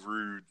Bobby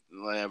Roode,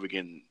 we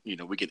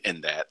can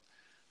end that.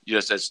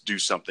 Let's do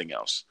something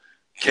else.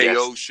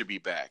 KO should be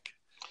back.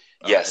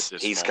 Yes,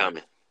 he's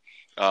coming.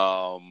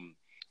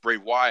 Bray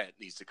Wyatt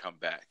needs to come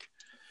back.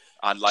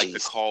 Unlike the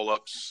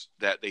call-ups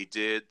that they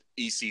did,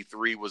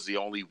 EC3 was the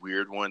only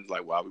weird one.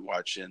 Like, while we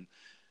watching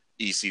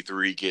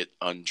EC3 get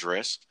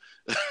undressed,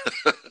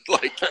 that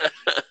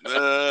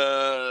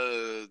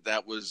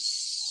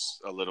was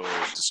a little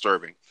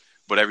disturbing.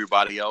 But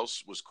everybody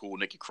else was cool.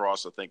 Nikki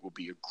Cross, I think, will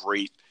be a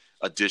great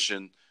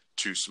addition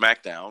to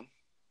SmackDown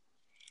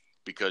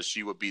because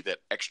she would be that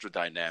extra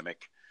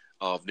dynamic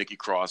of Nikki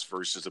Cross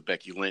versus a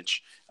Becky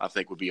Lynch. I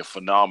think would be a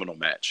phenomenal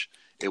match.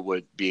 It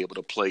would be able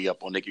to play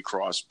up on Nikki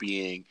Cross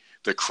being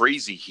the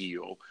crazy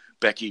heel,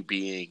 Becky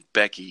being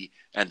Becky,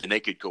 and then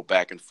they could go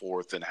back and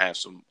forth and have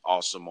some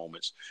awesome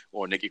moments.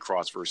 Or Nikki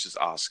Cross versus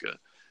Asuka.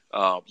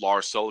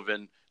 Lars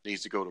Sullivan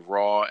needs to go to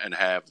Raw and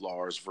have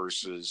Lars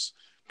versus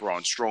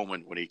Braun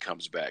Strowman when he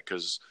comes back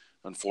because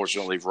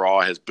unfortunately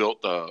Raw has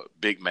built the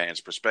big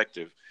man's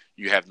perspective.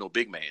 You have no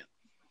big man.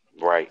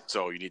 Right.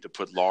 So you need to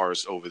put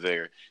Lars over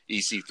there.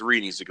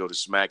 EC3 needs to go to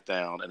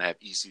SmackDown and have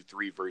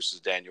EC3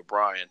 versus Daniel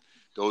Bryan.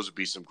 Those would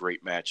be some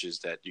great matches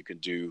that you can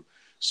do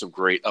some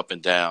great up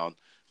and down.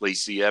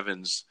 Lacey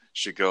Evans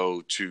should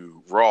go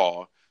to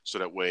Raw so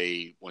that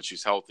way when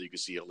she's healthy you can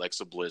see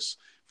Alexa Bliss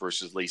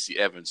versus Lacey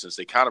Evans since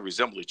they kind of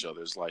resemble each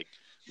other. It's like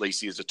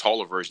Lacey is a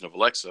taller version of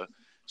Alexa.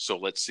 So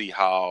let's see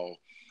how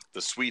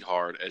the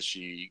sweetheart, as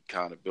she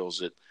kind of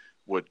bills it,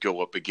 would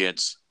go up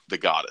against the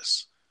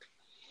goddess.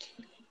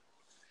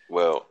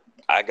 Well,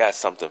 I got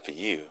something for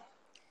you.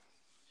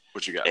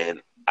 What you got?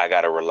 And I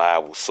got a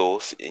reliable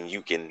source, and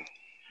you can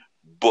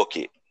book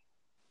it.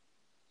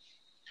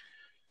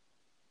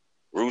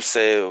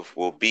 Rusev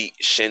will beat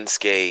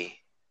Shinsuke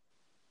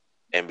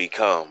and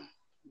become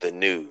the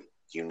new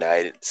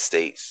United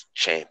States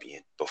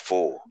champion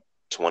before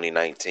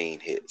 2019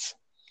 hits.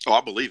 Oh,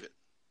 I believe it.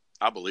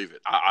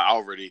 I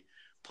already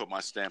put my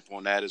stamp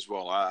on that as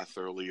well. I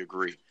thoroughly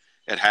agree.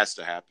 It has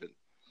to happen.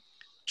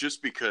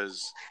 Just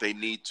because they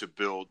need to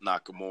build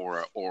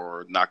Nakamura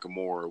or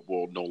Nakamura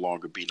will no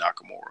longer be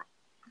Nakamura.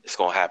 It's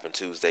going to happen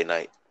Tuesday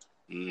night.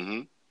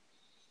 Mm-hmm.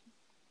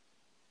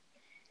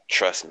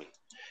 Trust me.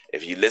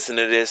 If you listen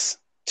to this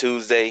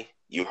Tuesday,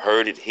 you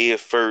heard it here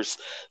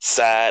first.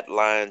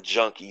 Sideline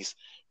Junkies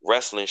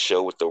wrestling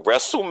show with the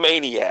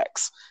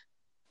WrestleManiacs.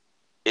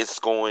 It's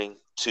going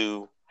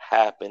to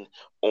happen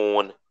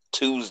on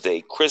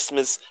Tuesday.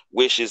 Christmas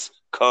wishes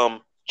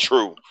come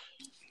true.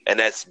 And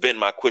that's been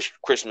my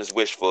Christmas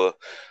wish for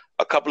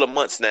a couple of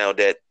months now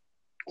that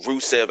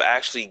Rusev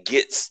actually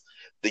gets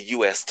the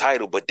U.S.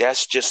 title. But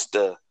that's just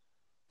the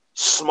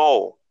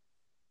small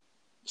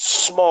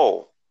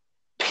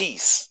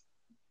piece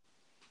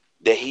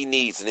that he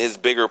needs in his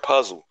bigger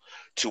puzzle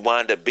to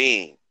wind up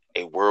being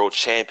a world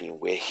champion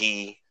where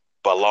he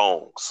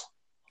belongs.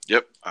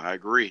 Yep, I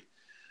agree.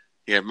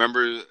 Yeah,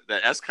 remember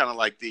that's kind of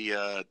like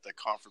the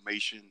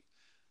confirmation,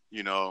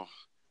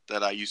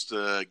 that I used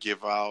to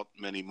give out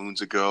many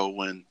moons ago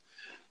when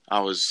I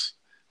was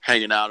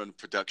hanging out in the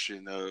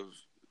production of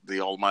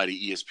the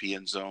almighty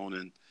ESPN zone.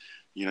 And,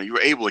 you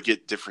were able to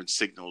get different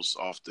signals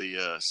off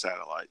the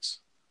satellites.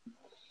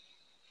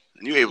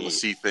 And you were able to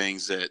see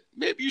things that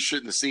maybe you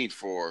shouldn't have seen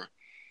for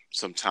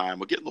some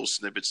time or get little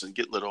snippets and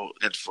get little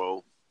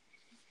info.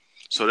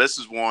 So this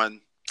is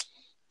one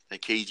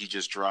that KG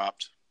just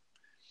dropped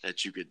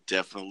that you could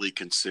definitely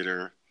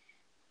consider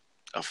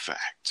a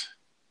fact.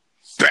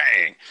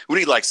 Bang! We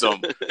need like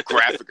some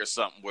graphic or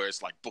something where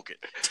it's like book it,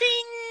 ting,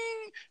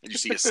 and you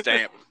see a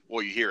stamp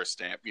or you hear a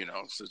stamp.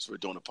 Since we're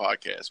doing a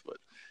podcast. But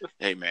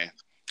hey, man,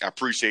 I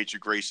appreciate you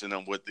gracing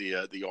them with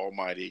the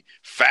almighty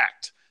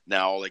fact.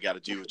 Now all they got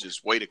to do is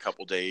just wait a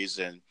couple days,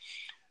 and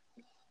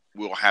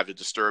we'll have the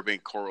disturbing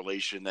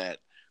correlation that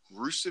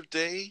Rusev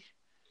Day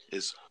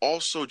is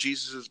also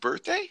Jesus'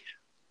 birthday.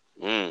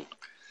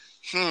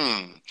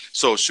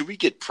 So should we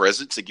get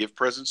presents and give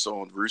presents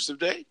on Rusev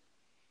Day?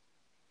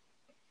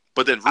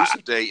 But then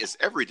Rusev Day is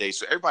every day,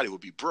 so everybody would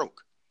be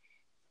broke.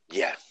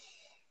 Yeah.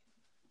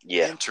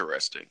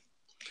 Interesting.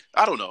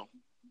 I don't know.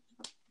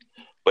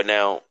 But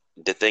now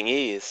the thing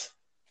is,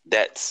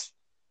 that's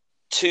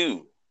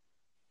two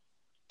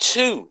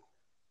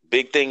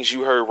big things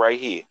you heard right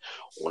here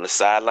on the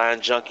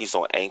Sideline Junkies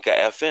on Anchor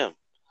FM.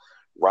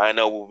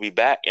 Rhino will be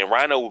back, and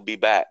Rhino will be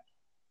back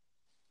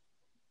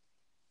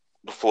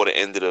before the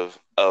end of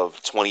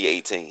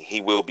 2018. He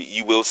will be.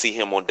 You will see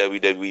him on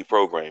WWE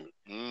programming.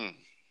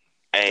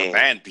 And the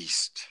Man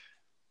Beast.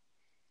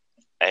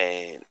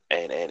 And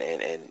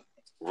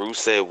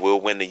Rusev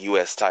will win the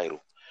U.S.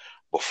 title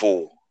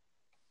before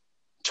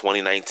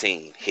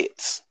 2019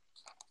 hits,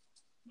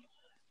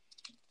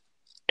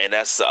 and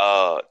that's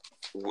the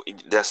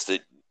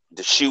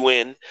shoe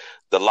in,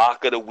 the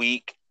lock of the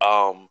week.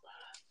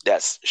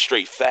 That's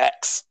straight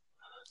facts.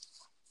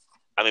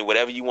 I mean,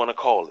 whatever you want to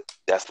call it,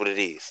 that's what it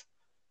is.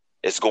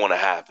 It's going to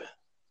happen.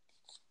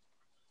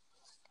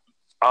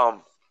 A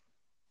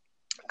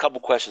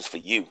couple questions for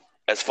you.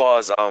 As far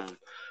as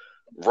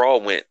Raw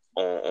went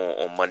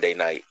on Monday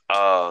night,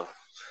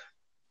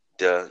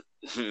 the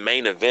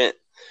main event,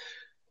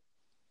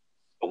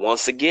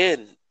 once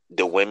again,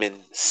 the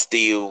women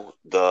steal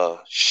the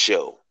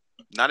show.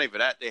 Not even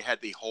that, they had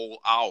the whole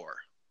hour.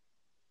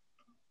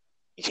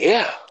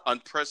 Yeah.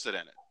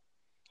 Unprecedented.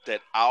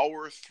 That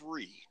hour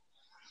 3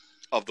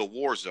 of the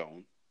War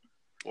Zone,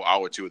 well,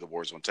 hour 2 of the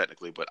War Zone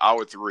technically, but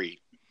hour 3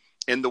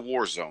 in the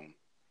War Zone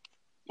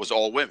was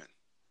all women.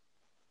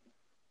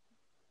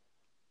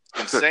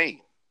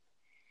 Insane.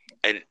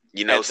 And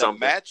you know, and something,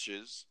 the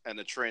matches and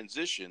the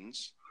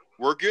transitions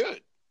were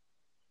good.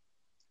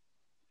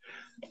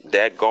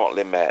 That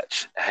gauntlet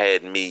match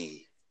had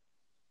me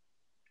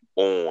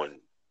on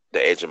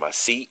the edge of my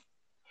seat,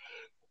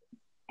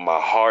 my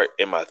heart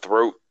in my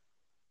throat,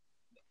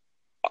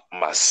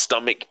 my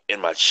stomach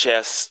in my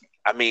chest.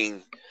 I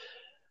mean,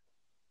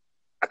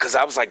 because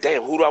I was like,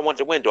 damn, who do I want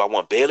to win? Do I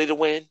want Bayley to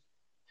win?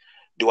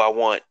 Do I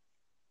want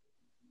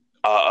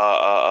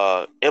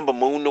Ember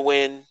Moon to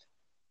win?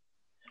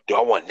 Do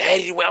I want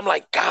Natty to win? I'm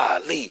like,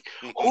 golly,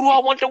 who do I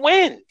want to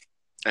win?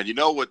 And you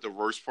know what the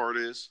worst part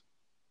is?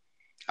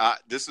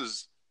 This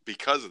is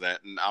because of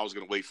that, and I was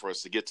going to wait for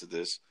us to get to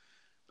this.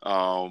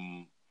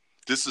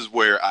 This is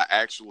where I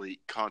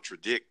actually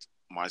contradict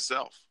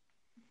myself.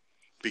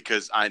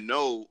 Because I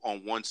know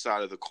on one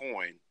side of the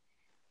coin,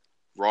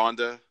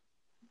 Ronda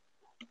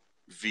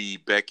v.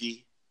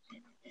 Becky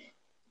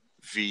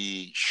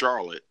v.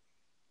 Charlotte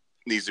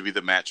needs to be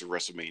the match of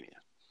WrestleMania.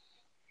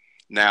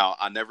 Now,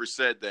 I never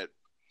said that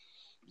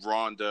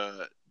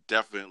Ronda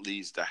definitely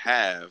needs to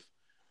have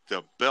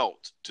the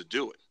belt to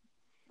do it.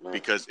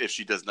 Because if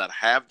she does not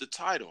have the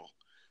title,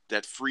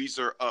 that frees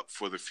her up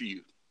for the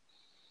feud.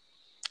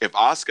 If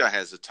Asuka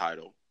has the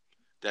title,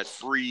 that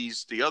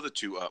frees the other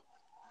two up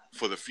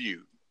for the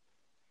feud.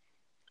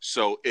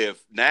 So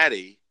if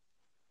Natty,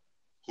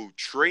 who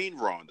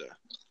trained Ronda,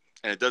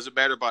 and it doesn't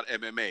matter about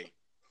MMA,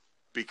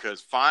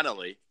 because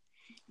finally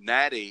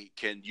Natty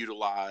can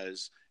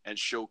utilize and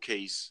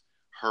showcase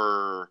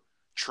her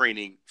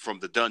training from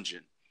the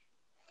dungeon,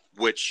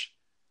 which,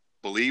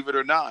 believe it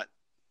or not,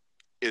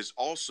 is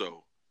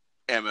also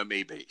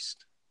MMA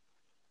based.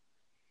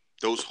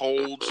 Those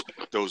holds,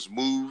 those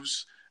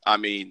moves, I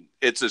mean,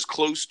 it's as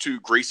close to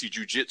Gracie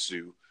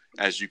Jiu-Jitsu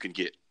as you can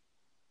get.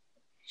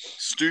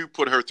 Stu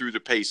put her through the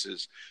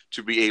paces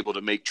to be able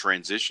to make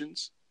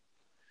transitions,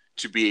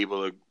 to be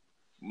able to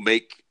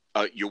make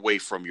your way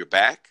from your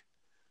back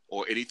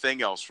or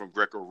anything else from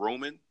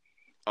Greco-Roman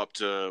up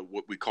to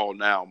what we call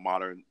now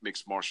modern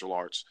mixed martial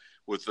arts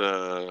with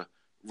the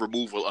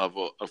removal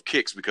of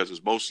kicks because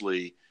it's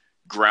mostly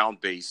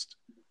ground-based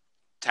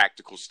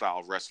tactical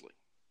style wrestling.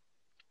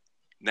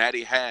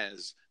 Natty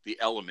has the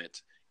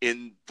element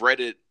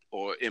embedded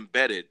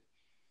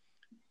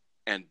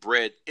and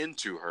bred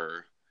into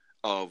her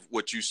of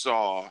what you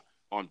saw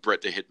on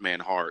Bret the Hitman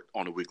Hart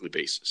on a weekly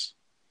basis.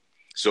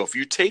 So if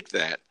you take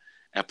that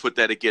and put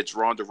that against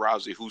Ronda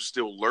Rousey, who's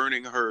still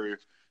learning her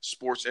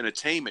sports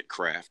entertainment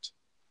craft,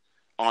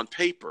 on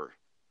paper,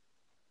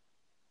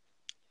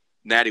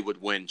 Natty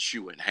would win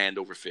shoeing, hand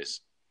over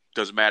fist.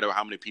 Doesn't matter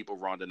how many people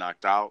Ronda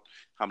knocked out,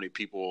 how many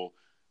people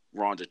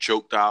Ronda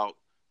choked out,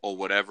 or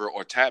whatever,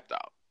 or tapped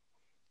out.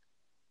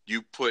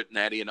 You put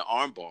Natty in the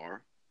armbar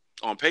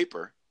on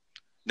paper,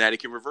 Natty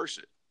can reverse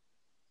it.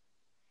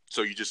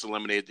 So you just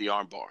eliminated the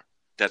armbar.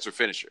 That's her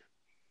finisher.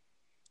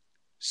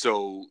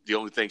 So the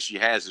only thing she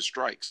has is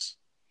strikes.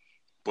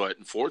 But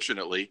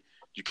unfortunately,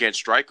 you can't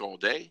strike all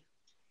day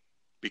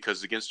because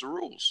it's against the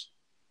rules.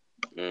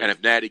 And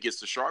if Natty gets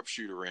the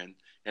sharpshooter in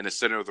the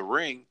center of the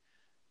ring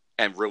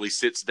and really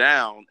sits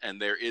down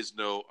and there is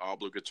no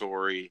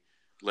obligatory,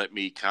 let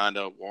me kind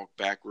of walk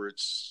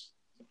backwards.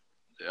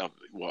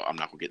 Well, I'm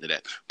not going to get into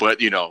that.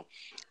 But,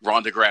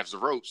 Ronda grabs the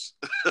ropes.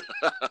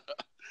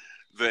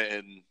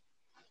 Then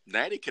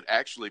Natty could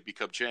actually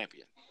become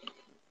champion,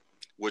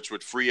 which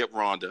would free up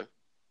Ronda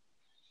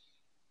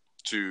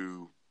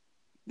to,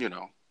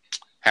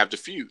 have the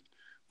feud.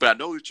 But I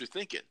know what you're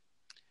thinking.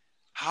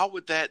 How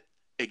would that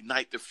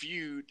ignite the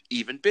feud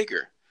even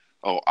bigger?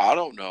 Oh, I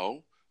don't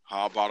know.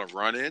 How about a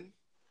run-in?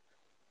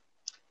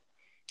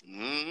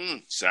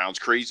 Sounds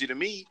crazy to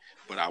me,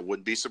 but I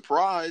wouldn't be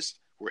surprised.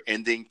 We're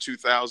ending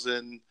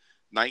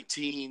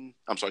 2018,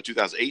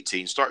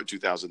 starting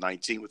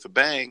 2019 with a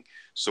bang.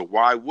 So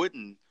why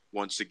wouldn't,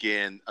 once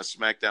again, a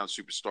SmackDown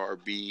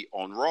superstar be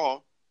on Raw?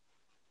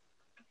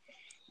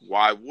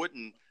 Why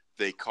wouldn't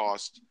they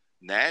cost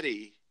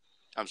Ronda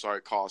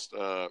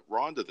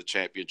the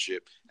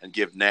championship and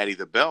give Natty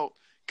the belt,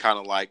 kind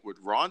of like what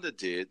Ronda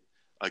did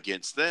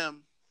against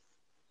them?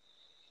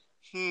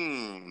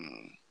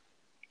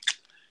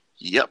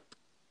 Yep.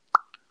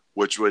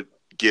 Which would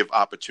give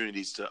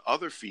opportunities to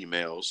other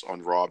females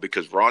on Raw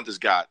because Ronda's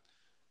got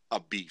a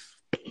beef.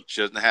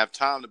 She doesn't have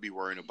time to be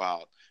worrying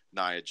about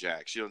Nia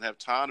Jax. She doesn't have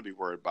time to be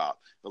worried about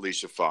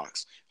Alicia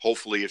Fox.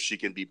 Hopefully, if she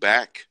can be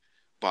back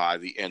by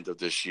the end of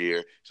this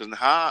year, she doesn't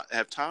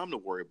have time to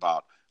worry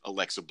about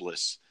Alexa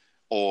Bliss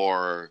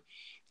or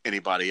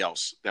anybody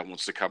else that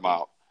wants to come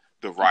out,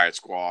 the Riot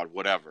Squad,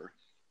 whatever.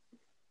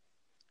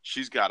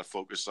 She's got to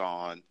focus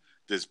on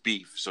this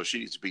beef, so she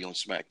needs to be on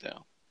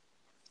SmackDown.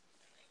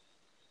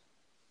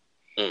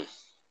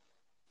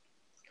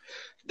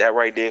 That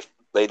right there,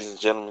 ladies and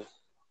gentlemen,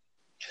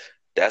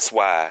 that's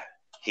why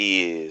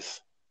he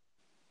is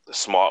the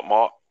smart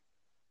mark,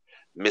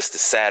 Mr.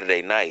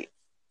 Saturday Night,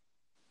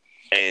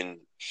 and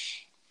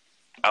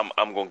I'm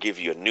gonna give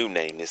you a new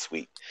name this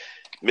week,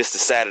 Mr.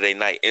 Saturday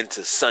Night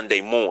into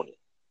Sunday morning.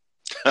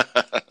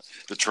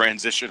 The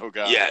transitional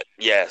guy. Yeah,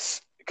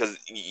 yes, because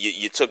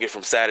you took it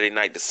from Saturday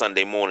night to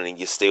Sunday morning, and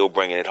you're still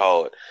bringing it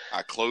hard.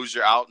 I close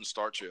you out and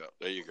start you up.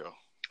 There you go.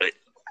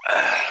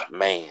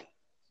 Man.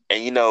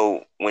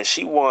 And when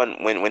she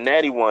won, when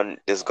Natty won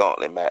this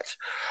gauntlet match,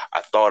 I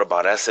thought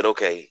about it. I said,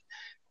 okay,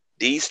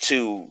 these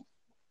two,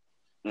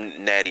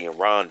 Natty and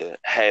Ronda,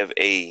 have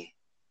a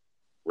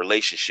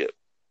relationship.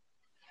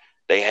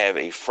 They have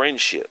a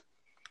friendship.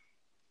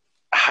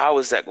 How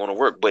is that going to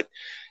work? But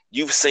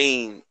you've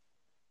seen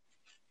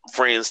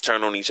friends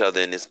turn on each other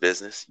in this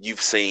business.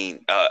 You've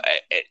seen,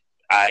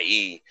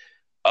 i.e.,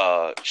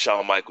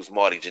 Shawn Michaels,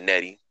 Marty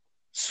Jannetty,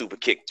 super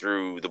kick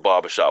through the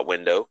barbershop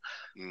window.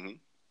 Mm-hmm.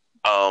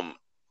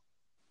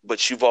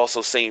 But you've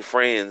also seen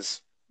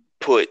friends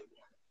put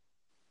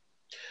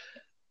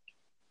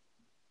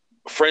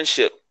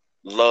friendship,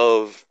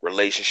 love,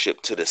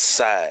 relationship to the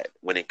side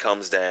when it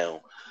comes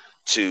down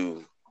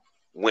to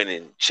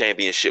winning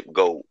championship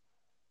gold.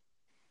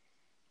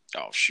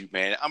 Oh, shoot,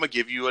 man. I'm going to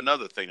give you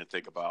another thing to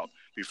think about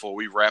before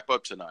we wrap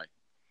up tonight.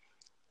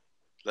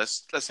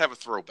 Let's have a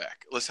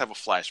throwback. Let's have a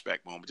flashback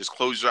moment. Just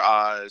close your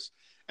eyes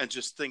and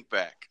just think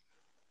back.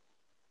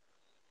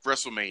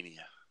 WrestleMania.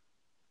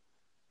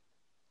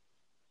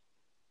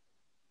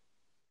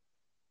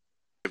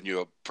 Giving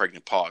you a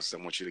pregnant pause.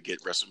 I want you to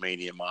get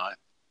WrestleMania in mind.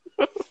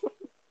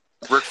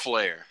 Ric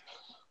Flair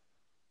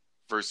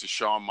versus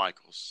Shawn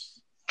Michaels.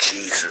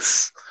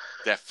 Jesus.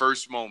 That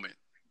first moment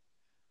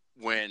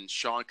when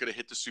Shawn could have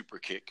hit the super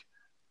kick,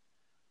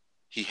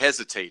 he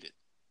hesitated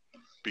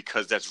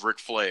because that's Ric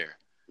Flair,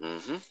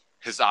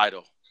 his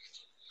idol,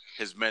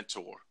 his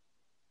mentor,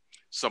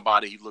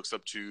 somebody he looks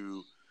up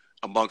to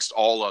amongst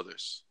all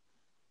others.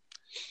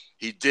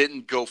 He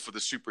didn't go for the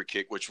super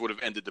kick, which would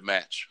have ended the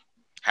match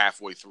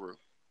halfway through.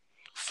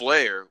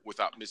 Flair,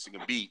 without missing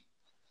a beat,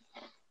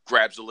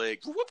 grabs the leg,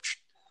 whoosh,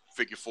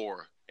 figure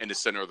four in the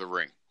center of the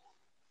ring.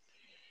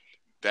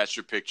 That's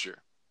your picture.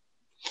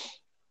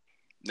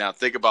 Now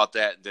think about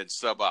that and then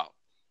sub out.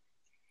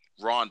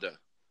 Ronda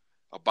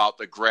about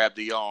to grab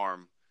the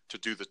arm to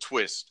do the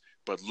twist,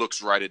 but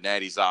looks right at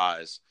Natty's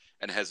eyes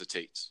and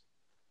hesitates.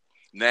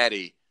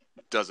 Natty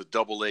does a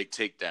double leg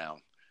takedown,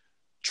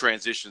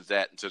 transitions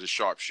that into the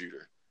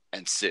sharpshooter,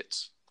 and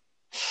sits.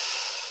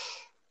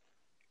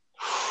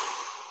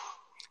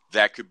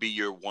 That could be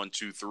your 1,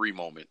 2, 3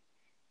 moment.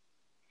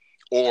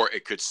 Or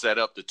it could set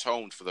up the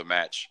tone for the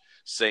match,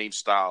 same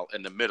style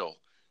in the middle,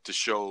 to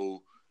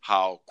show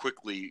how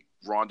quickly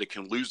Ronda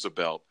can lose the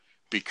belt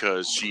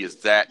because she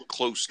is that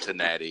close to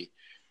Natty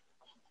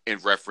in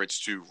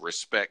reference to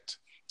respect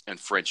and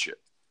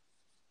friendship.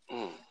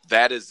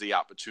 That is the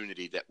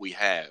opportunity that we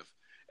have.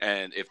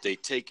 And if they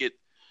take it,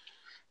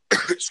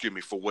 excuse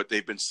me, for what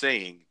they've been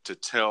saying, to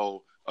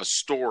tell a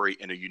story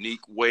in a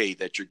unique way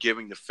that you're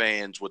giving the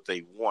fans what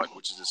they want,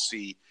 which is to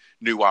see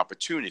new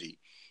opportunity.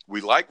 We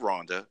like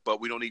Ronda,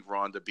 but we don't need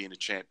Ronda being a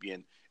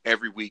champion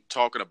every week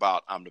talking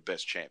about I'm the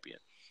best champion.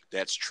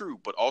 That's true.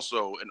 But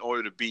also, in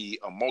order to be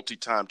a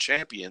multi-time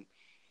champion,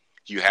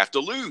 you have to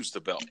lose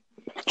the belt.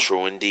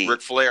 True indeed.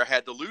 Ric Flair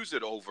had to lose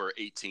it over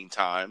 18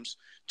 times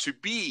to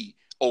be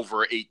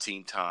over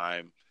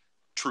 18-time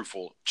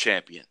truthful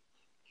champion.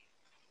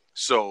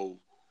 So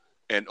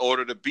in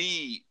order to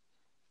be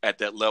at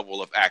that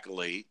level of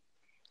accolade,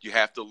 you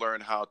have to learn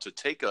how to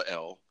take a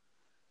L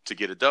to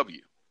get a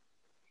W.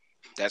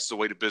 That's the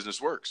way the business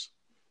works.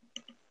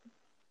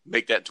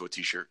 Make that into a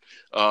t-shirt.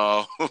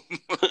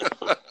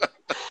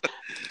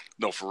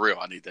 No, for real.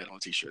 I need that on a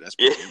t-shirt. That's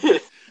pretty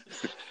good.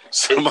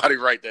 Somebody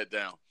write that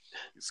down.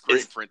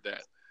 Screen print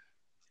that.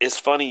 It's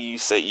funny you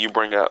say you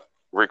bring up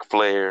Ric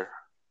Flair,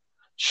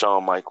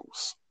 Shawn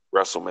Michaels,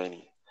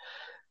 WrestleMania.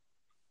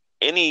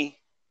 Any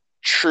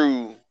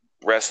true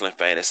wrestling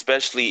fan,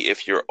 especially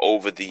if you're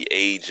over the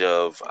age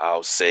of,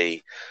 I'll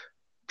say,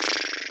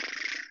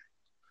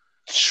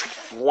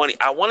 20.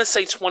 I want to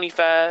say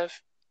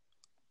 25.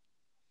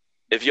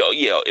 If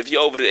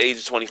you're over the age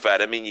of 25,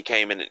 that means you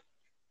came in.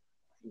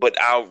 But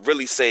I'll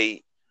really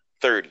say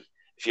 30.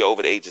 If you're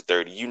over the age of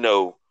 30, you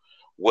know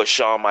what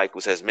Shawn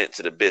Michaels has meant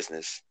to the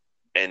business.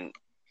 And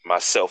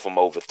myself, I'm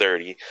over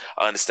 30.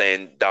 I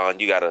understand,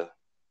 Don, you got a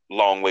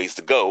long ways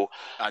to go.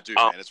 I do,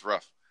 man. It's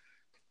rough.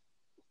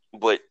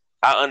 But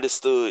I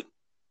understood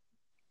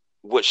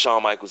what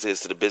Shawn Michaels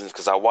is to the business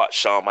because I watched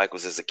Shawn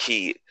Michaels as a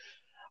kid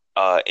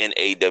in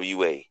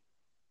AWA.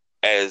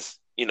 As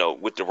you know,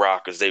 with the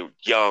Rockers, they were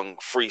young,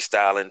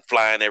 freestyling,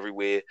 flying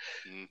everywhere.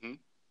 Mm-hmm.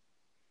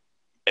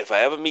 If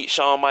I ever meet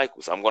Shawn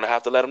Michaels, I'm gonna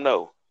have to let him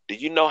know. Do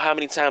you know how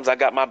many times I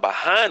got my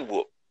behind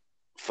whooped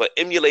for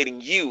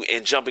emulating you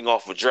and jumping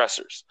off of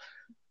dressers?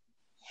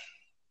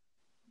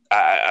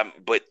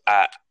 But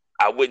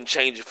I wouldn't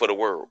change it for the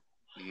world.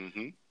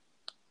 Mm-hmm.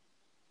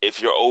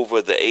 If you're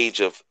over the age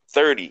of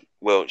 30,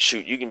 well,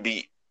 shoot, you can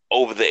be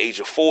over the age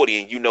of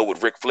 40 and you know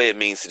what Ric Flair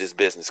means to this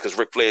business because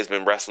Ric Flair's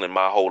been wrestling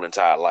my whole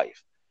entire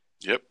life.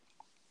 Yep.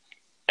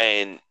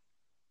 And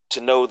to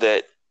know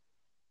that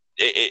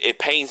it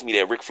pains me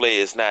that Ric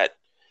Flair is not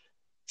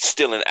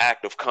still in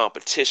active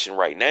competition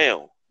right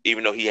now,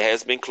 even though he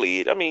has been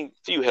cleared. I mean,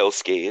 few health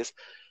scares,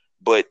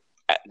 but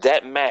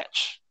that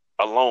match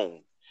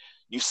alone,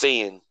 you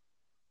seeing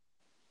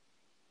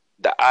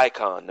the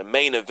icon, the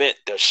main event,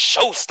 the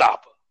showstopper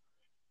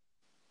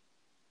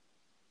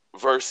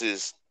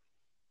versus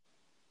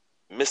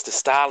Mr.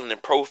 Styling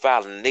and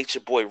Profiling,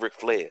 Nature Boy Ric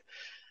Flair.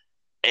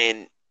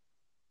 And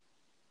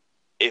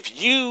if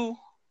you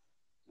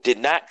did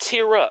not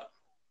tear up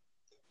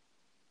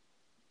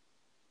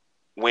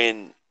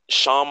when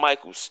Shawn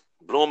Michaels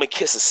blew him a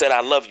kiss and said,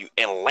 "I love you,"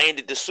 and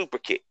landed the super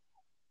kick,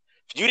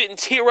 if you didn't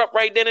tear up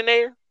right then and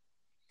there,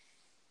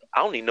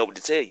 I don't even know what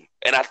to tell you.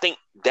 And I think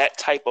that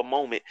type of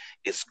moment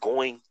is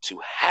going to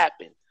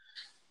happen.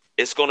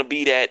 It's going to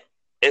be that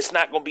it's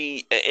not going to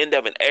be an end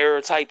of an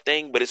era type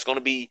thing, but it's going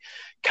to be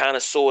kind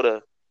of sort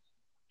of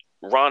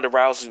Ronda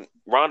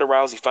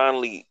Rousey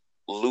finally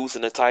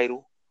losing the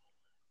title,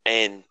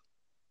 and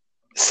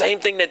same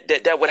thing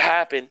that would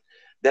happen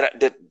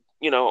that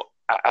you know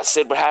I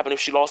said would happen if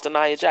she lost to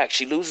Nia Jax.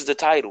 She loses the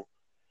title,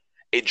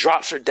 it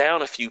drops her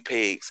down a few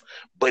pegs,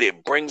 but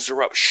it brings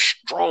her up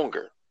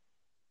stronger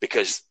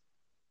because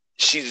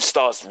she just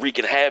starts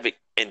wreaking havoc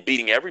and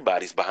beating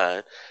everybody's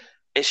behind,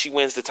 and she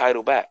wins the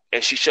title back.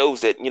 And she shows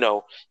that,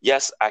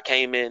 yes, I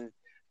came in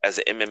as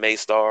an MMA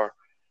star.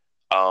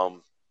 I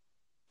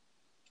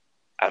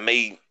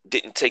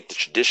didn't take the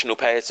traditional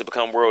path to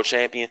become world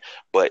champion,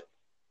 but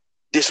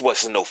this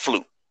wasn't no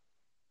fluke.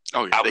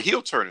 Oh yeah, the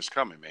heel turn is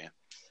coming, man,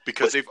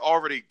 because they've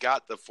already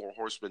got the Four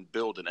Horsemen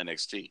build in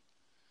NXT,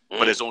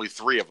 but there's only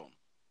 3 of them,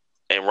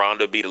 and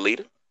Ronda be the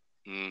leader.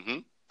 Mm-hmm.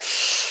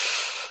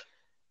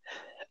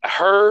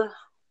 Her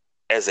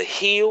as a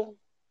heel,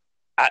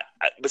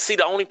 but see,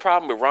 the only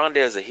problem with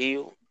Ronda as a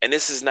heel, and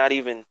this is not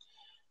kayfabe,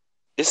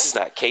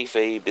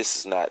 this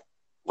is not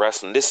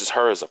wrestling, this is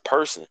her as a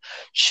person.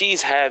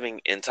 She's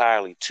having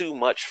entirely too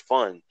much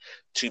fun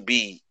to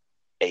be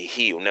a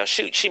heel. Now,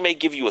 she may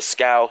give you a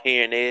scowl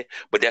here and there,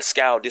 but that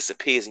scowl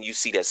disappears and you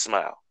see that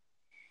smile.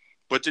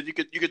 But then you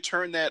could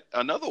turn that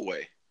another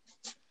way.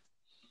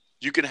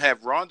 You can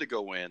have Ronda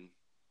go in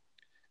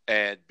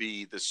and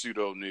be the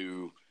pseudo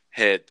new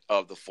head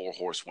of the Four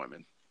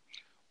Horsewomen.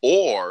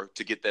 Or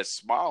to get that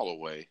smile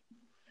away,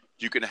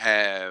 you can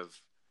have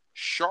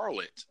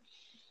Charlotte,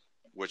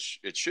 which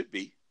it should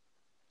be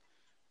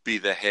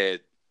the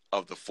head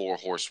of the Four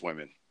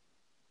Horsewomen.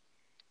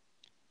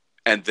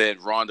 And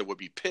then Ronda would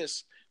be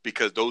pissed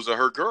because those are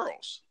her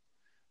girls.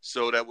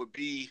 So that would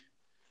be,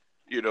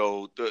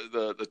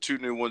 the 2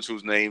 new ones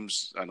whose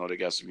names, I know they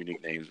got some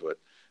unique names, but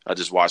I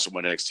just watched them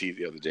on NXT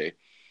the other day,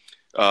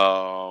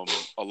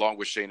 along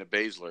with Shayna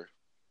Baszler.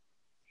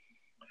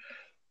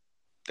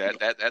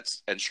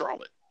 That's and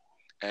Charlotte.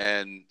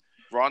 And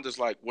Ronda's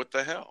like, what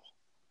the hell?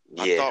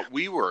 Yeah. I thought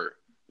we were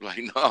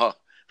like, no,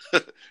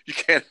 you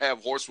can't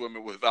have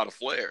horsewomen without a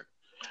flair.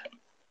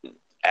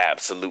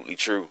 Absolutely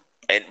true.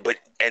 And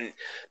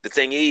the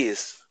thing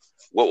is,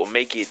 what will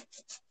make it,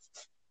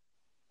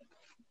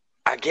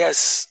 I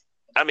guess,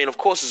 of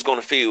course it's going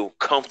to feel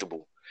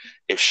comfortable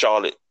if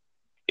Charlotte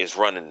is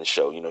running the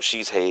show.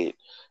 She's head.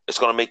 It's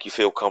going to make you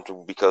feel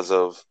comfortable because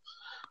of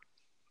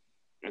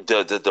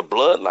the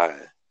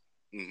bloodline.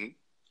 Mm-hmm.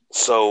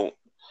 So,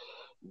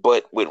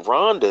 but with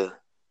Ronda,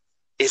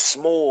 it's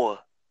more,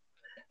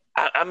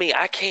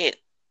 I can't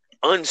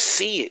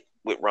unsee it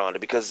with Ronda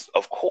because,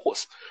 of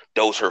course,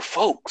 those her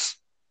folks.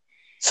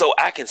 So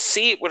I can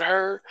see it with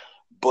her,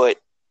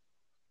 but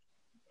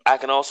I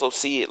can also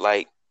see it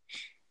like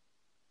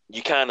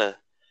you kind of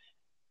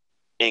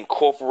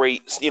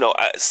incorporate,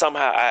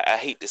 somehow, I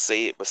hate to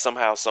say it, but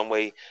somehow, some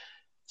way,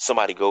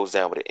 somebody goes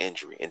down with an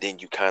injury, and then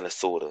you kind of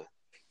sort of,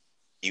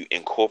 you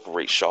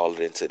incorporate Charlotte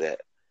into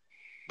that.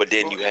 But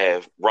then you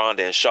have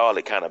Ronda and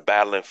Charlotte kind of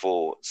battling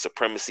for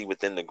supremacy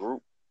within the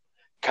group,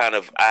 kind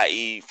of,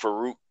 i.e.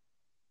 Farouk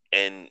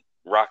and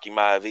Rocky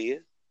Maivia.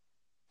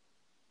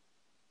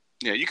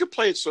 Yeah, you could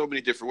play it so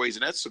many different ways,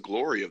 and that's the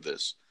glory of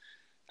this.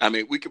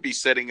 We could be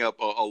setting up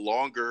a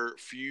longer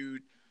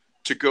feud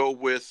to go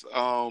with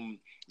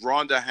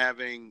Ronda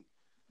having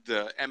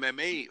the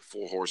MMA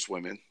Four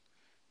Horsewomen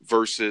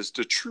versus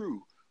the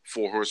true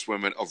Four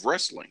Horsewomen of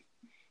wrestling,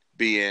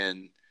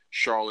 being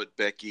Charlotte,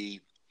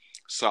 Becky,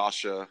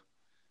 Sasha,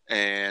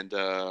 and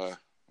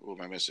who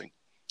am I missing?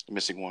 I'm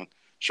missing one.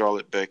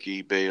 Charlotte,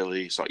 Becky,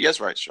 Bailey. So yes,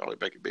 right, Charlotte,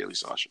 Becky, Bailey,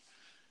 Sasha.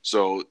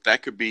 So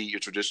that could be your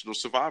traditional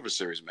Survivor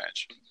Series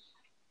match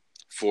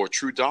for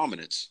true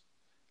dominance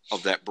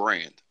of that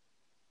brand.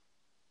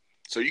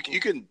 So you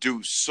can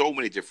do so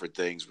many different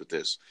things with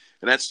this,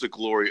 and that's the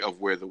glory of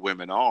where the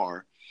women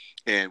are,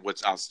 and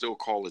what I'll still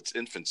call its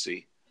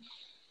infancy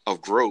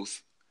of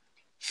growth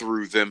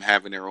through them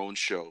having their own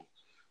show,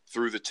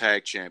 through the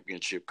tag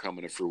championship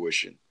coming to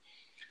fruition,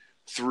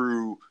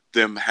 through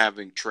them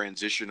having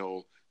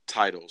transitional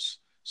titles.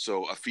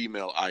 So a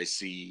female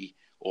IC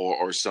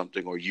or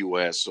something, or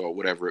US or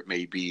whatever it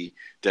may be,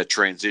 that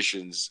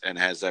transitions and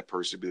has that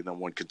person be the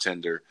number one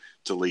contender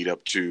to lead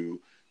up to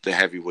the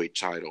heavyweight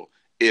title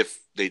if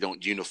they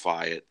don't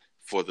unify it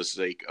for the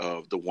sake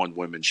of the one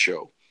women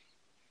show.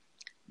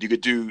 You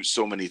could do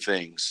so many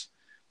things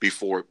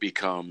before it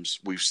becomes,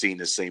 we've seen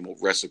the same old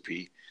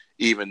recipe,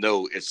 even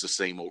though it's the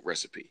same old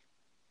recipe.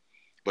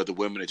 But the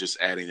women are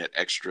just adding that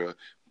extra,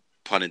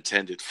 pun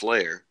intended,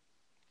 flair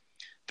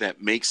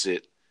that makes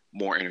it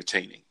more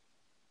entertaining.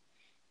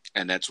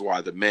 And that's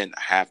why the men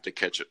have to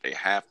catch up. They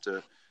have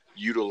to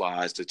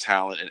utilize the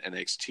talent in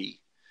NXT.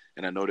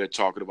 And I know they're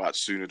talking about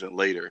sooner than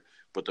later,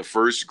 but the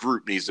first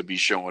group needs to be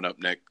showing up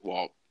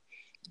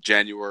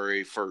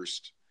January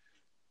 1st.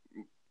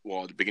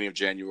 Well, the beginning of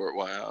January,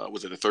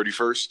 was it the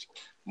 31st?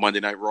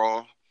 Monday Night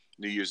Raw,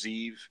 New Year's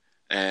Eve,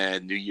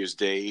 and New Year's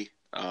Day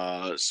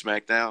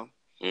SmackDown.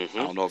 Mm-hmm.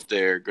 I don't know if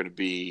they're going to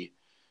be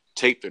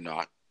taped or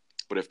not,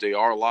 but if they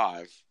are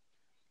live,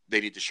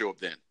 they need to show up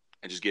then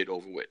and just get it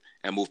over with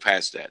and move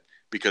past that.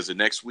 Because the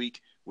next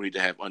week, we need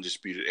to have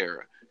Undisputed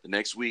Era. The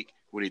next week,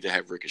 we need to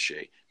have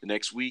Ricochet. The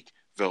next week,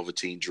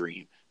 Velveteen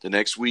Dream. The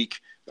next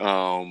week,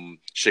 Shayna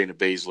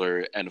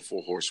Baszler and the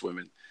Four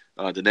Horsewomen.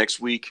 The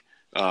next week,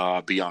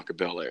 Bianca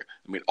Belair.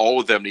 I mean, all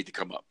of them need to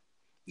come up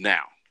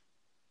now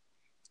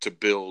to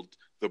build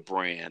the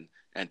brand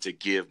and to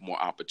give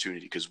more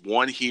opportunity, because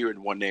one here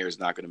and one there is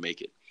not going to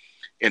make it.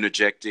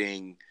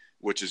 Interjecting,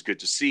 which is good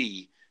to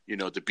see,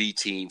 the B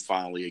Team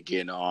finally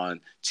again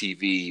on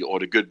TV, or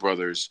the Good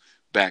Brothers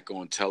back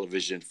on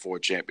television for a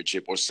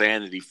championship, or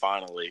Sanity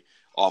finally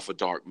off a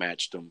dark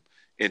matchdom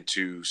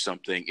into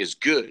something is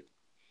good.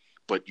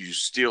 But you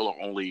still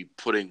are only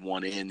putting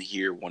one in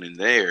here, one in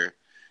there,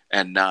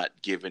 and not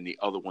giving the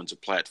other ones a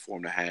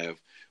platform to have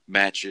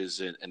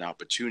matches and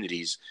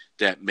opportunities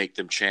that make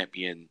them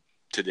champion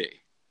today.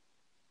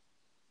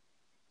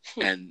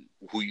 And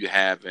who you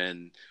have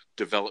in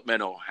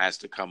developmental has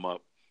to come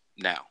up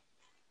now.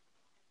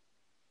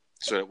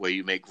 So that way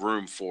you make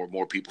room for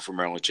more people from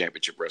Maryland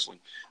Championship Wrestling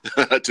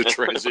to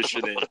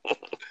transition in.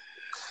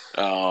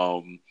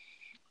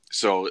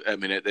 So, I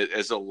mean,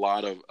 there's a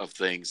lot of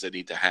things that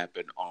need to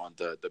happen on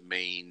the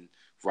main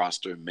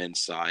roster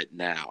men's side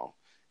now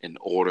in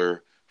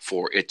order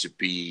for it to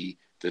be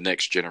the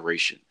next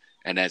generation.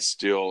 And that's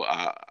still,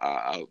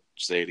 I'll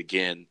say it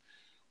again,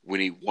 we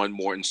need one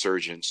more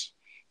insurgence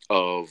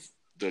of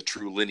the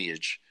true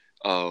lineage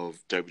of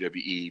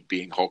WWE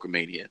being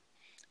Hulkamania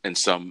in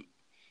some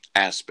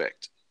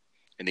aspect.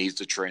 It needs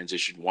to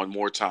transition one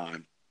more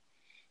time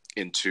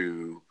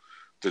into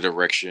the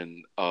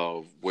direction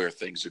of where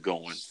things are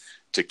going,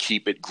 to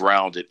keep it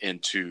grounded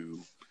into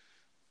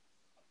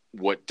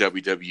what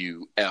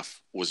WWF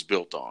was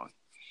built on,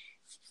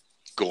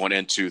 going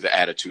into the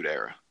Attitude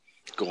Era,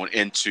 going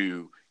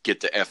into get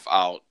the F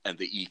out and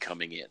the E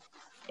coming in.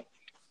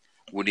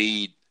 We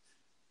need,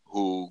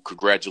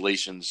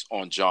 congratulations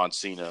on John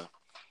Cena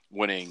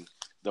winning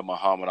the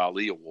Muhammad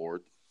Ali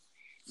Award.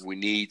 We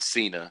need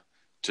Cena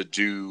to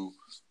do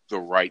the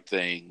right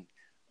thing.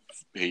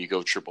 Here you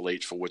go, Triple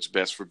H, for what's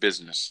best for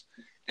business,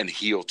 and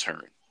heel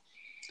turn,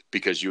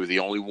 because you're the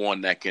only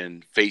one that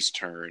can face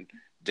turn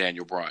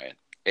Daniel Bryan,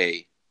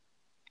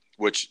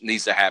 which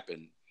needs to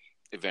happen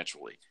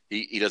eventually.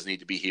 He doesn't need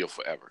to be heel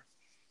forever.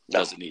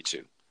 Doesn't need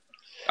to.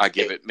 I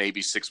give it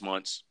maybe 6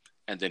 months,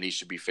 and then he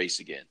should be face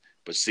again.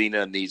 But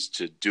Cena needs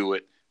to do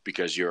it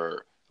because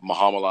you're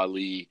Muhammad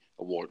Ali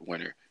Award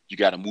winner. You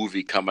got a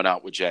movie coming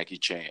out with Jackie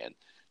Chan.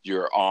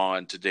 You're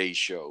on Today's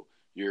Show.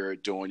 You're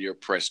doing your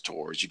press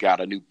tours. You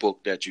got a new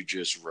book that you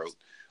just wrote.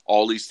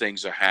 All these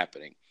things are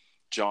happening.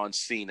 John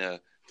Cena,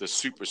 the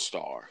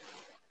superstar,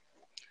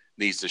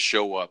 needs to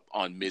show up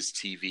on Miz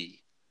TV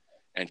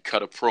and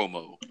cut a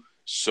promo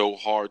so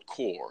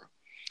hardcore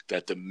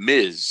that the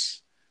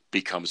Miz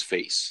becomes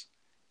face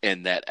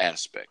in that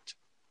aspect.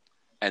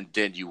 And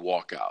then you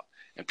walk out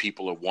and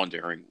people are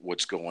wondering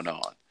what's going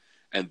on.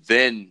 And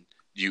then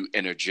you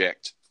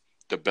interject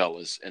the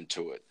Bellas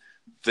into it.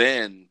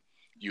 Then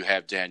you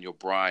have Daniel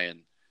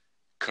Bryan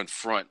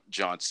confront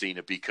John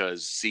Cena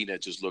because Cena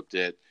just looked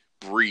at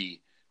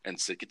Brie and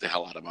said, "Get the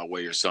hell out of my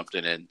way," or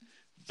something. And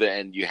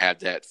then you have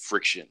that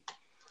friction.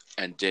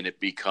 And then it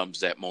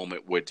becomes that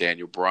moment where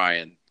Daniel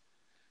Bryan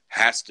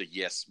has to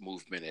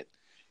movement it.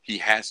 He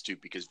has to,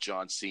 because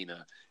John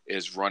Cena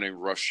is running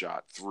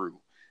roughshod through.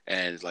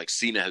 And like,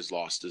 Cena has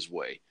lost his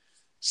way.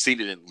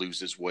 Cena didn't lose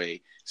his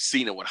way.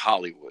 Cena with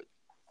Hollywood.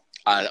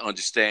 I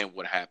understand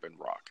what happened,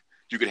 Rock.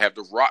 You could have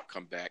The Rock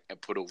come back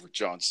and put over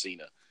John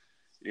Cena.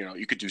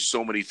 You could do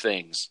so many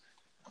things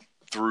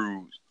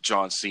through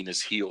John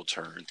Cena's heel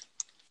turn.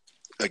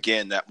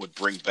 Again, that would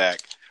bring back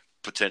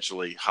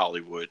potentially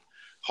Hollywood,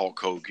 Hulk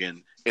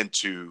Hogan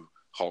into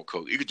Hulk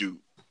Hogan. You could do,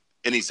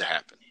 it needs to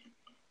happen.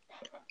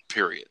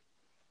 Period.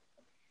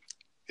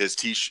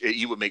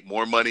 He would make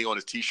more money on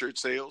his t-shirt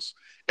sales.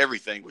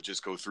 Everything would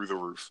just go through the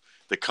roof.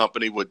 The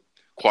company would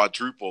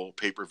quadruple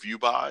pay-per-view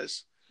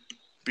buys,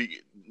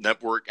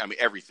 network,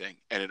 everything.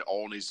 And it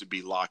all needs to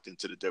be locked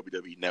into the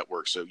WWE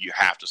network. So you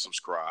have to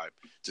subscribe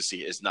to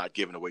see it. It's not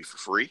given away for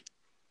free.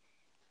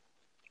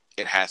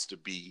 It has to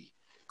be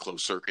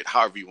closed circuit,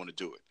 however you want to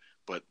do it.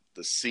 But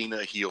the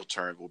Cena heel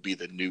turn will be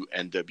the new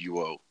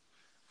NWO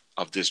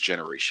of this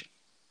generation.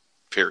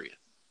 Period.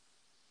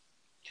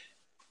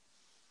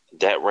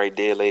 That right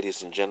there,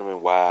 ladies and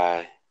gentlemen,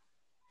 why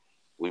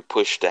we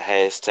push the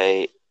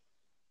hashtag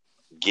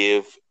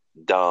give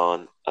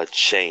Don a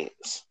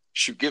chance.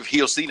 Should give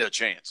heel Cena a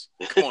chance.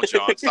 Come on,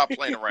 John. Stop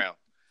playing around.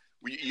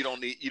 You don't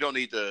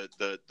need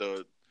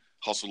the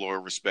hustle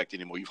or respect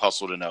anymore. You've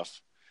hustled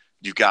enough.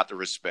 You got the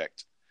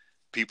respect.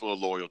 People are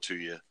loyal to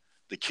you.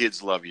 The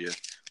kids love you.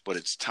 But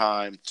it's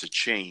time to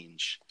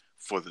change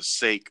for the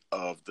sake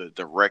of the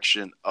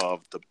direction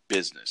of the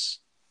business.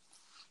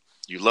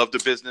 You love the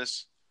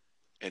business.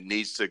 It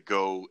needs to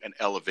go and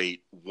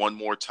elevate one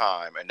more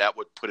time. And that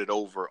would put it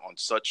over on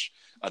such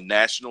a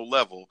national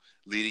level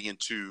leading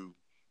into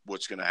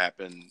what's going to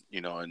happen,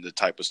 and the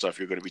type of stuff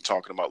you're going to be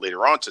talking about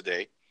later on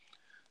today.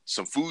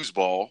 Some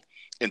foosball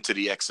into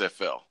the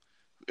XFL.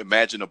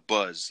 Imagine a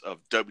buzz of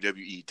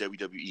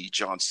WWE,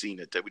 John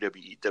Cena,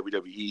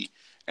 WWE.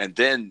 And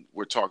then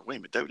we're talking, wait a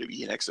minute,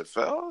 WWE and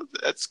XFL?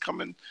 That's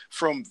coming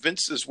from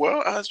Vince as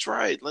well? Oh, that's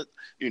right.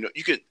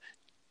 It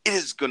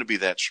is going to be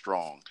that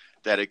strong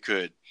that it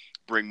could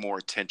bring more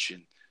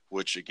attention,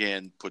 which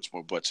again puts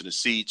more butts in the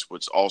seats,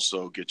 which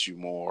also gets you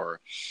more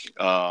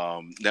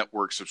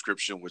network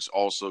subscription, which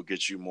also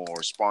gets you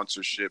more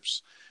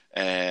sponsorships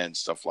and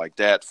stuff like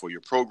that for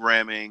your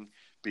programming,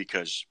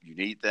 because you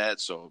need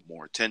that. So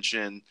more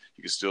attention.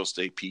 You can still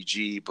stay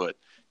PG, but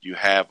you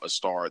have a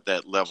star at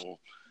that level,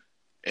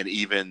 and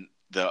even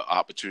the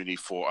opportunity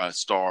for a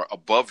star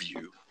above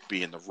you,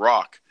 being The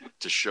Rock,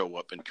 to show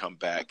up and come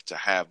back to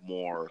have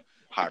more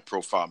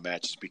high-profile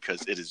matches,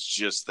 because it is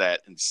just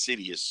that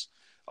insidious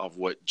of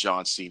what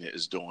John Cena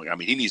is doing.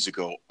 He needs to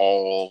go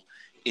all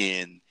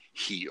in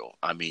heel.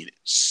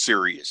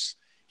 Serious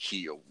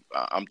heel.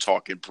 I'm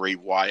talking Bray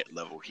Wyatt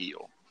level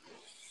heel.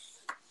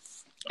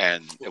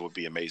 And it would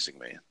be amazing,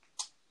 man.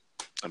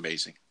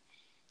 Amazing.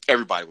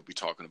 Everybody would be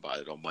talking about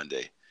it on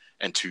Monday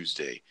and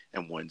Tuesday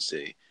and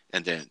Wednesday.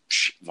 And then,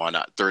 why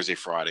not Thursday,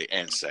 Friday,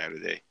 and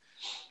Saturday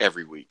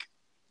every week?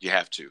 You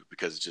have to,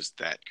 because it's just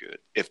that good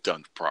if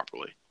done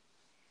properly.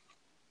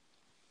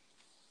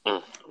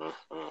 And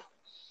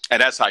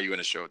that's how you end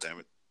a show, damn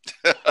it.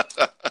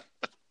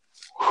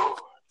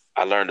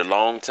 I learned a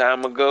long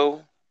time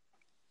ago,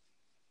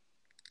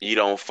 you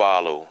don't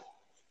follow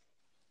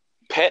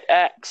pet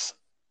acts,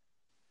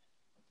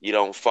 you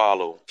don't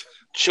follow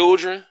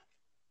children,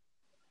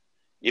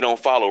 you don't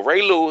follow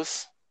Ray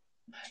Lewis,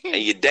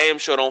 and you damn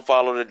sure don't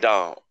follow the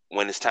Dom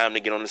when it's time to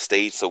get on the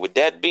stage. So with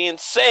that being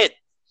said,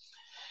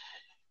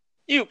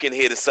 you can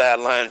hear the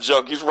Sideline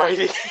Junkies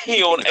right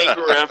here on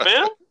Anchor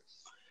FM,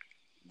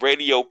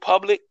 Radio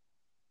Public,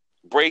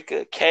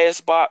 Breaker,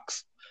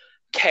 Castbox,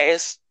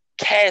 Castbox.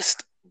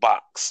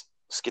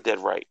 Let's get that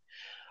right.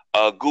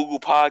 Google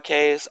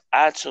Podcasts,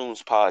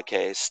 iTunes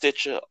Podcasts,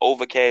 Stitcher,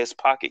 Overcast,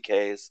 Pocket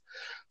Cast,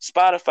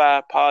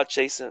 Spotify,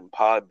 Podchaser, and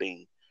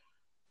Podbean.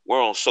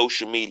 We're on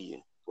social media,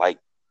 like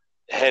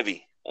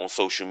heavy on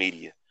social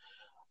media.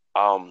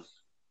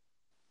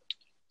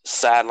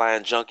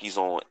 Sideline Junkies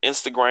on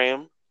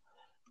Instagram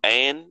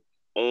and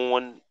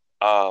on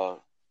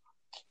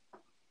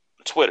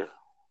Twitter.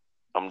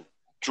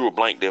 Drew a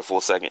blank there for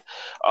a second.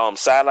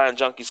 Sideline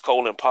Junkies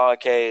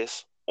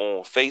 :podcast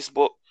on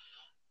Facebook.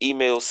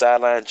 Email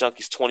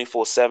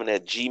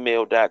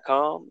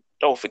sidelinejunkies247@gmail.com.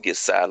 Don't forget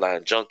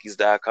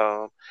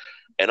sidelinejunkies.com.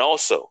 And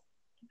also,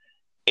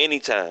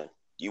 anytime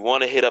you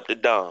want to hit up the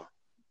Don,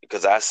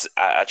 because I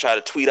try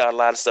to tweet out a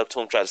lot of stuff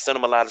to him, try to send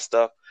him a lot of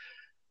stuff.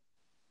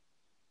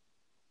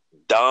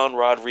 Don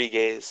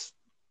Rodriguez,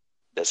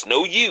 that's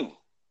no you,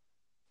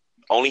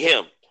 only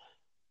him,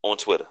 on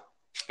Twitter.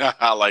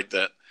 I like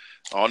that.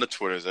 On the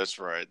Twitters, that's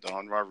right.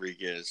 Don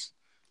Rodriguez,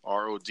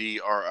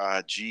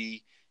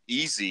 RODRIGEZ.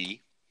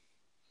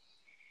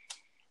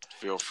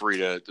 Feel free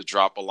to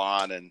drop a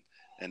line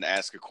and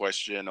ask a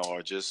question,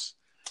 or just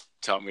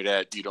tell me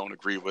that you don't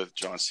agree with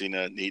John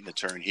Cena needing to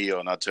turn heel,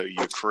 and I'll tell you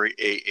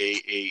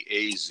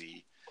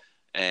AAAZ,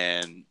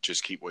 and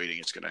just keep waiting.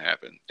 It's going to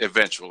happen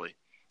eventually.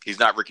 He's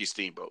not Ricky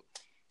Steamboat.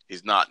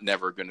 He's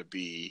never going to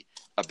be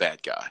a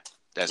bad guy.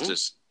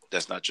 That's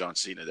not John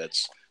Cena.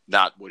 That's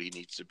not what he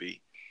needs to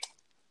be.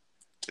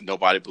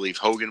 Nobody believes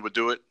Hogan would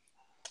do it.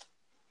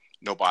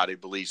 Nobody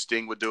believes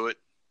Sting would do it.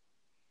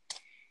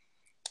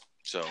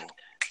 So,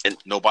 and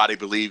nobody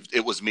believed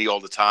it was me all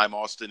the time,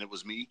 Austin. It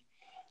was me.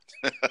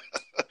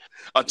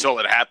 Until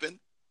it happened.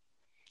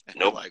 And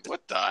nope. Like,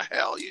 what the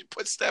hell? You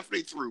put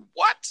Stephanie through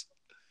what?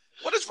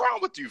 What is wrong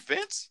with you,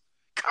 Vince?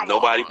 Come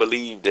Nobody on.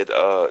 believed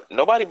that.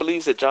 Nobody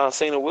believes that John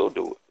Cena will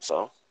do it.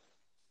 So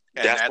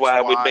And that's that's why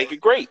I would why make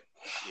it great.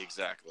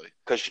 exactly.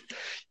 Because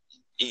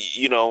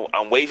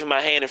I'm waving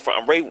my hand in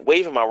front. I'm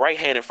waving my right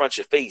hand in front of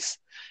your face,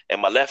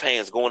 and my left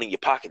hand's going in your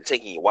pocket and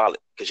taking your wallet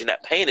because you're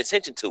not paying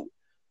attention to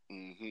it.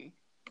 Mm-hmm.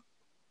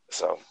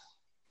 So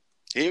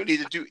He don't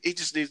need to do. He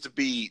just needs to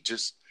be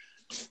just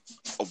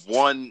a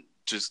one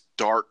just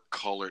dark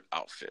colored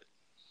outfit.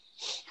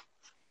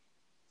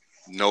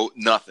 No,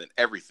 nothing,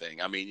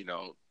 everything. I mean,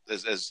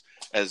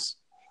 as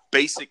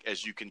basic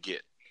as you can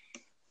get.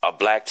 a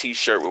black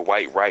T-shirt with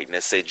white writing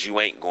that said "You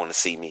ain't going to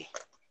see me."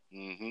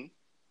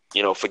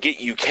 Mm-hmm. Forget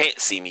you can't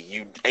see me.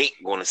 You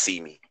ain't going to see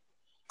me.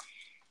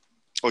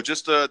 Or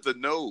just the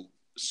no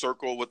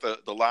circle with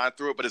the line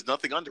through it, but there's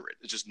nothing under it.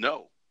 It's just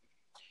no.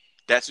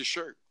 That's his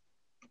shirt.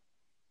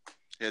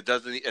 It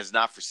doesn't. It's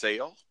not for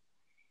sale.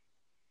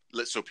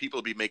 So people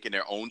will be making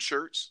their own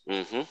shirts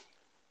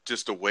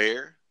just to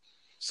wear.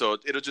 So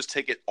it'll just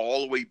take it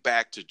all the way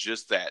back to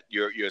just that.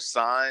 Your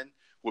sign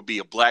would be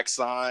a black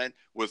sign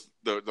with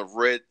the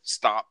red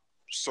stop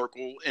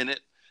circle in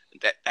it.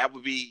 That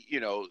would be,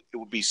 it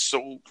would be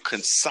so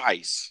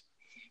concise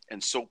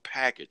and so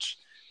packaged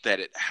that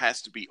it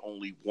has to be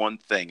only one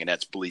thing, and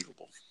that's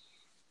believable.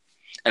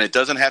 And it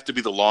doesn't have to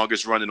be the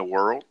longest run in the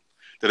world.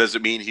 That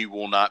doesn't mean he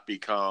will not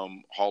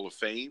become Hall of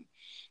Fame.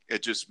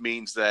 It just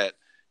means that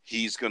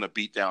he's going to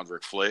beat down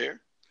Ric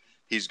Flair.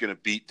 He's going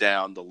to beat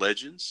down the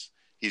legends.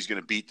 He's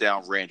going to beat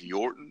down Randy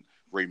Orton,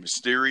 Rey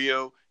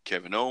Mysterio,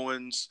 Kevin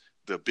Owens,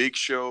 The Big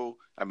Show.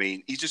 I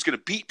mean, he's just going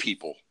to beat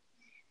people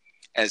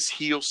as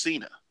heel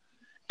Cena.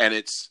 And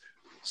it's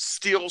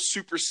still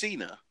Super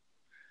Cena,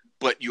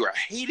 but you are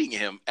hating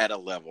him at a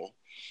level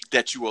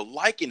that you are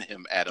liking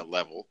him at a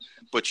level,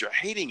 but you're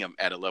hating him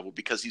at a level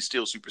because he's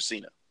still Super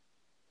Cena.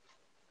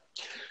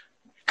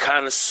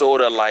 Kind of,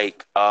 sort of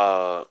like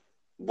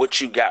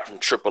what you got from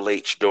Triple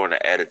H during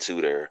the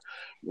Attitude Era,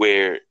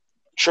 where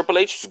Triple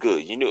H was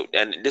good,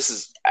 and this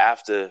is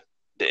after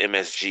the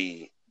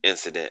MSG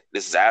incident.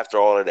 This is after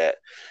all of that.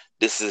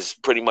 This is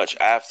pretty much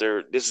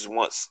after. This is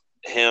once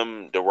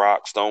him, The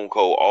Rock, Stone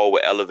Cold all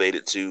were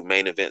elevated to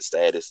main event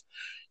status.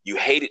 You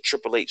hated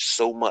Triple H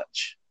so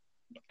much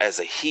as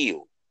a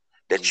heel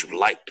that you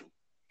liked him.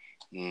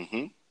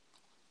 Mm-hmm.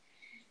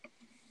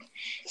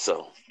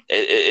 So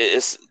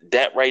it's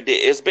that right there.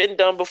 It's been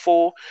done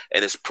before,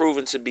 and it's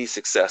proven to be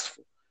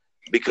successful.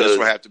 Because this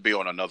will have to be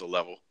on another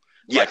level.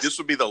 Yes. Like this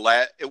would be the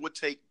last. It would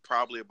take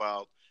probably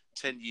about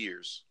 10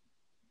 years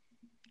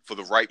for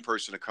the right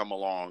person to come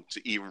along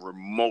to even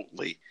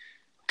remotely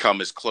come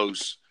as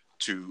close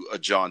to a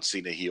John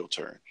Cena heel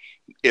turn,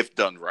 if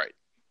done right.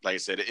 Like I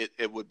said,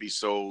 it would be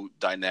so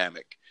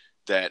dynamic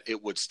that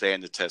it would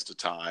stand the test of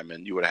time,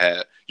 and you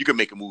could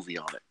make a movie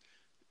on it.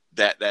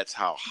 That's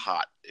how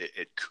hot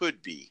it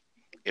could be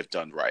if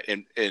done right.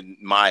 In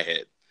my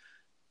head,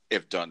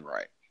 if done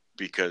right,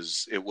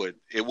 because it would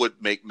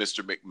make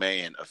Mr.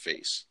 McMahon a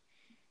face.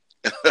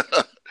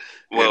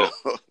 Well,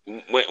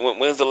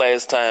 when's the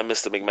last time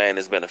Mr. McMahon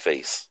has been a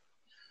face?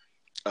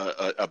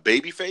 A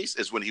baby face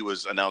is when he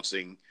was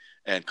announcing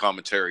and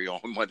commentary on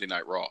Monday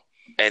Night Raw.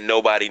 And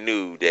nobody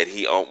knew that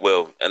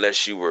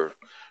unless you were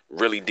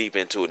really deep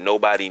into it,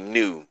 nobody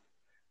knew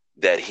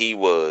that he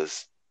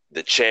was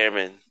the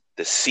chairman,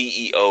 the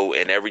CEO,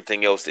 and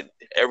everything else,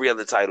 every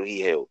other title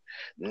he held.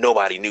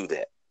 Nobody knew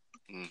that.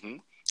 Mm-hmm.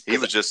 He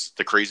was just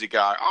the crazy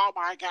guy. Oh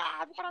my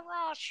God, what a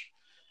rush.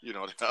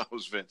 That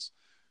was Vince.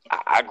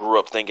 I grew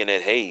up thinking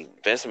that, hey,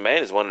 Vince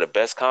McMahon is one of the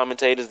best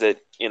commentators that,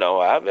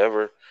 I've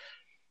ever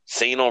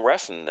seen on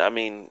wrestling. I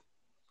mean,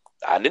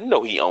 I didn't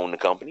know he owned the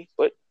company,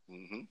 but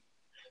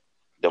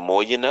the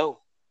more you know.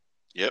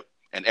 Yep.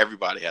 And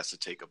everybody has to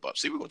take a buff.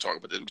 See, we're going to talk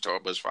about this. We can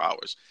talk about this for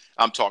hours.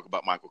 I'm talking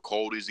about Michael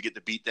Cole needs to get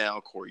the beat down,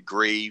 Corey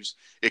Graves.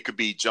 It could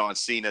be John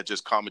Cena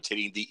just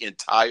commentating the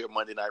entire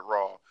Monday Night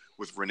Raw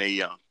with Renee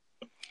Young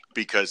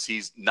because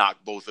he's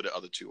knocked both of the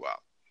other two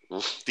out.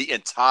 The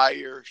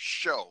entire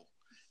show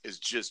is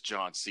just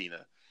John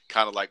Cena,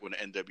 kind of like when the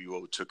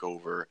NWO took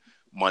over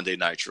Monday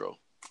Nitro.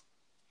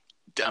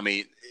 I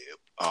mean,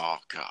 oh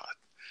God,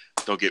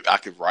 I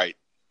could write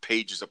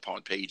pages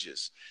upon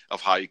pages of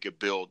how you could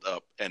build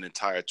up an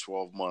entire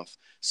 12-month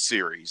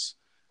series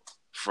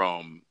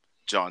from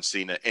John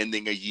Cena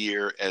ending a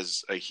year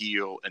as a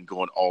heel and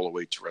going all the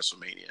way to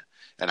WrestleMania,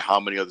 and how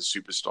many other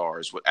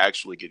superstars would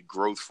actually get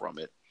growth from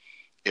it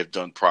if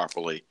done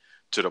properly,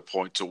 to the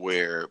point to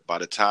where by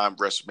the time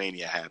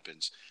WrestleMania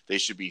happens, they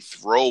should be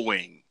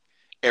throwing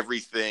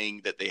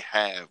everything that they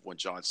have when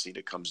John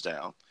Cena comes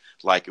down,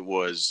 like it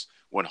was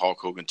when Hulk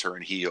Hogan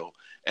turned heel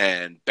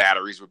and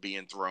batteries were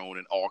being thrown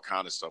and all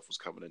kind of stuff was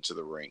coming into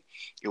the ring.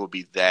 It would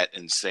be that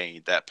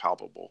insane, that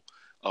palpable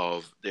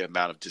of the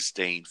amount of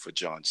disdain for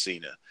John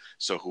Cena.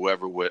 So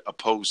whoever would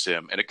oppose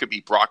him, and it could be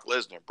Brock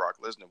Lesnar. Brock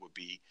Lesnar would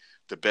be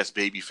the best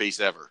babyface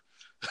ever.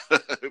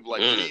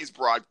 Please,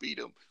 Brock, beat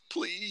him.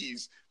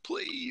 Please,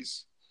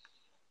 please.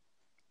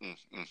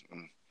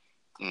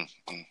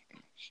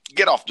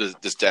 Get off this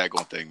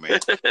daggone thing, man.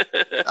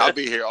 I'll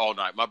be here all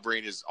night. My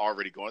brain is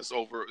already going. It's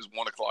over. It's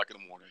 1 o'clock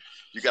in the morning.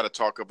 You got to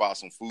talk about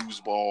some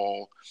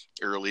foosball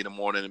early in the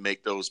morning and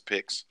make those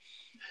picks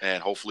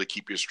and hopefully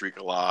keep your streak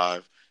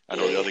alive. I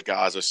know the other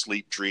guys are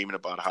asleep dreaming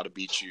about how to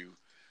beat you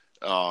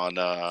on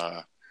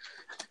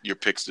your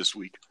picks this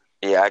week.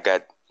 Yeah, I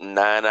got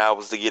 9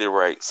 hours to get it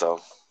right,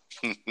 so.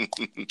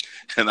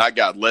 And I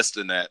got less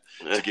than that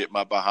to get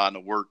my behind to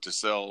work to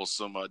sell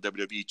some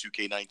WWE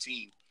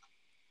 2K19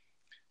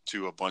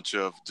 to a bunch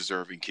of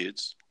deserving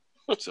kids.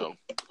 So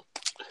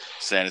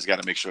Santa's got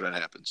to make sure that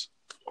happens.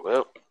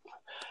 Well,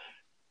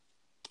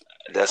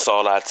 that's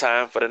all our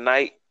time for the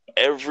night.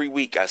 Every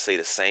week I say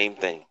the same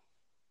thing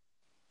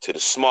to the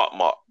smart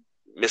mark.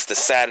 Mr.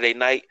 Saturday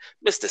night,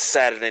 Mr.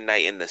 Saturday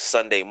night in the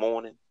Sunday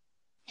morning.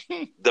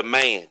 The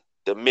man,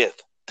 the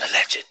myth, the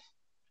legend,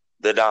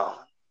 the Don.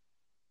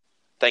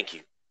 Thank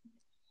you.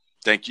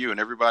 Thank you. And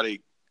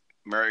everybody,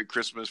 Merry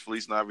Christmas,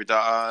 Feliz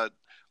Navidad,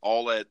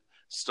 all that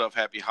stuff.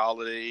 Happy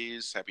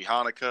holidays, Happy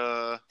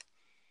Hanukkah,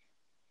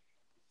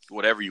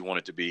 whatever you want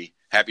it to be.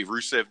 Happy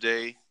Rusev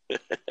Day.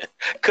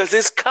 Because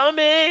it's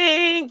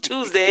coming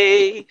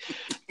Tuesday.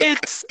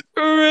 It's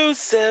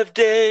Rusev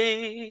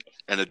Day.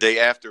 And the day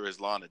after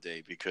is Lana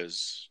Day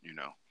because,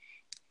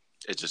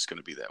 it's just going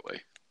to be that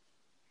way.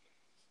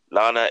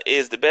 Lana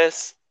is the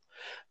best.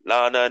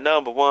 Lana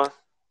number one.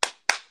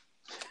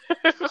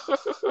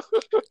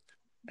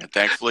 And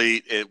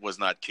thankfully, it was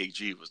not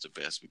KG was the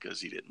best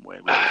because he didn't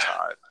win. We were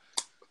tied.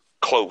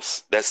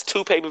 Close. That's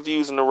 2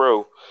 pay-per-views in a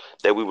row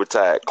that we were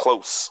tied.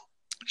 Close.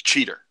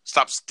 Cheater.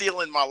 Stop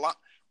stealing my line.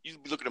 You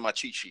be looking at my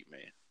cheat sheet,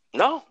 man.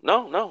 No.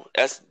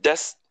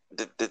 That's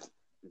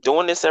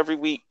doing this every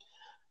week,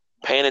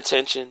 paying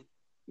attention,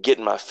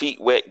 getting my feet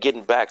wet,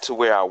 getting back to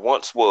where I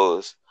once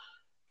was.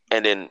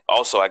 And then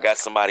also I got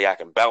somebody I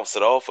can bounce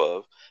it off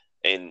of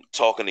and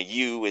talking to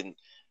you and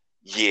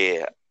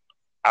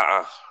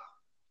Well,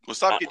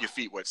 stop getting your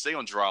feet wet. Stay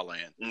on dry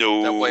land.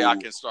 No. That way I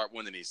can start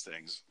winning these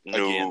things.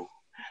 No. Again.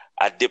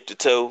 I dipped a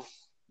toe.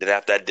 Then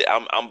after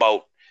I'm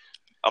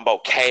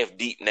about calf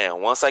deep now.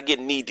 Once I get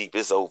knee deep,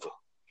 it's over.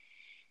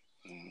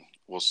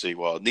 We'll see.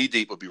 Well, knee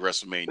deep will be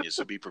WrestleMania,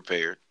 so be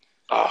prepared.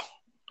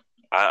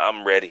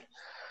 I'm ready.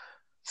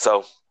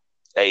 So,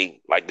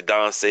 hey, like the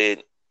Don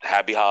said,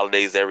 happy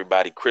holidays,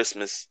 everybody.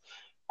 Christmas,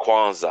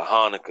 Kwanzaa,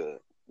 Hanukkah,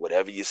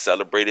 whatever you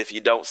celebrate. If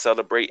you don't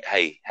celebrate,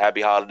 hey,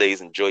 happy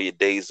holidays. Enjoy your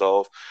days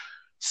off.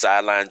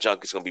 Sideline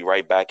Junkie's going to be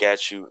right back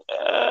at you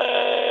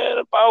in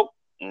about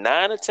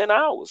 9 or 10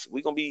 hours.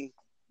 We're going to be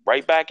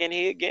right back in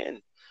here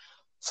again.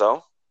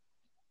 So,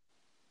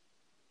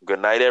 good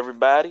night,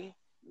 everybody.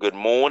 Good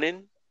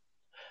morning.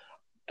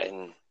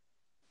 And,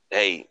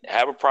 hey,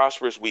 have a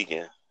prosperous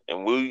weekend.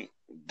 And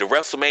the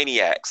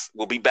WrestleManiacs,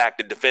 will be back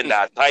to defend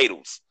our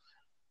titles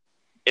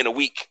in a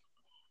week.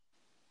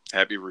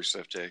 Happy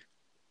Rusev Day.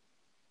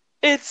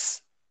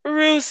 It's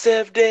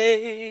Rusev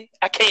Day.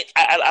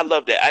 I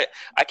love that.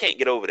 I can't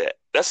get over that.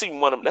 That's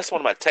one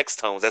of my text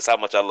tones. That's how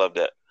much I love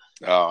that.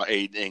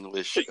 Aiden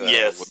English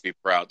yes. Would be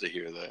proud to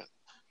hear that.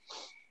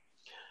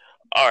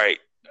 All right.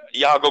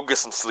 Y'all go get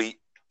some sleep.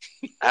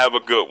 Have a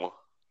good one.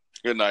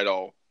 Good night,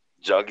 all.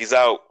 Junkies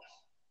out.